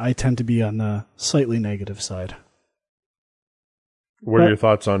base, and I tend to be on the slightly negative side. What are your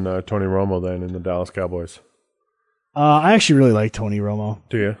thoughts on Tony Romo then in the Dallas Cowboys? I actually really like Tony Romo.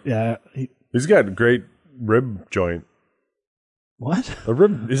 Do you? Yeah. He's got a great rib joint. What? A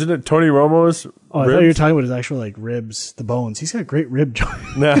rib? Isn't it Tony Romo's Oh, I thought you were talking about his actual ribs, the bones. He's got great rib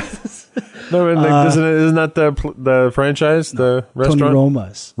joint. Nah. No, I mean, isn't that the franchise, the restaurant? Tony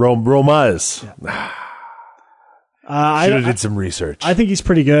Roma's. Roma's. Yeah. Should have did some research. I think he's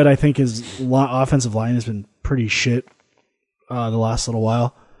pretty good. I think his offensive line has been pretty shit the last little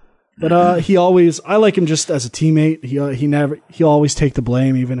while. But I like him just as a teammate. He'll always take the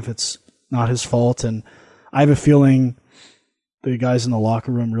blame, even if it's not his fault. And I have a feeling the guys in the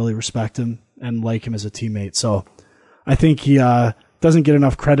locker room really respect him and like him as a teammate. So I think he doesn't get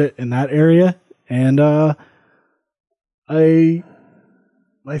enough credit in that area. And I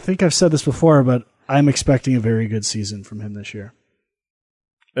think I've said this before, but I'm expecting a very good season from him this year.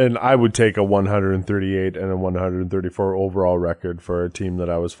 And I would take a 138 and a 134 overall record for a team that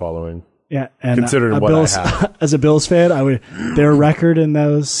I was following. Yeah, and considering what I have. As a Bills fan, their record in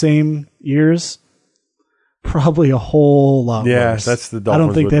those same years probably a whole lot worse. Yeah, that's the Dolphins. I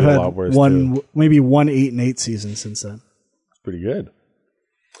don't think they've a had lot worse maybe 8-8 season since then. It's pretty good.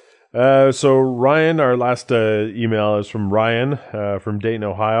 So Ryan, our last email is from Ryan from Dayton,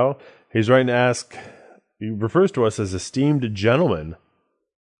 Ohio. He's writing to ask. He refers to us as esteemed gentlemen.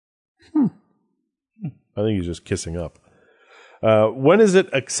 I think he's just kissing up. When is it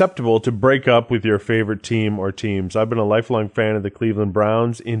acceptable to break up with your favorite team or teams? I've been a lifelong fan of the Cleveland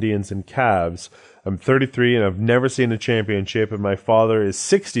Browns, Indians, and Cavs. I'm 33 and I've never seen a championship, and my father is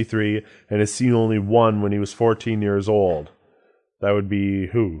 63 and has seen only one when he was 14 years old. That would be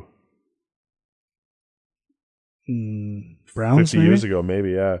who? Browns, 50 years ago,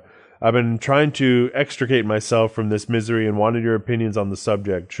 maybe, yeah. I've been trying to extricate myself from this misery and wanted your opinions on the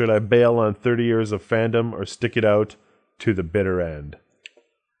subject. Should I bail on 30 years of fandom or stick it out to the bitter end?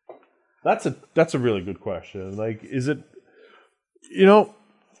 That's a really good question. Like, is it,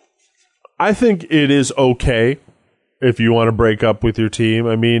 I think it is okay if you want to break up with your team.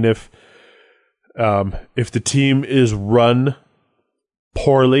 I mean, if the team is run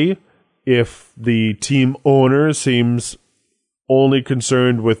poorly, if the team owner seems only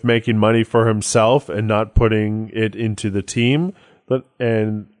concerned with making money for himself and not putting it into the team,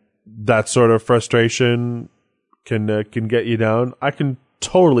 and that sort of frustration can get you down. I can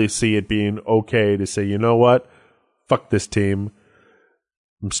totally see it being okay to say, you know what, fuck this team,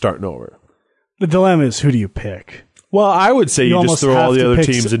 I'm starting over. The dilemma is, who do you pick? Well, I would say you just throw all the other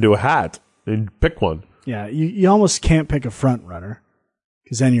teams into a hat and pick one. Yeah, you almost can't pick a front runner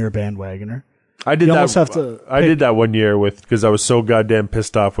because then you're a bandwagoner. I did that one year because I was so goddamn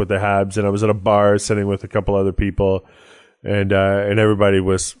pissed off with the Habs, and I was at a bar sitting with a couple other people, and everybody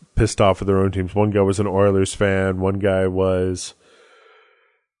was pissed off with their own teams. One guy was an Oilers fan. One guy was,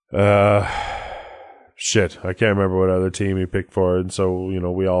 shit, I can't remember what other team he picked for. And so,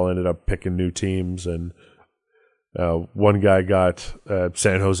 we all ended up picking new teams. And one guy got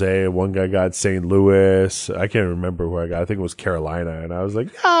San Jose, one guy got St. Louis. I can't remember who I got. I think it was Carolina. And I was like,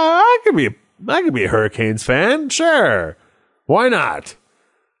 I could be a Hurricanes fan. Sure. Why not?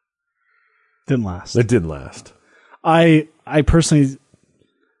 Didn't last. It didn't last. I personally,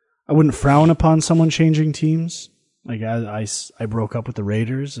 I wouldn't frown upon someone changing teams. Like I broke up with the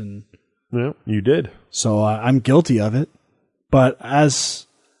Raiders, and Yeah, you did. so I'm guilty of it. But as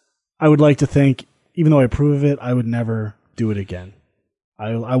I would like to think, even though I approve of it, I would never do it again.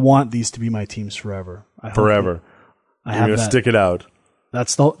 I want these to be my teams forever. I hope Forever. that I You're have going to that. stick it out.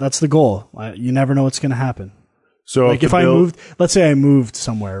 That's the goal. You never know what's going to happen. So Like if I moved, let's say I moved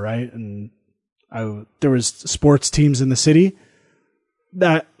somewhere, right, and there was sports teams in the city,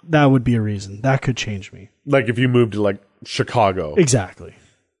 that would be a reason. That could change me. like if you moved to like Chicago, Exactly.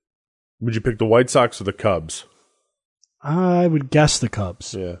 would you pick the White Sox or the Cubs? I would guess the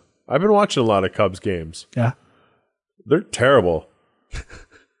Cubs. Yeah. I've been watching a lot of Cubs games. Yeah. They're terrible.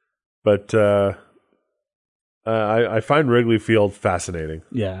 But I find Wrigley Field fascinating.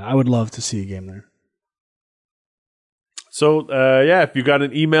 Yeah, I would love to see a game there. So, if you got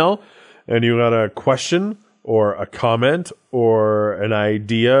an email and you got a question or a comment or an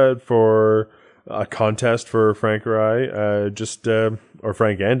idea for a contest for Frank or I, or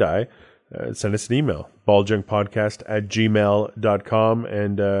Frank and I, send us an email, balljunkpodcast@gmail.com,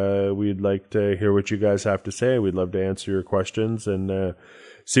 and we'd like to hear what you guys have to say. We'd love to answer your questions and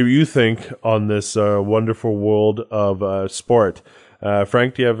see what you think on this wonderful world of sport.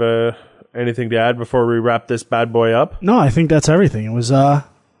 Frank, do you have anything to add before we wrap this bad boy up? No, I think that's everything. It was a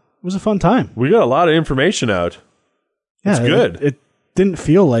fun time. We got a lot of information out. Yeah, It's good. It didn't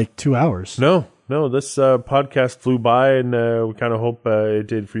feel like 2 hours. No, this podcast flew by, and we kind of hope it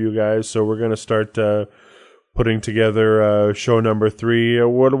did for you guys. So we're going to start putting together show number 3.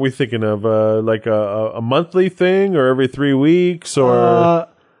 What are we thinking of? Like a monthly thing, or every 3 weeks, or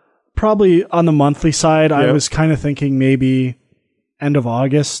Probably on the monthly side. I Yeah. was kind of thinking maybe end of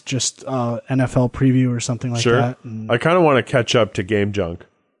August, just NFL preview or something like sure. that. And I kind of want to catch up to Game Junk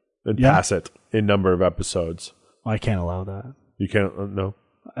and Yeah. pass it in number of episodes. I can't allow that. You can't. No,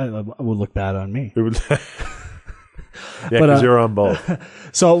 It would look bad on me. it would. Yeah, But, because you're on both.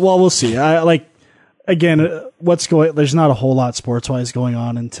 So, well, we'll see. There's not a whole lot sports wise going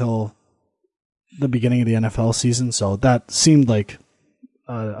on until the beginning of the NFL season. So that seemed like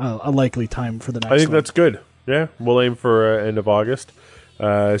a likely time for the next I think one. that's good. Yeah, we'll aim for end of August.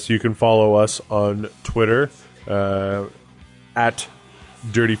 So you can follow us on Twitter at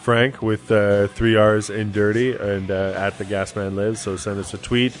Dirty Frank with 3 R's in Dirty, and at The Gasman Lives. So send us a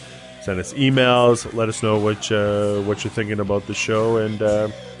tweet, send us emails, let us know what you're thinking about the show, and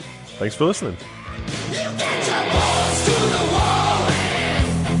thanks for listening. You get your balls to the wall.